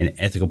 an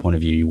ethical point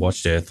of view. You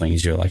watched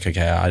Earthlings. You're like,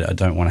 okay, I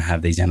don't want to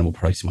have these animal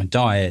products in my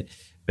diet.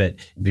 But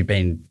we've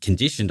been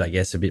conditioned, I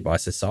guess, a bit by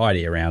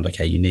society around,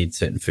 okay, you need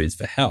certain foods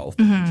for health,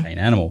 contain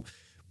animal.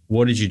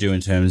 What did you do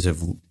in terms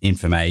of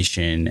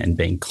information and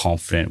being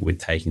confident with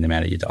taking them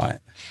out of your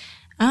diet?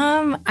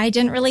 I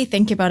didn't really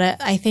think about it.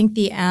 I think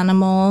the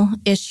animal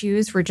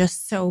issues were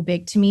just so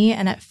big to me,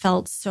 and it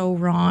felt so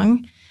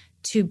wrong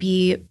to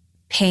be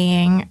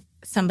paying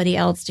somebody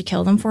else to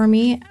kill them for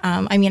me.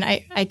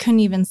 I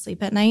couldn't even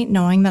sleep at night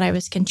knowing that I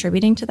was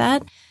contributing to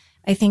that.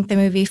 I think the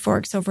movie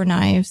Forks Over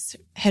Knives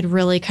had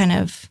really kind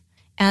of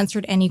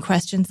answered any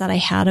questions that I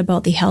had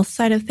about the health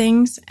side of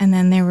things. And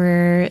then there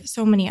were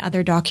so many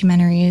other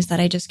documentaries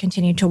that I just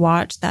continued to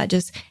watch that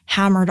just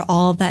hammered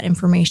all of that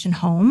information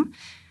home.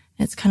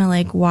 It's kind of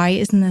like, why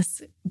isn't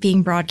this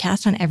being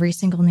broadcast on every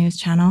single news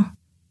channel?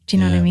 Do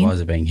you know what I mean? Why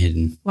is it being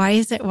hidden? Why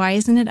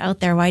isn't it out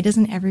there? Why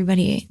doesn't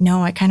everybody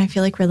know? I kind of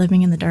feel like we're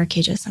living in the dark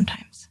ages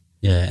sometimes.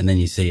 Yeah. And then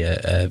you see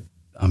there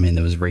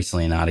was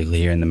recently an article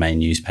here in the main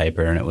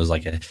newspaper, and it was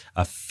like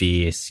a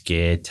fear,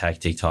 scare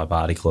tactic type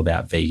article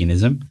about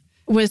veganism.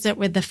 Was it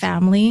with the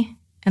family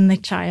and the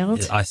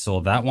child? I saw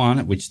that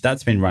one,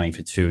 that's been running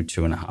for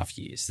 2.5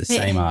 years, the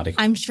same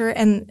article. I'm sure.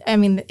 And I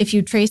mean, if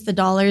you trace the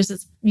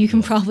dollars, you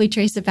can probably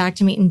trace it back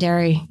to meat and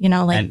dairy,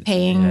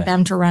 paying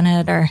them to run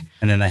it.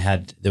 And then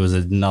there was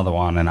another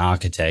one, an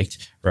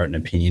architect wrote an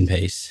opinion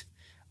piece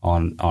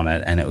on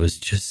it, and it was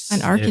just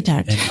an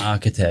architect.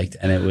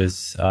 And it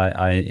was,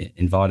 I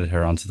invited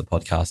her onto the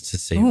podcast to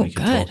see if we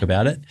could talk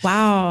about it.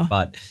 Wow.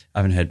 But I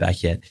haven't heard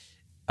back yet.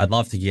 I'd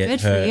love to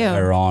get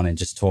her on and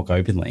just talk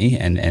openly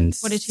and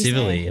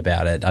civilly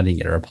about it. I didn't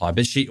get a reply.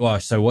 But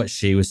what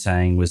she was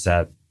saying was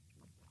that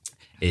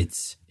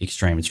it's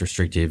extreme, it's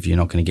restrictive, you're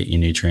not going to get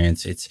your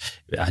nutrients, it's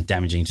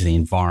damaging to the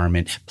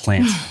environment,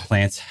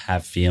 plants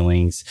have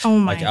feelings. Oh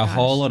my gosh. A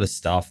whole lot of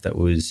stuff that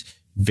was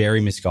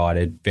very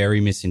misguided,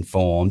 very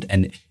misinformed,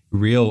 and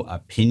real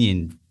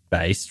opinion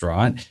based,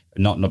 right?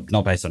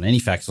 Not based on any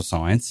facts or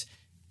science.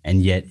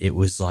 And yet it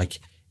was like,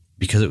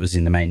 because it was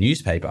in the main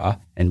newspaper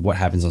and what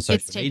happens on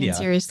social media,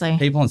 seriously.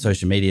 People on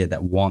social media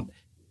that want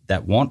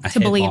a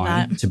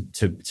headline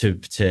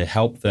to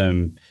help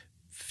them,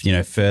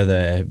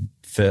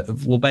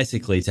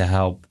 basically to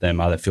help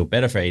them either feel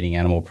better for eating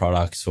animal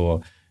products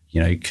or,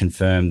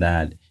 confirm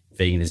that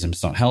veganism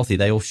is not healthy.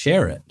 They all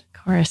share it.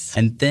 Of course.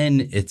 And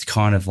then it's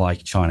kind of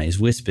like Chinese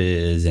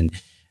whispers. And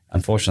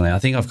unfortunately, I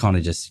think I've kind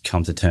of just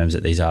come to terms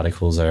that these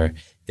articles they're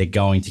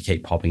going to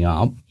keep popping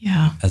up.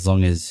 Yeah. As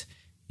long as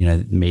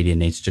media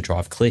needs to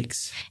drive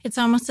clicks. It's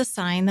almost a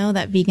sign, though,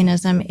 that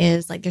veganism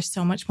is like there's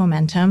so much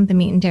momentum. The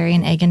meat and dairy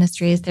and egg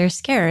industries, they're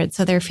scared.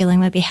 So they're feeling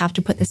like they have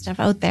to put this stuff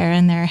out there,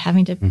 and they're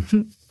having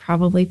to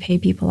probably pay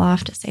people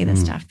off to say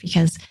this stuff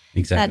because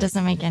that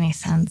doesn't make any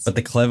sense. But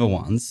the clever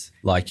ones,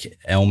 like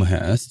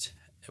Elmhurst,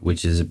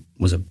 which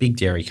was a big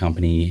dairy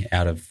company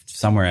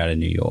somewhere out of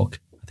New York.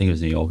 I think it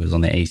was New York. It was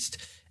on the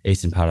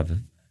eastern part of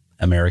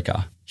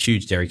America.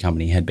 Huge dairy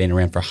company, had been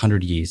around for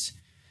 100 years.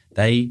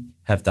 They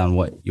have done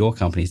what your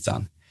company's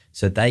done.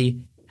 So they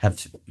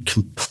have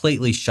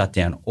completely shut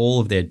down all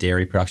of their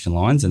dairy production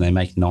lines, and they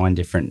make 9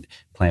 different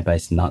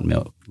plant-based nut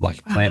milk,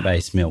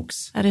 plant-based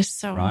milks. That is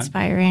so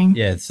inspiring.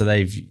 Yeah, so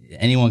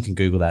anyone can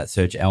Google that,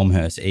 search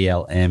Elmhurst,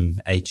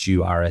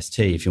 Elmhurst,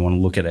 if you want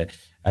to look at it.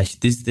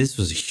 This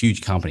was a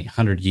huge company,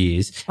 100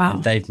 years. Wow.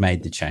 And they've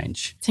made the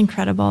change. It's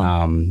incredible.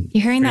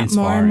 You're hearing that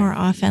more and more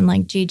often,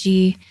 like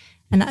GG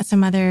and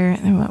some other,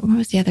 what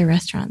was the other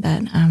restaurant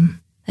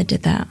that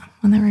did that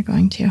one that we're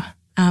going to?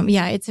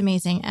 Yeah, it's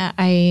amazing. How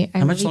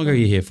much longer are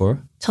you here for?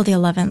 Till the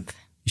 11th.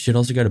 You should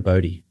also go to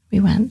Bodhi. We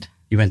went.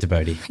 You went to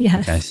Bodhi?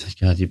 Yes. Okay, so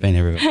God, you've been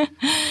everywhere.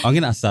 I'm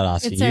going to start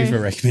asking you for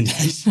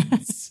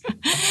recommendations.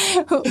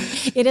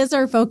 It is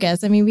our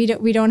focus. I mean,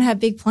 we don't have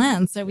big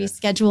plans, so we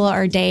schedule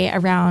our day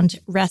around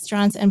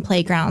restaurants and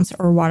playgrounds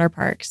or water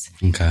parks.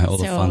 Okay, all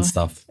the fun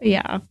stuff.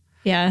 Yeah,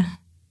 yeah.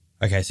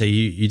 Okay, so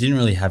you didn't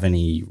really have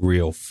any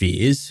real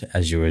fears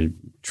as you were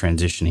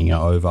transitioning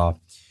over.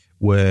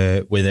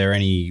 Were there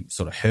any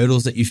sort of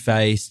hurdles that you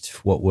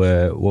faced? What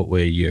were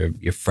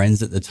your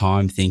friends at the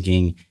time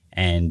thinking?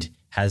 And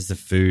has the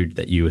food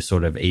that you were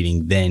sort of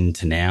eating then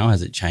to now,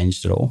 has it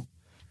changed at all?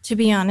 To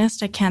be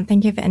honest, I can't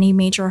think of any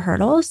major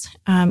hurdles.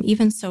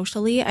 Even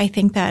socially, I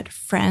think that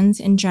friends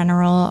in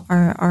general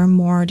are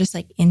more just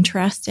like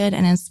interested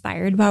and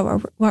inspired by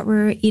what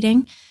we're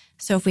eating.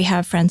 So if we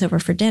have friends over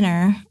for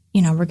dinner,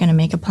 we're going to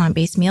make a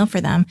plant-based meal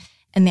for them.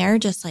 And they're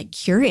just like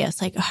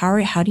curious, like,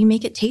 how do you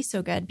make it taste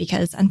so good?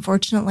 Because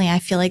unfortunately, I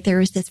feel like there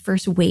was this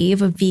first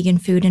wave of vegan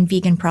food and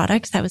vegan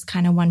products that was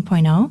kind of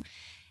 1.0.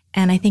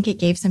 And I think it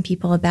gave some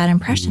people a bad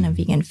impression of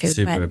vegan food.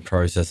 Super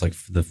processed, like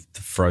the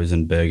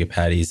frozen burger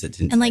patties that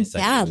didn't taste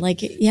bad.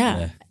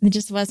 There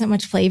just wasn't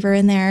much flavor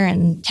in there,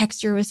 and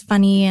texture was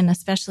funny. And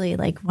especially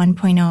like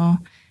 1.0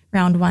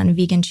 round 1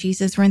 vegan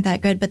cheeses weren't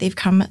that good, but they've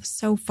come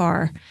so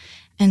far.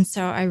 And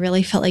so I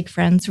really felt like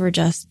friends were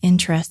just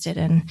interested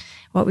in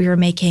what we were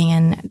making,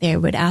 and they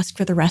would ask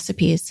for the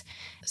recipes.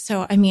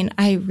 So, I mean,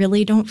 I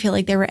really don't feel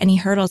like there were any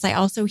hurdles. I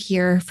also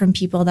hear from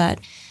people that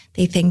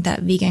they think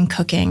that vegan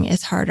cooking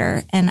is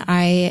harder. And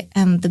I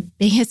am the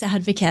biggest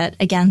advocate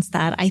against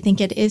that. I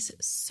think it is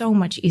so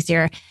much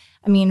easier.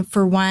 I mean,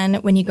 for one,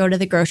 when you go to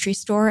the grocery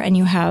store and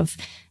you have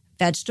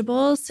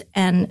vegetables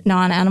and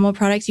non-animal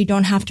products, you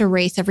don't have to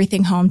race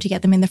everything home to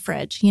get them in the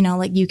fridge.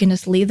 You can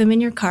just leave them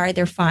in your car.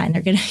 They're fine.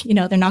 They're going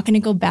to, they're not going to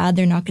go bad.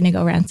 They're not going to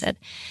go rancid.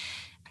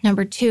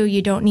 Number 2,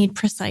 you don't need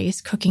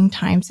precise cooking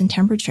times and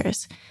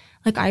temperatures.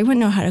 Like, I wouldn't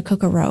know how to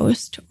cook a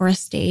roast or a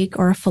steak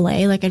or a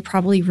filet. Like, I'd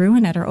probably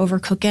ruin it or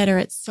overcook it, or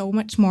it's so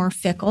much more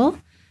fickle,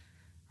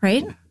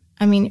 right?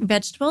 I mean,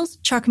 vegetables,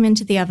 chuck them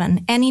into the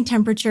oven. Any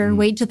temperature,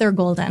 wait till they're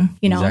golden.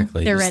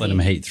 Exactly. They're just ready. Let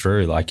them heat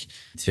through. Like,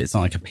 it's not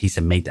like a piece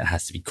of meat that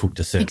has to be cooked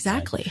a certain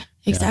way.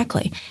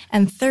 Exactly.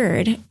 And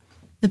third,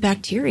 the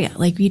bacteria.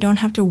 Like, you don't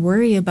have to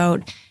worry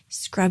about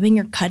scrubbing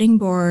your cutting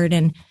board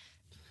and,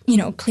 you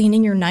know,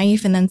 cleaning your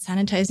knife and then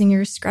sanitizing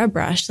your scrub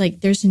brush.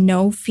 Like there's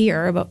no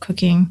fear about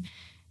cooking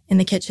in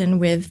the kitchen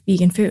with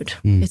vegan food.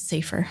 It's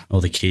safer. Or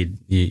the kid,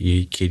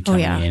 your kid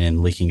coming in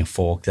and licking a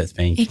fork that's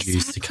being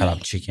used to cut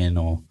up chicken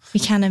or... We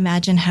can't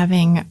imagine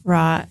having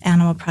raw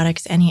animal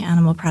products, any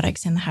animal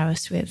products in the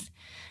house with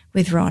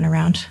Rowan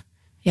around.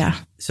 Yeah.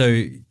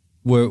 So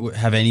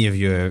have any of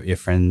your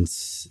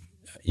friends,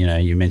 you know,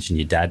 you mentioned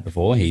your dad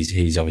before.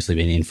 He's obviously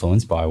been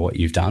influenced by what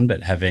you've done,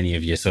 but have any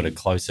of your sort of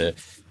closer,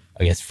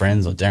 I guess,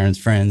 friends or Darren's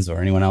friends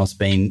or anyone else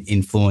been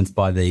influenced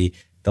by the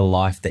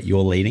life that you're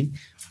leading?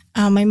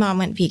 My mom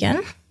went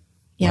vegan.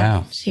 Yeah,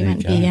 wow. She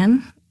went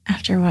vegan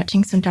after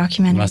watching some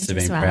documentaries. Must have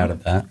been proud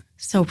of that.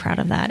 So proud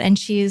of that. And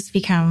she's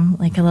become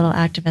like a little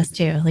activist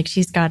too. Like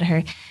she's got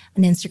an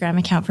Instagram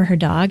account for her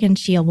dog and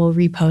she will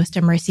repost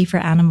a Mercy for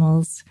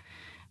Animals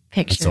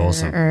picture. That's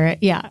awesome. Or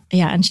yeah.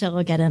 And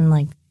she'll get in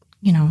like,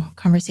 you know,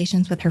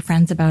 conversations with her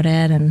friends about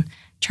it and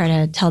try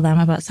to tell them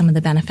about some of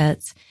the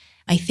benefits.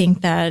 I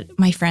think that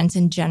my friends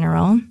in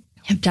general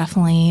have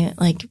definitely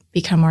like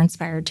become more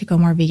inspired to go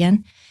more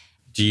vegan.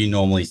 Do you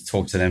normally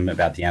talk to them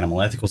about the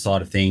animal ethical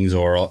side of things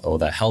or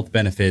the health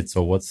benefits,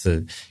 or what's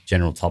the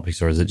general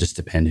topics, or does it just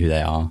depend who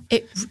they are?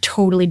 It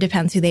totally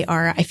depends who they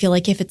are. I feel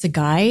like if it's a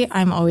guy,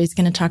 I'm always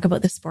going to talk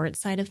about the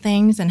sports side of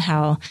things and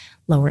how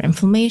lower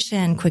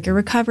inflammation, quicker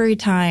recovery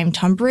time,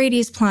 Tom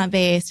Brady's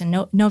plant-based and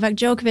Novak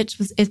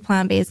Djokovic is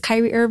plant-based,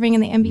 Kyrie Irving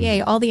in the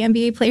NBA, all the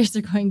NBA players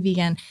are going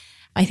vegan.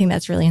 I think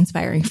that's really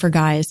inspiring for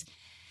guys.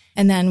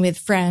 And then with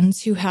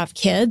friends who have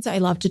kids, I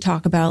love to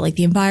talk about like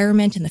the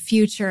environment and the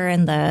future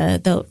and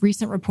the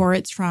recent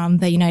reports from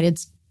the United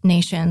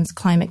Nations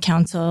Climate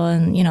Council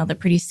and, you know, the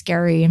pretty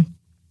scary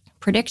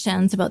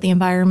predictions about the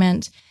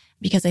environment.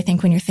 Because I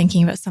think when you're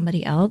thinking about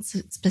somebody else,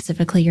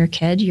 specifically your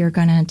kid, you're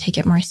going to take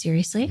it more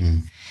seriously.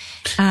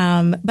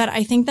 But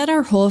I think that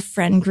our whole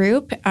friend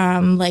group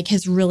like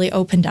has really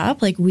opened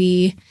up. Like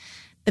the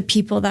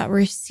people that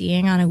we're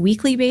seeing on a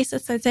weekly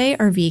basis, I'd say,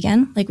 are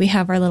vegan. Like we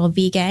have our little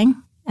V-gang.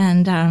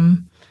 And,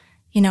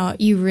 you know,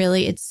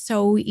 it's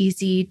so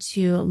easy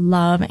to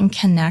love and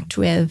connect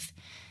with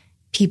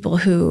people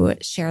who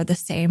share the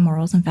same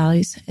morals and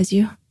values as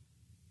you.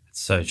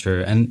 It's so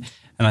true. And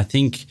I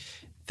think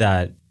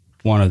that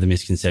one of the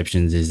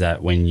misconceptions is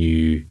that when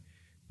you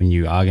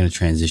are going to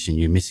transition,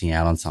 you're missing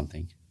out on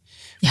something.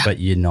 Yeah. But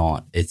you're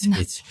not.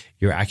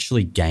 You're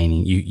actually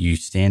gaining. You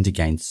stand to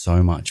gain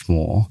so much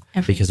more.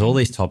 Everything. Because all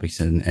these topics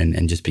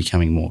and just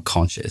becoming more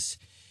conscious,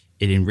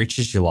 it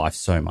enriches your life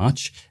so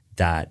much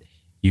that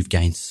you've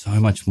gained so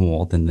much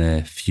more than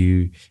the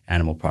few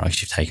animal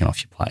products you've taken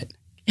off your plate.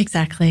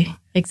 Exactly.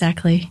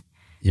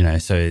 You know,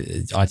 so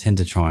I tend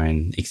to try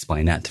and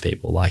explain that to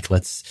people. Like,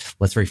 let's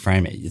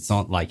reframe it. It's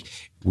not like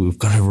we've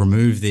got to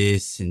remove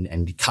this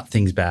and cut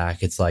things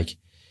back. It's like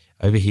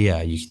over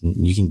here,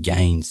 you can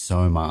gain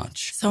so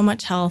much. So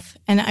much health.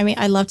 And I mean,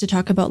 I love to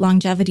talk about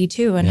longevity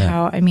too and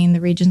how, I mean,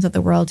 the regions of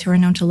the world who are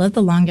known to live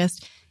the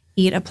longest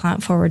eat a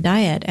plant-forward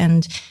diet.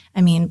 And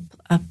I mean,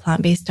 a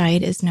plant-based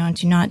diet is known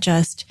to not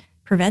just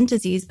prevent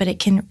disease, but it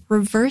can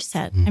reverse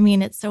it. I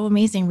mean, it's so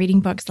amazing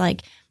reading books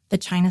like The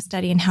China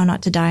Study and How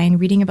Not to Die and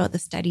reading about the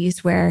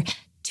studies where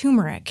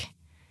turmeric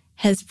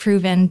has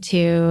proven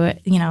to,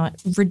 you know,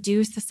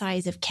 reduce the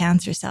size of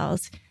cancer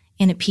cells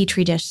in a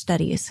petri dish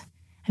studies.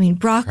 I mean,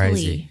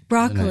 broccoli,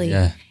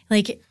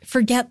 like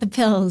forget the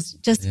pills,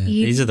 just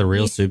eat. These are the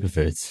real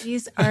superfoods.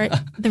 These are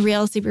the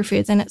real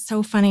superfoods. And it's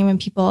so funny when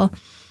people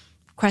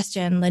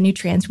question the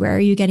nutrients. Where are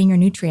you getting your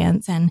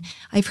nutrients? And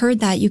I've heard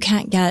that you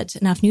can't get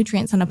enough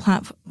nutrients on a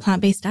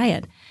plant-based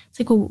diet. It's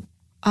like, well,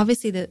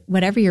 obviously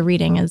whatever you're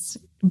reading is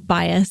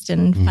biased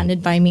and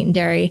funded by meat and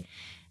dairy.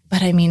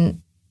 But I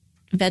mean,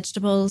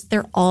 vegetables,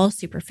 they're all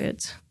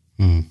superfoods.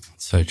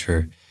 So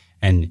true.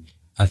 And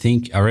I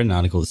think I read an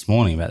article this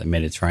morning about the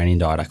Mediterranean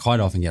diet. I quite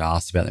often get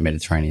asked about the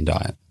Mediterranean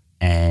diet.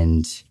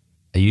 And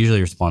I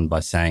usually respond by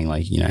saying,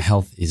 like, you know,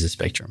 health is a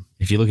spectrum.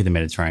 If you look at the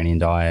Mediterranean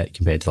diet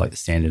compared to like the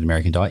standard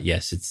American diet,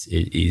 yes,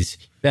 it is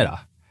better,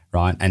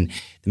 right? And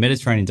the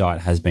Mediterranean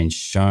diet has been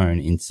shown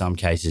in some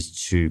cases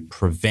to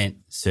prevent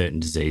certain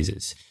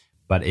diseases,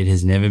 but it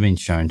has never been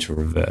shown to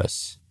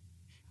reverse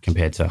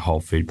compared to a whole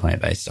food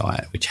plant-based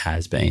diet, which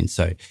has been.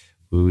 So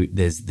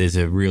there's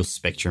a real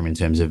spectrum in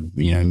terms of,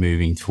 you know,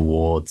 moving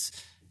towards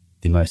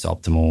the most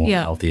optimal,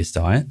 healthiest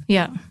diet.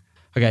 Yeah.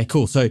 Okay,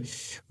 cool. So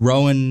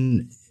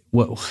Rowan...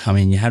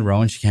 you had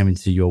Rowan. She came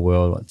into your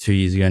world 2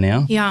 years ago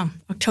now. Yeah,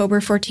 October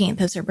 14th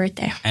is her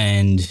birthday.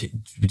 And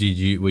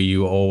were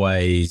you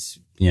always,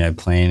 you know,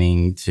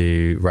 planning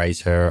to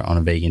raise her on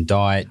a vegan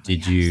diet?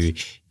 Did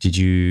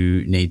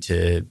you need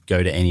to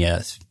go to any,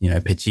 you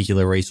know,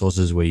 particular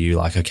resources? Were you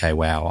like, okay,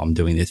 wow, I'm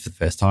doing this for the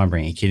first time,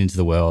 bringing a kid into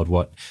the world.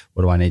 What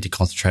do I need to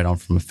concentrate on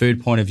from a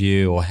food point of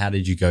view? Or how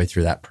did you go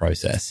through that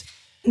process?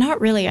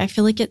 Not really. I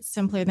feel like it's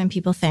simpler than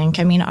people think.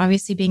 I mean,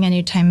 obviously being a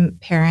new time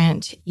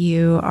parent,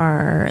 you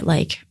are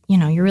like, you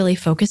know, you're really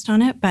focused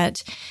on it.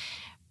 But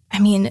I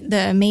mean,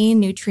 the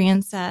main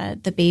nutrients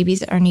that the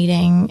babies are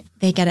needing,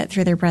 they get it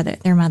through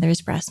their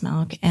mother's breast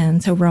milk.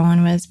 And so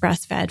Rowan was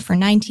breastfed for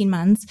 19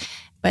 months,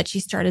 but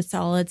she started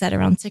solids at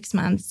around 6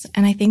 months.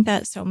 And I think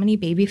that so many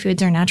baby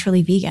foods are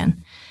naturally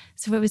vegan.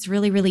 So it was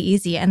really, really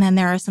easy. And then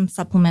there are some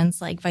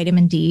supplements like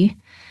vitamin D.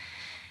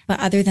 But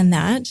other than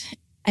that,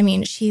 I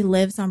mean, she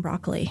lives on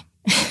broccoli.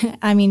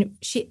 I mean,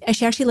 she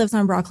actually lives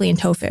on broccoli and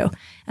tofu.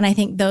 And I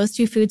think those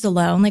two foods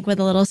alone, like with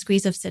a little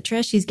squeeze of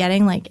citrus, she's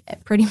getting like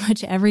pretty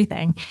much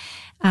everything.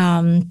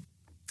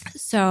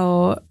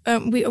 So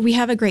we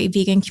have a great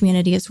vegan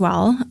community as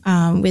well,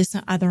 with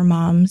some other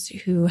moms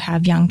who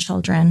have young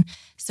children.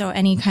 So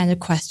any kind of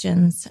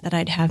questions that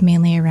I'd have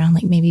mainly around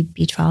like maybe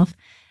B12,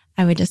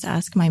 I would just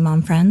ask my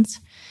mom friends.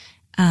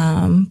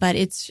 But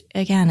it's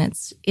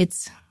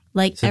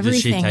like so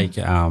everything. Does she take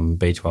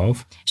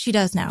B12? She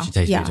does now. She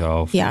takes yeah.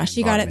 B12. Yeah,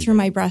 she got it through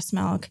my breast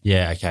milk.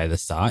 Yeah, okay, the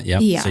start.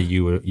 Yep. Yeah. So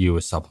you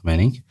were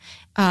supplementing?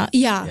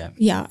 Yeah,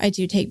 I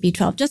do take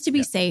B12 just to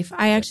be safe.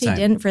 I actually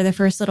didn't for the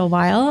first little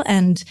while.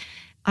 And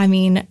I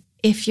mean,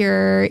 if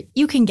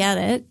you can get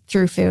it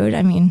through food.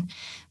 I mean,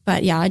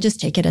 but yeah, I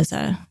just take it as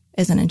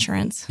an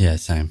insurance. Yeah,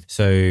 same.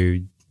 So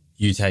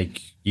you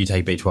take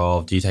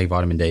B12. Do you take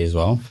vitamin D as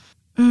well?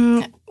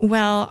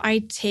 Well, I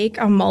take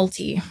a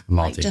multi.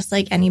 Like, just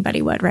like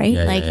anybody would, right?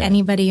 Yeah,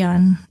 anybody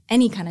on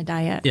any kind of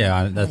diet.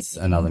 Yeah, that's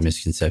another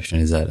misconception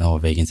is that,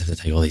 vegans have to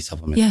take all these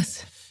supplements.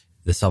 Yes.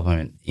 The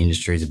supplement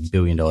industry is $1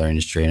 billion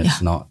industry and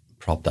it's not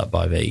propped up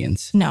by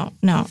vegans. No,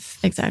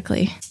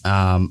 exactly.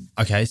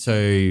 Okay, so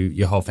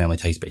your whole family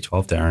takes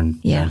B12, Darren.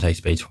 Yeah. Darren takes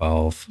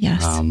B12.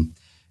 Yes.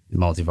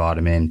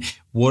 Multivitamin.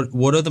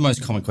 What are the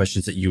most common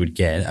questions that you would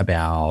get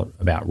about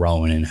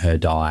Rowan and her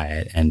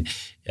diet? And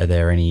are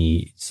there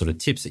any sort of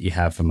tips that you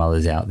have for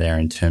mothers out there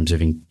in terms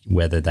of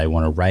whether they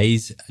want to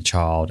raise a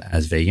child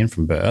as vegan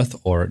from birth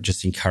or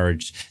just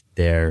encourage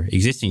their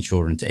existing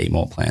children to eat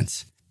more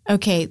plants?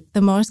 Okay,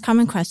 the most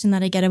common question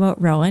that I get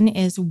about Rowan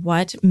is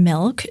what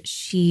milk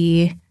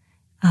she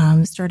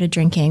started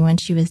drinking when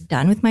she was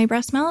done with my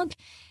breast milk.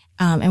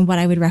 And what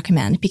I would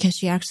recommend, because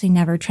she actually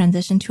never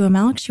transitioned to a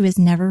milk. She was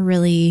never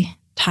really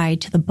tied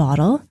to the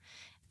bottle.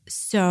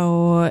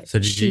 So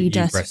did you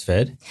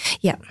breastfed?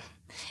 Yeah.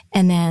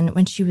 And then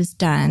when she was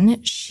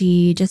done,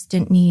 she just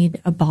didn't need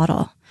a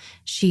bottle.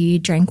 She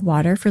drank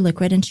water for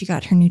liquid and she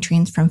got her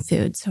nutrients from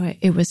food. So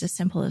it was as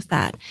simple as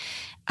that.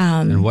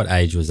 And what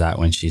age was that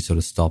when she sort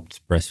of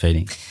stopped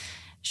breastfeeding?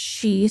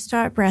 She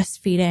stopped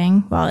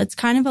breastfeeding. Well, it's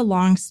kind of a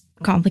long,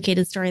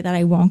 complicated story that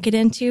I won't get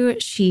into.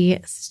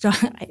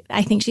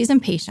 I think she's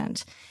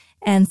impatient.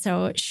 And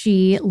so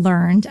she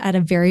learned at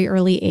a very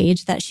early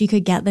age that she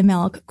could get the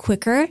milk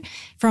quicker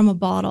from a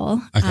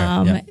bottle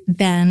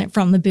than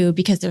from the boob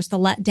because there's the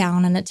let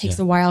down and it takes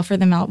a while for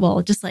the milk.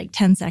 Well, just like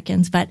 10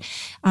 seconds. But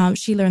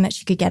she learned that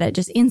she could get it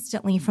just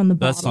instantly from the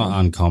bottle. That's not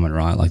uncommon,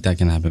 right? Like that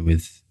can happen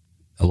with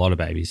a lot of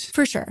babies.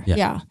 For sure.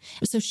 Yeah.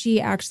 So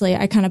she actually,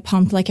 I kind of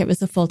pumped like it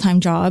was a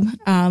full-time job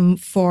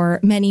for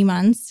many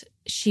months.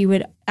 She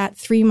would, at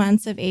 3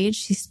 months of age,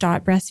 she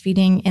stopped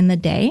breastfeeding in the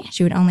day.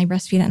 She would only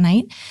breastfeed at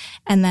night.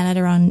 And then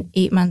at around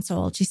 8 months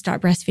old, she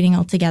stopped breastfeeding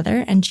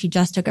altogether and she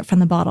just took it from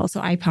the bottle.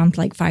 So I pumped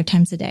like 5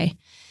 times a day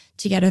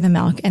to get her the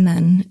milk. And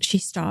then she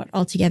stopped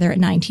altogether at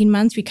 19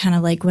 months. We kind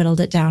of like whittled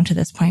it down to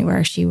this point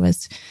where she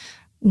was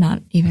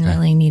not even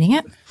really needing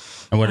it.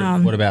 And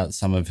what about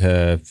some of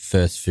her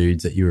first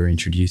foods that you were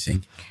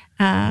introducing?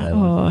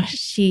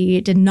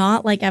 She did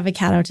not like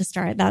avocado to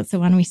start. That's the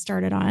one we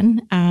started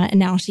on. And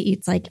now she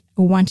eats like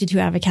 1 to 2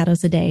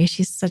 avocados a day.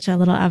 She's such a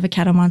little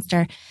avocado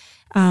monster.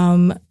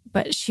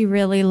 But she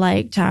really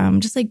liked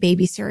just like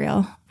baby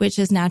cereal, which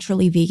is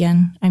naturally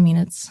vegan. I mean,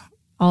 it's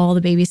all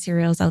the baby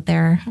cereals out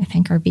there, I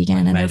think, are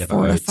vegan and they're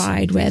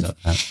fortified with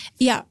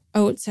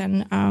oats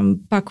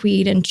and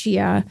buckwheat and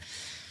chia.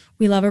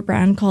 We love a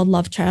brand called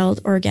Love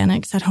Child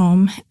Organics at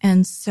home.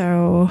 And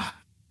so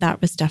that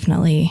was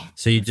definitely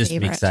So you just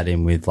mix that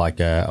in with like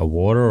a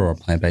water or a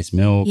plant-based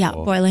milk? Yeah,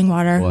 boiling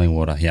water. Boiling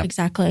water, yeah.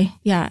 Exactly.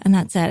 Yeah, and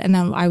that's it. And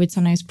then I would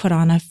sometimes put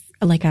on a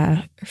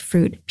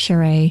fruit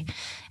puree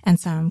and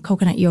some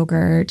coconut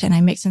yogurt and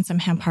I mix in some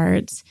hemp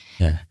hearts.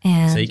 Yeah.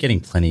 And so you're getting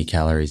plenty of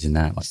calories in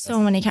that. Like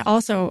so many.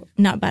 Also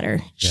nut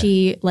butter. Yeah.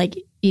 She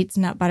eats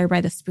nut butter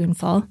by the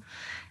spoonful.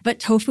 But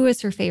tofu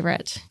is her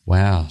favorite.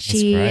 Wow, that's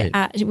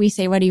great. We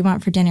say, what do you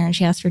want for dinner? And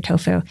she asks for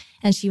tofu.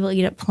 And she will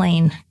eat it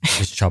plain.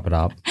 Just chop it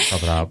up.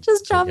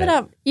 Just chop it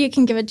up. You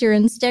can give it to her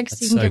in sticks.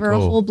 You can give her a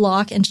whole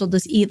block and she'll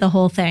just eat the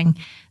whole thing.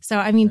 So,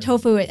 I mean,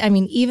 tofu,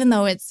 even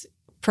though it's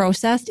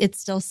processed, it's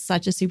still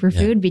such a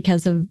superfood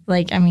because of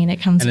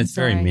it comes and it's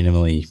very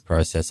minimally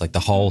processed. Like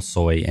the whole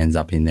soy ends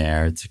up in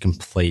there. It's a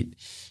complete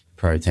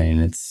protein.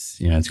 It's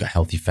got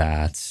healthy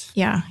fats.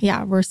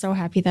 Yeah. We're so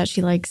happy that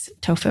she likes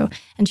tofu.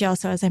 And she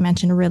also, as I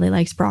mentioned, really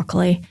likes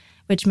broccoli,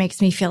 which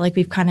makes me feel like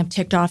we've kind of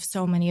ticked off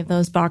so many of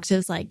those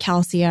boxes like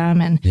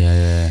calcium and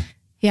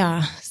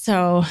yeah.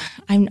 So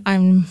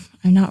I'm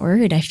not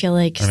worried. I feel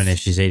like if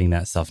she's eating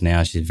that stuff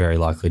now, she's very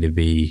likely to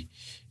be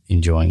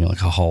enjoying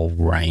like a whole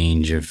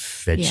range of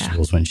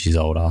vegetables when she's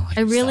older. Like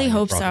I really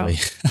hope so.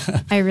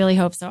 I really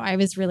hope so. I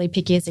was really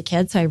picky as a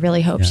kid, so I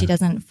really hope she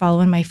doesn't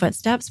follow in my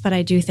footsteps, but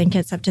I do think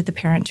it's up to the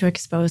parent to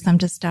expose them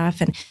to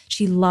stuff. And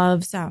she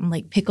loves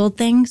like pickled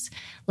things,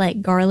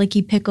 like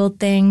garlicky pickled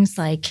things,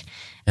 like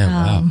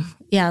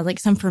like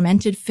some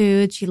fermented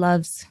food. She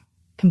loves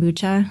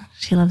kombucha.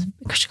 She calls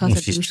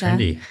it she's busha.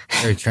 trendy.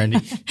 Very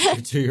trendy. For a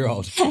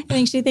 2-year-old. I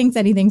think she thinks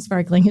anything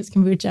sparkling is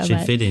kombucha.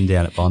 She'd fit in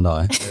down at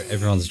Bondi.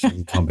 Everyone's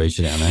drinking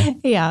kombucha down there.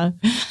 Yeah.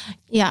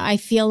 Yeah. I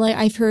feel like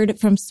I've heard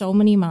from so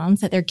many moms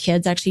that their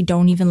kids actually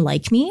don't even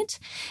like meat.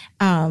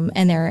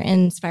 And they're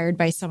inspired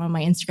by some of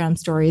my Instagram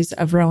stories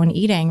of Rowan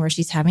eating, where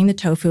she's having the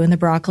tofu and the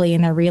broccoli,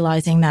 and they're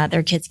realizing that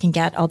their kids can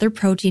get all their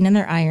protein and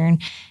their iron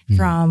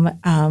from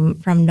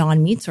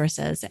non-meat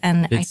sources.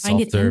 And I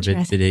find it interesting.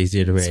 A bit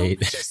easier to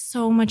eat.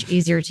 So much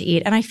easier to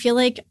eat. And I feel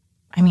like,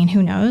 I mean,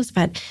 who knows,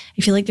 but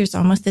I feel like there's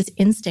almost this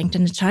instinct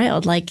in a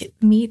child. Like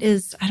meat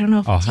is, I don't know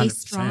if it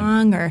tastes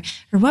strong or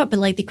what, but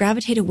like they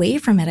gravitate away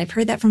from it. I've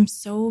heard that from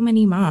so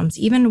many moms.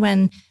 Even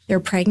when they're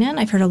pregnant,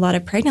 I've heard a lot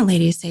of pregnant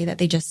ladies say that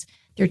they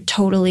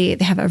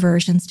have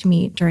aversions to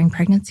meat during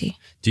pregnancy.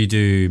 Do you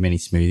do many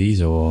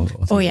smoothies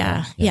or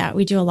Yeah,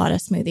 we do a lot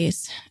of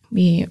smoothies.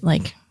 We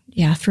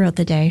throughout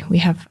the day, we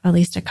have at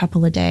least a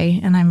couple a day.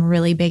 And I'm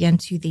really big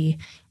into the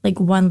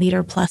 1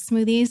 liter plus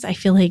smoothies. I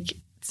feel like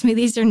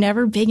smoothies are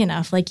never big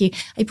enough. I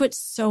put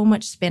so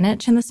much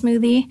spinach in the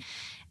smoothie,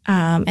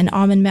 and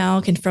almond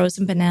milk and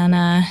frozen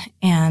banana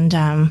and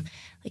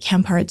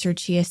hemp hearts or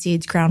chia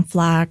seeds, ground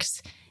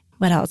flax.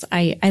 What else?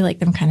 I like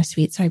them kind of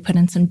sweet, so I put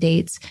in some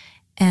dates.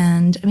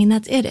 And I mean,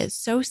 that's it. It's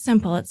so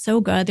simple. It's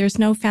so good. There's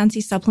no fancy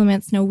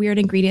supplements, no weird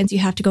ingredients you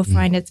have to go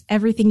find. It's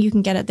everything you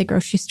can get at the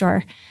grocery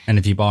store. And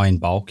if you buy in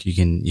bulk, you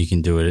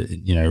can do it,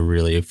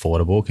 really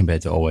affordable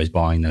compared to always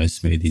buying those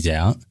smoothies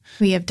out.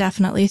 We have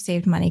definitely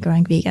saved money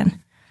going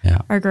vegan.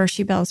 Yeah. Our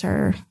grocery bills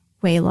are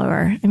way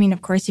lower. I mean,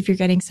 of course, if you're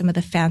getting some of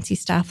the fancy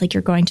stuff, like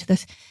you're going to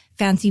this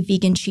fancy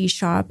vegan cheese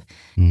shop,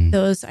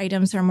 those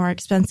items are more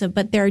expensive,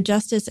 but they're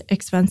just as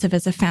expensive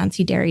as a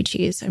fancy dairy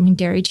cheese. I mean,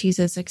 dairy cheese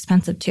is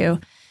expensive too.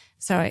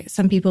 So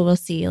some people will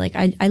see,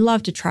 I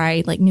love to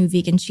try new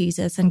vegan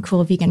cheeses and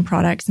cool vegan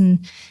products,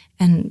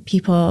 and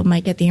people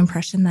might get the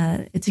impression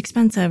that it's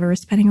expensive or we're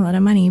spending a lot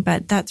of money,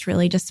 but that's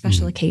really just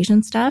special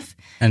occasion stuff.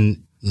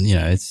 And,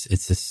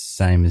 it's the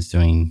same as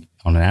doing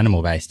on an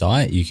animal-based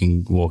diet. You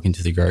can walk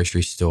into the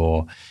grocery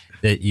store,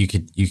 that you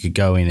could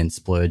go in and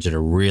splurge at a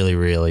really,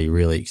 really,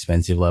 really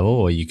expensive level,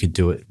 or you could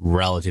do it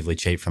relatively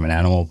cheap from an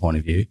animal point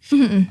of view.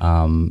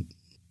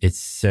 It's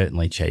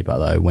certainly cheaper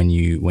though when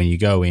you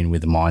go in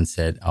with the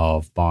mindset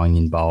of buying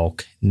in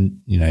bulk,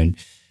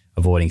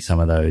 avoiding some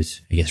of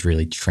those, I guess,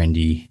 really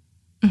trendy,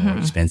 more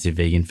expensive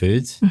vegan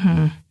foods.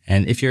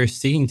 And if you're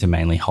sticking to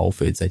mainly whole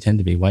foods, they tend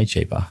to be way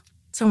cheaper.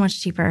 So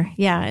much cheaper.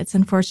 Yeah, it's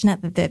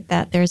unfortunate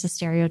that there's a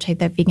stereotype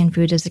that vegan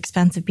food is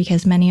expensive,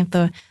 because many of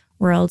the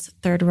world's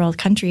third world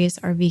countries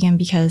are vegan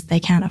because they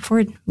can't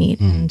afford meat.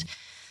 And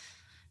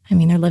I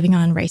mean, they're living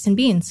on rice and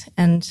beans.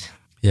 And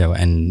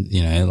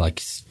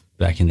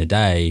back in the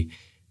day,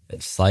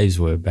 slaves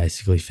were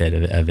basically fed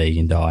a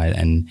vegan diet,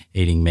 and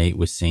eating meat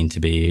was seen to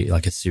be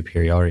like a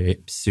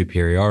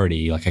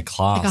superiority, like a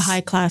class. Like a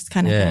high class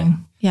kind of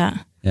thing. Yeah.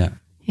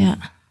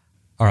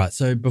 All right.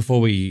 So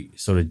before we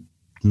sort of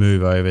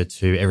move over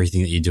to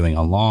everything that you're doing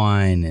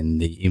online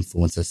and the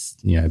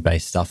influencer,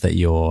 based stuff that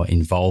you're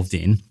involved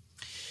in,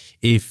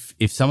 if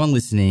someone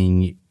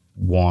listening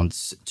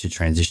wants to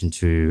transition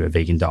to a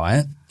vegan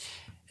diet,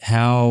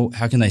 how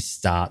can they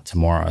start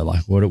tomorrow?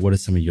 What are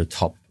some of your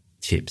top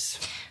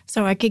tips?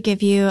 So I could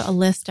give you a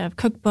list of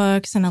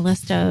cookbooks and a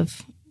list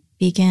of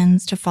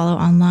vegans to follow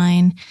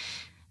online,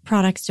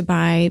 products to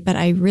buy. But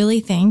I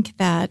really think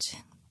that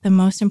the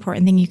most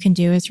important thing you can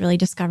do is really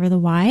discover the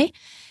why.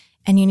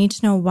 And you need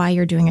to know why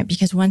you're doing it,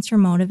 because once you're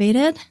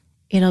motivated,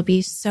 it'll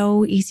be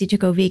so easy to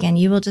go vegan.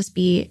 You will just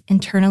be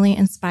internally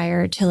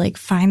inspired to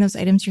find those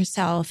items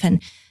yourself and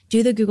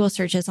do the Google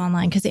searches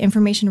online, because the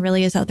information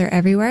really is out there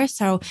everywhere.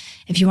 So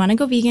if you want to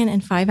go vegan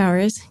in 5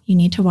 hours, you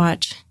need to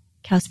watch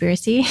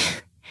Cowspiracy,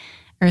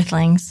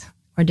 Earthlings,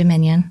 or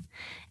Dominion,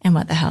 and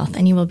What the Health.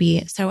 And you will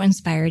be so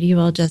inspired. You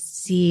will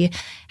just see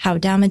how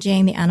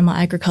damaging the animal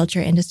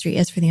agriculture industry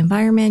is for the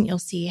environment. You'll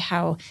see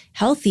how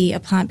healthy a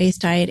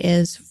plant-based diet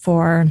is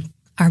for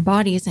our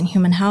bodies and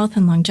human health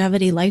and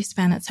longevity,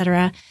 lifespan,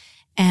 etc.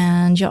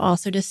 And you'll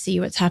also just see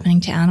what's happening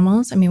to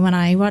animals. I mean, when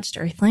I watched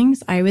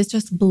Earthlings, I was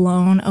just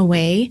blown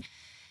away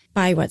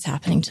by what's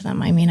happening to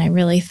them. I mean, I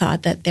really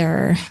thought that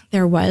there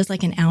was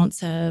an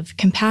ounce of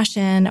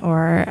compassion,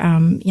 or,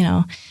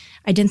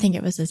 I didn't think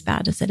it was as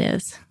bad as it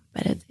is,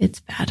 but it's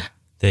bad.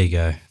 There you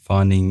go.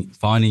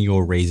 Finding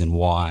your reason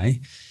why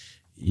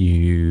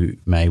you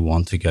may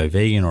want to go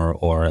vegan,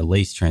 or at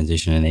least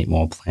transition and eat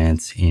more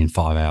plants in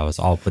 5 hours.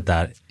 I'll put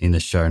that in the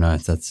show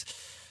notes. That's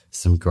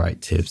some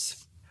great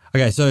tips.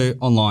 Okay, so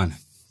online.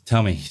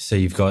 Tell me. So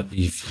you've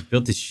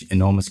built this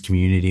enormous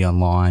community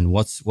online.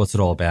 What's it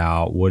all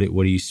about? What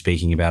are you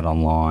speaking about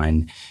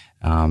online?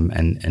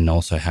 And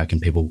also, how can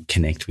people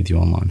connect with you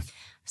online?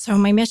 So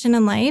my mission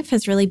in life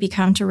has really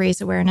become to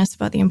raise awareness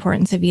about the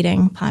importance of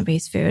eating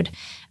plant-based food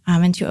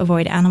and to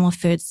avoid animal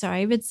food. So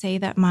I would say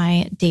that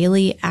my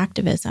daily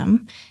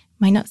activism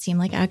might not seem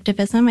like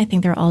activism. I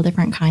think there are all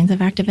different kinds of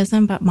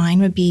activism, but mine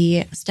would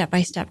be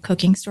step-by-step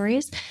cooking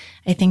stories.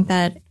 I think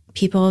that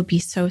people would be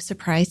so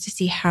surprised to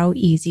see how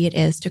easy it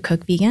is to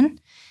cook vegan.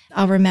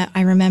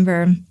 I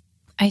remember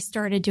I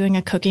started doing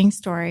a cooking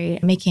story,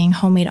 making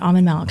homemade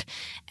almond milk,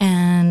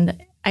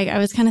 and I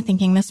was kind of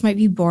thinking this might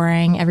be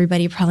boring.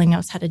 Everybody probably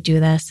knows how to do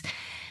this.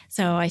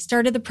 So I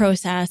started the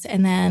process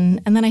and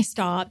then I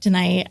stopped and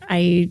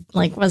I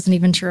wasn't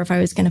even sure if I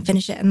was going to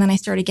finish it. And then I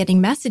started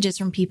getting messages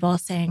from people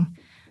saying,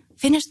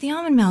 finish the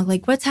almond milk.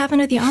 Like, what's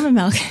happened with the almond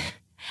milk?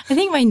 I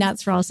think my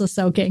nuts were also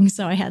soaking.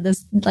 So I had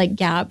this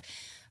gap,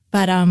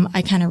 but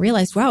I kind of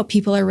realized, wow,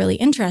 people are really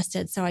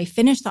interested. So I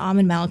finished the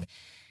almond milk,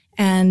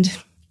 and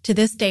to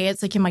this day,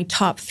 it's in my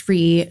top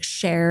 3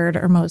 shared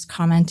or most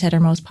commented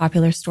or most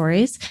popular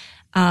stories.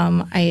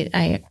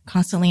 I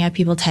constantly have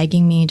people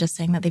tagging me just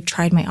saying that they've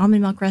tried my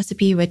almond milk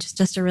recipe, which is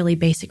just a really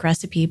basic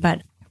recipe.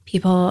 But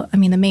people, the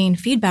main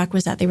feedback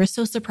was that they were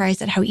so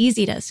surprised at how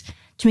easy it is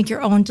to make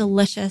your own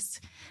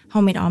delicious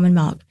homemade almond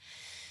milk.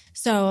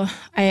 So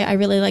I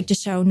really like to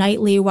show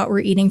nightly what we're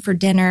eating for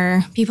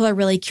dinner. People are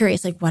really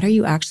curious, what are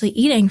you actually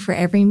eating for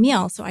every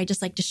meal? So I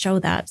just like to show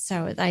that.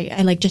 So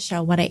I like to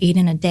show what I ate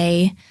in a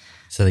day.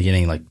 So they're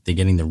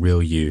getting the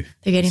real you.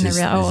 They're getting the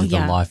real, this is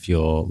the life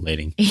you're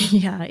leading.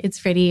 Yeah, it's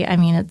pretty.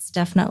 It's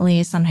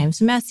definitely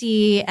sometimes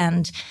messy,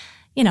 and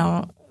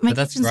my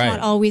kitchen's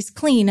not always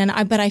clean.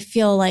 But I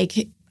feel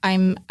like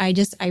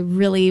I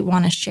really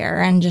want to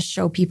share and just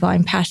show people.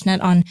 I'm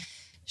passionate on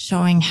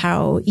showing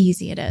how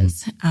easy it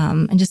is,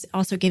 and just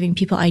also giving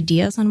people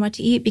ideas on what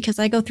to eat, because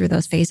I go through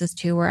those phases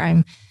too where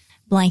I'm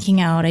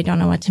blanking out. I don't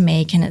know what to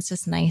make, and it's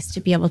just nice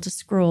to be able to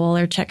scroll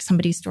or check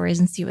somebody's stories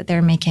and see what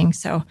they're making.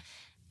 So.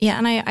 Yeah,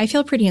 and I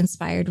feel pretty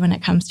inspired when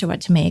it comes to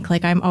what to make.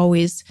 I'm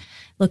always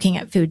looking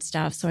at food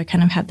stuff, so I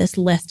kind of have this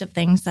list of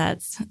things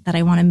that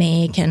I want to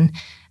make. And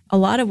a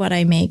lot of what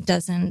I make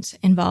doesn't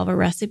involve a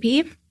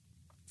recipe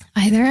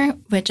either,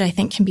 which I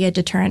think can be a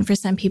deterrent for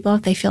some people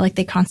if they feel like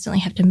they constantly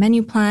have to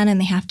menu plan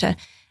and they have to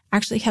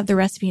actually have the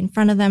recipe in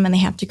front of them and they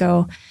have to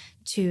go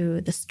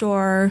to the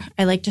store.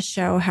 I like to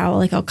show how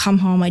I'll come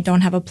home, I don't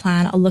have a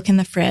plan, I'll look in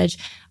the fridge,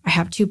 I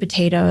have 2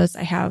 potatoes,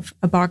 I have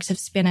a box of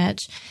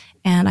spinach,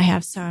 and I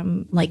have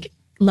some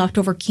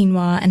leftover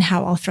quinoa, and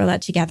how I'll throw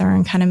that together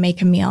and kind of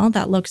make a meal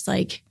that looks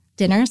like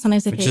dinner.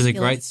 Sometimes which is a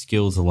great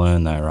skill to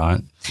learn, though, right?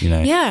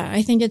 Yeah,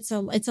 I think it's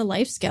a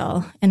life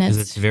skill, and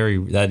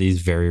that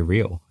is very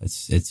real.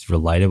 It's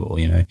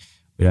relatable.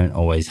 We don't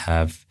always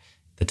have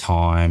the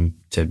time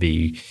to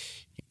be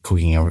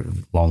cooking a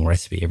long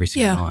recipe every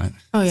single night.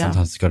 Oh yeah.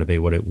 Sometimes it's got to be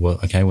what's in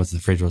the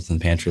fridge, what's in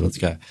the pantry. Let's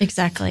go.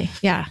 Exactly.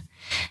 Yeah.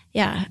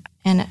 Yeah.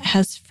 And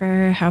as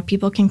for how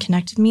people can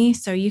connect with me,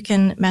 so you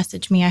can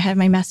message me. I have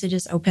my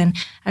messages open.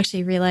 I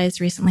actually realized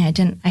recently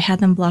I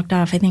had them blocked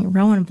off. I think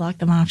Rowan blocked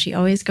them off. She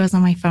always goes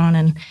on my phone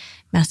and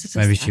messages.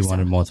 Maybe she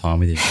wanted more time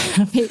with you.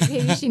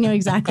 Maybe she knew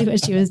exactly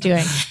what she was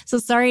doing. So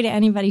sorry to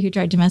anybody who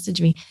tried to message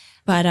me.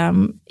 But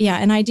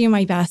and I do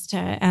my best to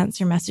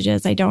answer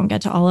messages. I don't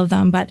get to all of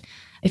them, but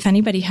if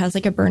anybody has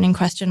a burning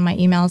question, my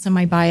email's in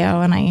my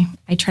bio, and I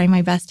try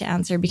my best to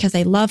answer because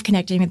I love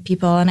connecting with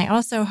people. And I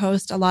also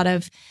host a lot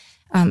of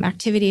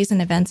activities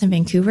and events in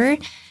Vancouver.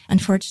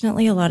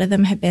 Unfortunately, a lot of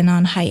them have been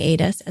on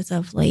hiatus as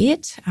of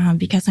late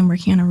because I'm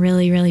working on a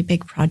really, really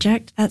big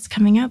project that's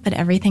coming up, but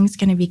everything's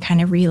going to be kind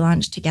of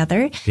relaunched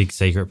together. Big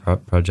secret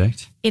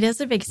project? It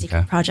is a big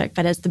secret project,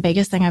 but it's the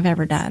biggest thing I've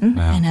ever done.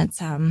 Wow. And it's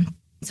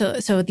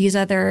so these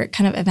other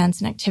kind of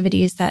events and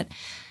activities that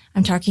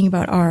I'm talking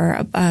about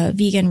are a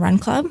vegan run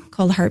club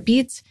called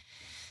Heartbeats,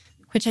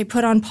 which I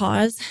put on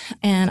pause,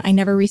 and I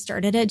never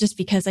restarted it just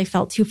because I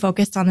felt too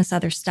focused on this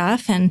other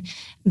stuff. And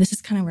this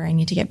is kind of where I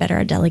need to get better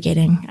at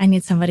delegating. I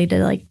need somebody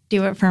to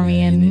do it for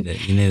me. And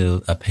you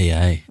need a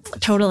PA.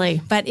 Totally.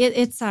 But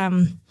it's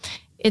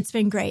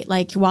been great.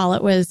 While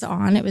it was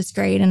on, it was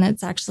great. And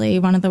it's actually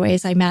one of the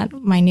ways I met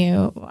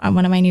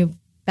one of my new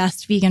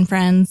best vegan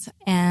friends.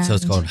 And so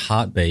it's called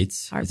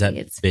Heartbeats. Is that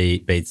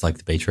beets like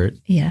the beetroot?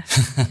 Yeah.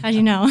 How do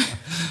you know?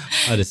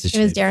 It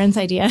was Darren's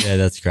idea. Yeah,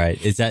 that's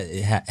great. Is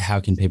that how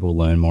can people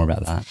learn more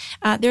about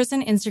that? There's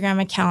an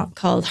Instagram account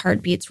called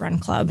Heartbeats Run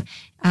Club.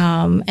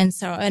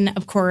 And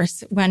of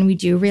course, when we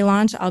do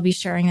relaunch, I'll be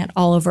sharing it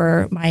all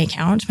over my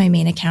account, my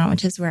main account,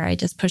 which is where I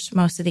just push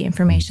most of the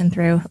information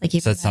through.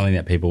 So that's something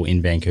that people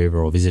in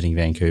Vancouver or visiting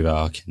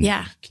Vancouver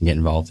can get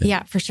involved in.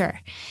 Yeah, for sure.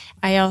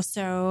 I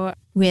also,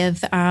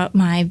 with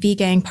my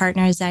vegan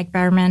partner, Zach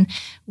Barman,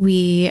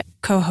 we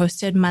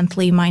co-hosted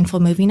monthly mindful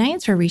movie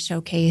nights where we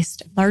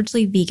showcased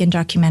largely vegan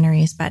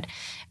documentaries, but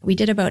we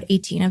did about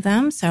 18 of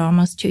them, so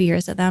almost 2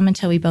 years of them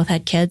until we both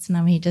had kids, and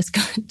then we just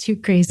got too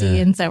crazy.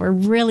 Yeah. And so we're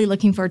really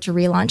looking forward to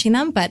relaunching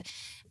them. But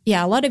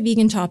yeah, a lot of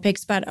vegan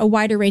topics, but a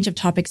wider range of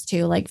topics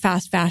too, like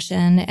fast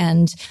fashion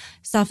and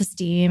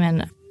self-esteem,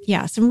 and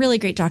some really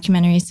great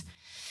documentaries.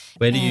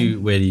 Where do you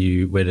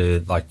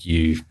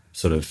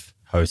sort of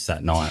host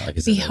that night? Like,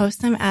 we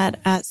host them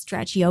at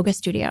Stretch Yoga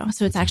Studio.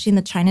 So it's actually in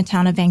the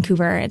Chinatown of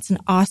Vancouver. It's an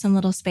awesome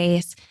little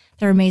space.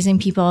 They're amazing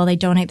people. They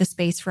donate the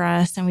space for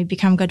us and we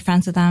become good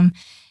friends with them.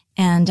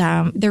 And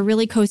they're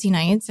really cozy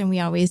nights and we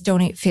always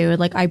donate food.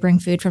 Like I bring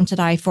food from To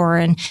Die For,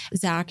 and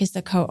Zach is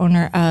the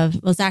co-owner of,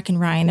 Zach and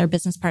Ryan, they're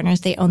business partners.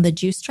 They own the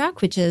Juice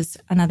Truck, which is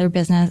another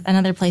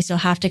place you'll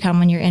have to come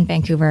when you're in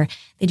Vancouver.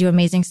 They do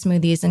amazing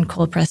smoothies and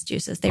cold pressed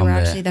juices. They were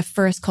actually the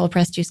first cold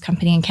pressed juice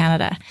company in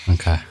Canada.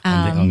 Okay.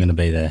 I'm going to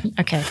be there.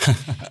 Okay.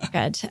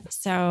 Good.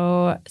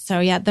 So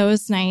yeah,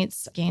 those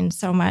nights gained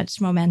so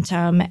much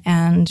momentum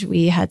and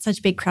we had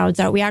such big crowds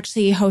out. We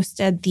actually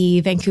hosted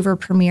the Vancouver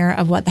premiere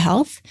of What the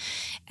Health.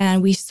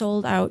 And we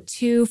sold out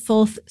 2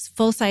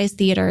 full-size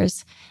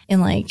theaters in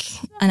like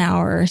an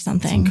hour or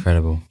something. That's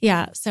incredible.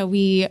 Yeah. So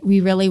we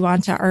really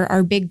want to,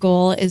 our big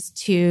goal is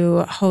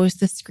to host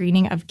the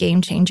screening of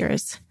Game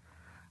Changers,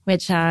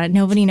 which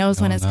nobody knows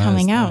when it's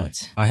coming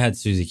out. I had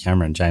Susie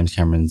Cameron, James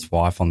Cameron's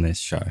wife, on this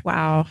show.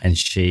 Wow. And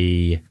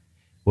she's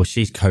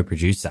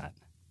co-produced that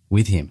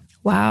with him.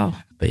 Wow.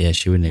 But yeah,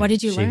 she wouldn't. What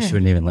did you learn? She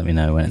wouldn't even let me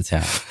know when it's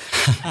out.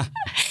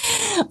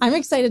 I'm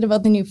excited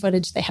about the new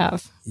footage they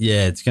have.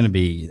 Yeah, it's going to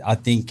be,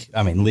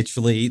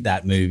 literally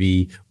that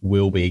movie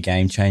will be a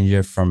game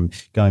changer. From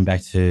going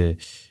back to,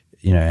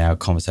 our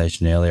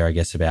conversation earlier, I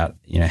guess, about,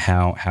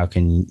 how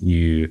can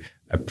you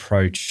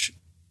approach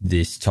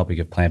this topic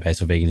of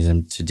plant-based or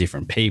veganism to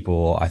different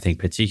people. I think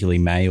particularly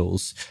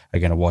males are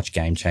going to watch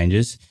Game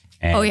Changers.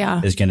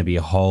 And there's going to be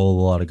a whole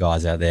lot of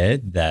guys out there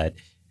that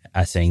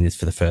are seeing this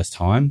for the first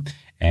time,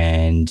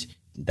 and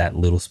that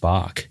little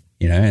spark,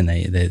 and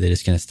they're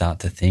just going to start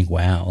to think,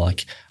 wow,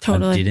 like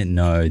totally. I didn't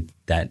know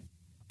that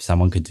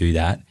someone could do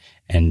that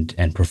and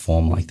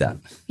perform like that.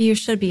 You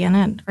should be in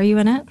it. Are you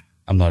in it?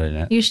 I'm not in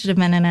it. You should have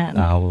been in it.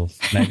 Well,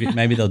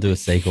 maybe they'll do a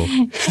sequel.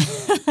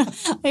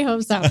 I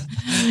hope so.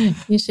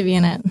 You should be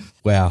in it.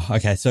 Wow.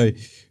 Okay. So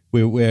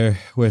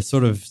we're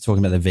sort of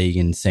talking about the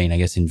vegan scene, I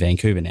guess, in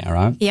Vancouver now,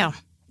 right? Yeah.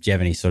 Do you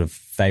have any sort of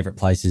favorite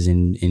places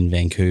in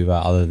Vancouver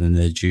other than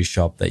the juice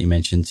shop that you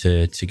mentioned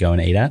to go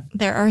and eat at?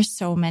 There are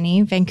so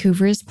many.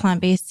 Vancouver's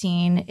plant-based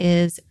scene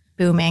is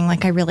booming.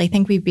 Like, I really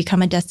think we've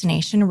become a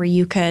destination where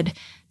you could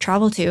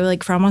travel to,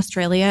 like, from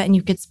Australia, and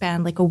you could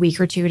spend like a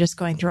week or two just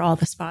going through all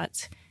the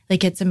spots.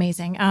 Like, it's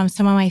amazing.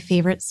 Some of my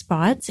favorite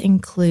spots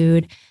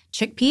include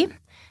Chickpea,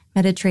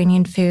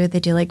 Mediterranean food.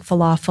 They do like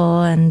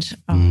falafel and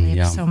they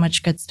have so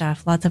much good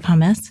stuff. Lots of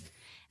hummus.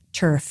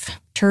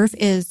 Turf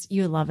is,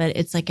 you love it.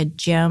 It's like a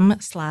gym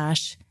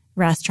 /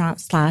 restaurant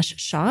 /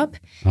 shop.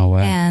 Oh, wow.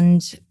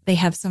 And they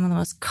have some of the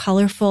most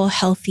colorful,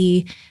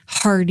 healthy,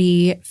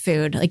 hearty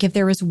food. Like, if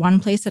there was one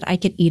place that I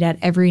could eat at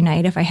every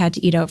night, if I had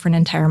to eat out for an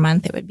entire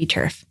month, it would be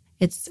Turf.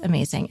 It's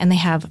amazing. And they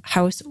have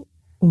house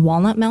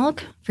walnut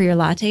milk for your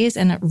lattes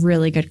and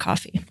really good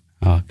coffee.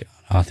 Oh, God.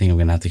 I think I'm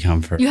going to have to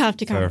come You have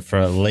to come. For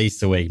at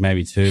least a week,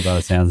 maybe 2 by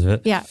the sounds of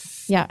it.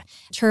 Yeah.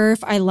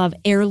 Turf. I love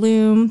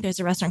Heirloom. There's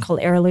a restaurant called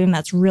Heirloom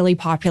that's really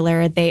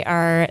popular. They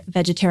are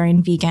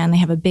vegetarian, vegan. They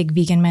have a big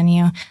vegan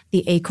menu.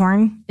 The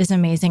Acorn is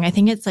amazing. I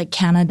think it's like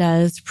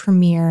Canada's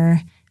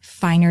premier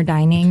finer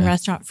dining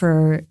restaurant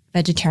for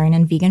vegetarian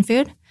and vegan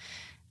food.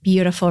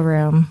 Beautiful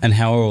room. And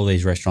how are all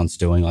these restaurants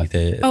doing? Like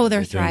they're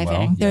thriving.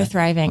 Well? They're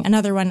thriving.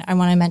 Another one I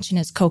want to mention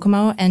is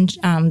Kokomo, and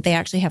they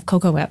actually have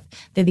Cocoa Whip.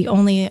 They're the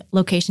only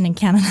location in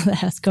Canada that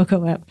has Cocoa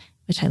Whip,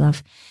 which I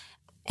love.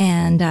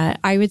 And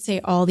I would say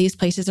all these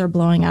places are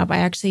blowing up. I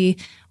actually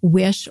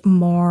wish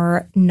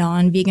more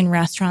non-vegan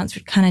restaurants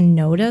would kind of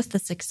notice the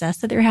success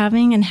that they're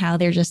having and how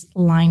they're just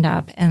lined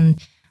up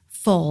and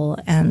full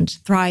and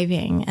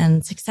thriving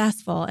and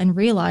successful, and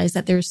realize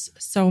that there's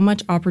so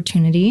much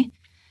opportunity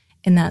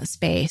in that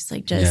space.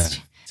 Like,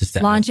 just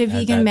launch a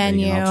vegan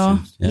menu.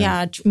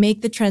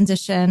 Make the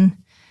transition,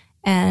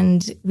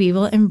 and we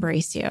will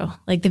embrace you.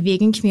 Like, the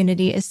vegan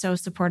community is so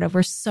supportive.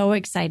 We're so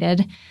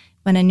excited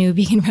when a new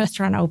vegan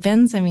restaurant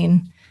opens. I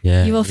mean,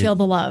 you will feel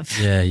the love.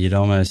 Yeah, you'd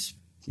almost,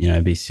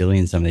 be silly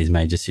in some of these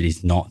major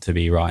cities not to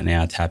be right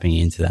now tapping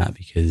into that,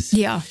 because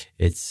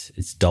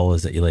it's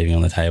dollars that you're leaving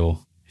on the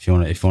table. If you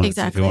want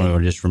to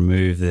just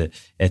remove the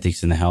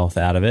ethics and the health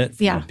out of it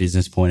from a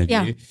business point of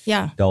view,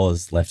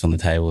 dollars left on the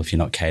table if you're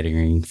not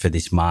catering for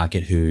this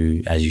market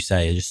who, as you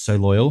say, are just so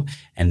loyal,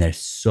 and they're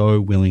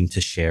so willing to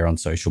share on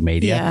social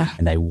media,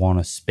 and they want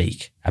to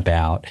speak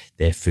about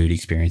their food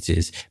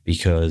experiences,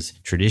 because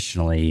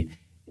traditionally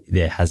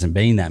there hasn't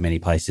been that many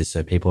places,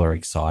 so people are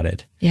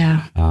excited.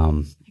 Yeah,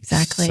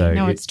 exactly.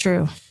 So it's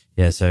true.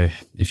 Yeah, so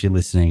if you're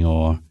listening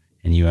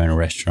and you own a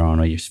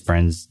restaurant or your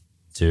friends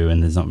do,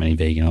 and there's not many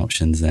vegan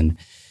options, then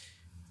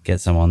get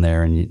some on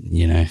there, and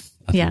I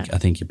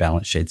think your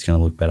balance sheet's going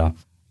to look better.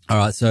 All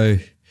right, so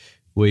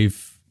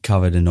we've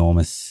covered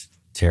enormous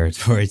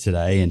territory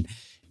today, and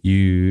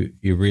you're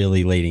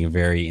really leading a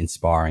very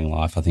inspiring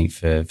life, I think,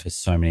 for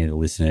so many of the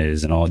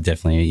listeners, and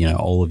definitely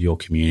all of your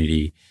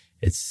community.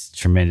 It's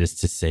tremendous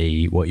to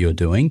see what you're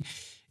doing.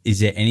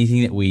 Is there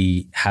anything that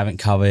we haven't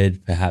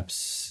covered,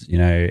 perhaps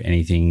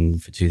anything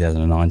for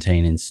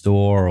 2019 in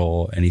store,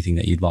 or anything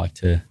that you'd like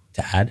to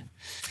to add?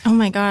 Oh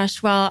my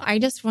gosh. Well, I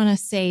just want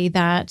to say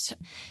that,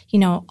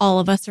 all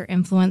of us are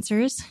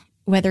influencers,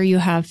 whether you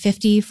have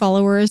 50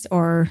 followers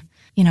or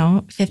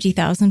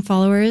 50,000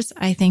 followers.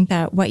 I think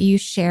that what you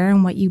share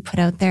and what you put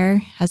out there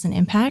has an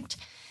impact.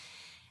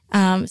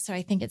 So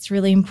I think it's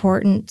really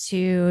important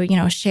to,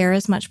 share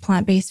as much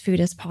plant-based food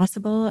as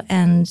possible.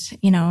 And,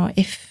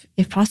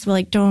 if possible,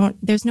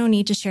 there's no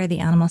need to share the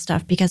animal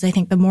stuff, because I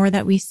think the more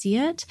that we see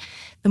it,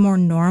 the more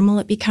normal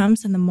it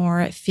becomes and the more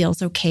it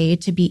feels okay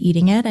to be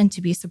eating it and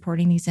to be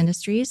supporting these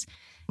industries.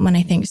 When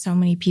I think so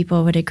many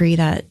people would agree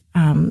that,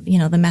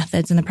 the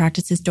methods and the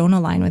practices don't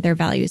align with their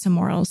values and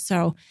morals.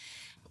 So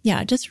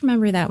yeah, just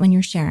remember that when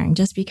you're sharing.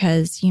 Just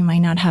because you might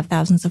not have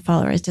thousands of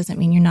followers doesn't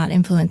mean you're not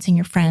influencing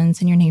your friends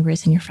and your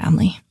neighbors and your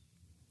family.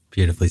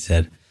 Beautifully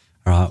said.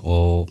 All right,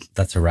 well,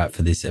 that's a wrap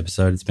for this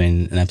episode. It's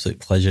been an absolute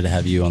pleasure to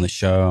have you on the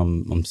show.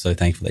 I'm so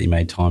thankful that you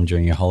made time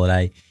during your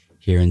holiday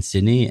here in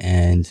Sydney,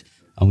 and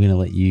I'm going to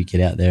let you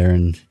get out there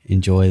and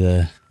enjoy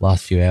the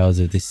last few hours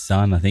of this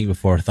sun, I think,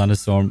 before a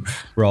thunderstorm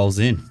rolls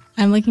in.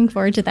 I'm looking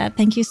forward to that.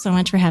 Thank you so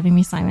much for having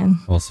me, Simon.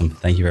 Awesome.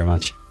 Thank you very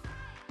much.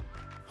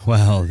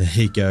 Well, there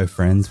you go,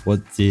 friends.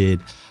 What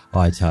did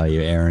I tell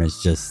you? Erin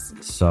is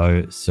just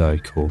so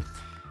cool.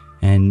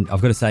 And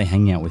I've got to say,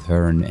 hanging out with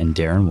her and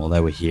Darren while they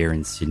were here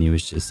in Sydney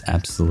was just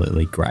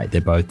absolutely great. They're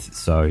both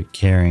so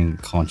caring,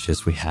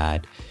 conscious. We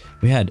had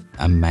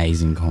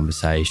amazing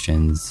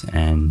conversations,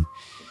 and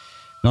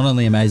not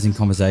only amazing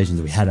conversations,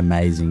 we had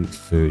amazing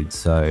food.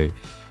 So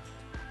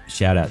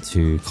shout out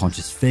to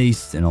Conscious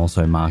Feast and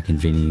also Mark and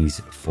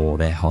Vinny's for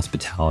their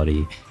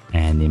hospitality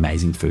and the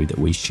amazing food that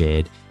we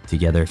shared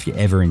together. If you're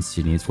ever in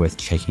Sydney, it's worth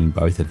checking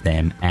both of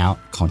them out,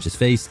 Conscious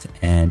Feast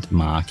and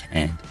Mark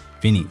and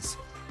Vinny's.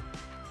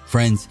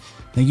 Friends,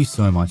 thank you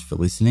so much for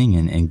listening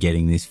and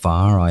getting this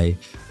far. I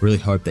really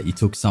hope that you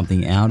took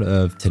something out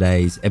of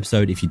today's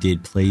episode. If you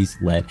did, please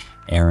let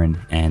Erin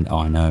and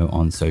I know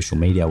on social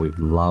media. We'd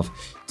love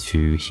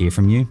to hear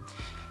from you.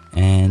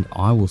 And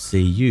I will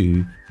see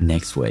you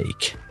next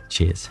week.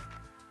 Cheers.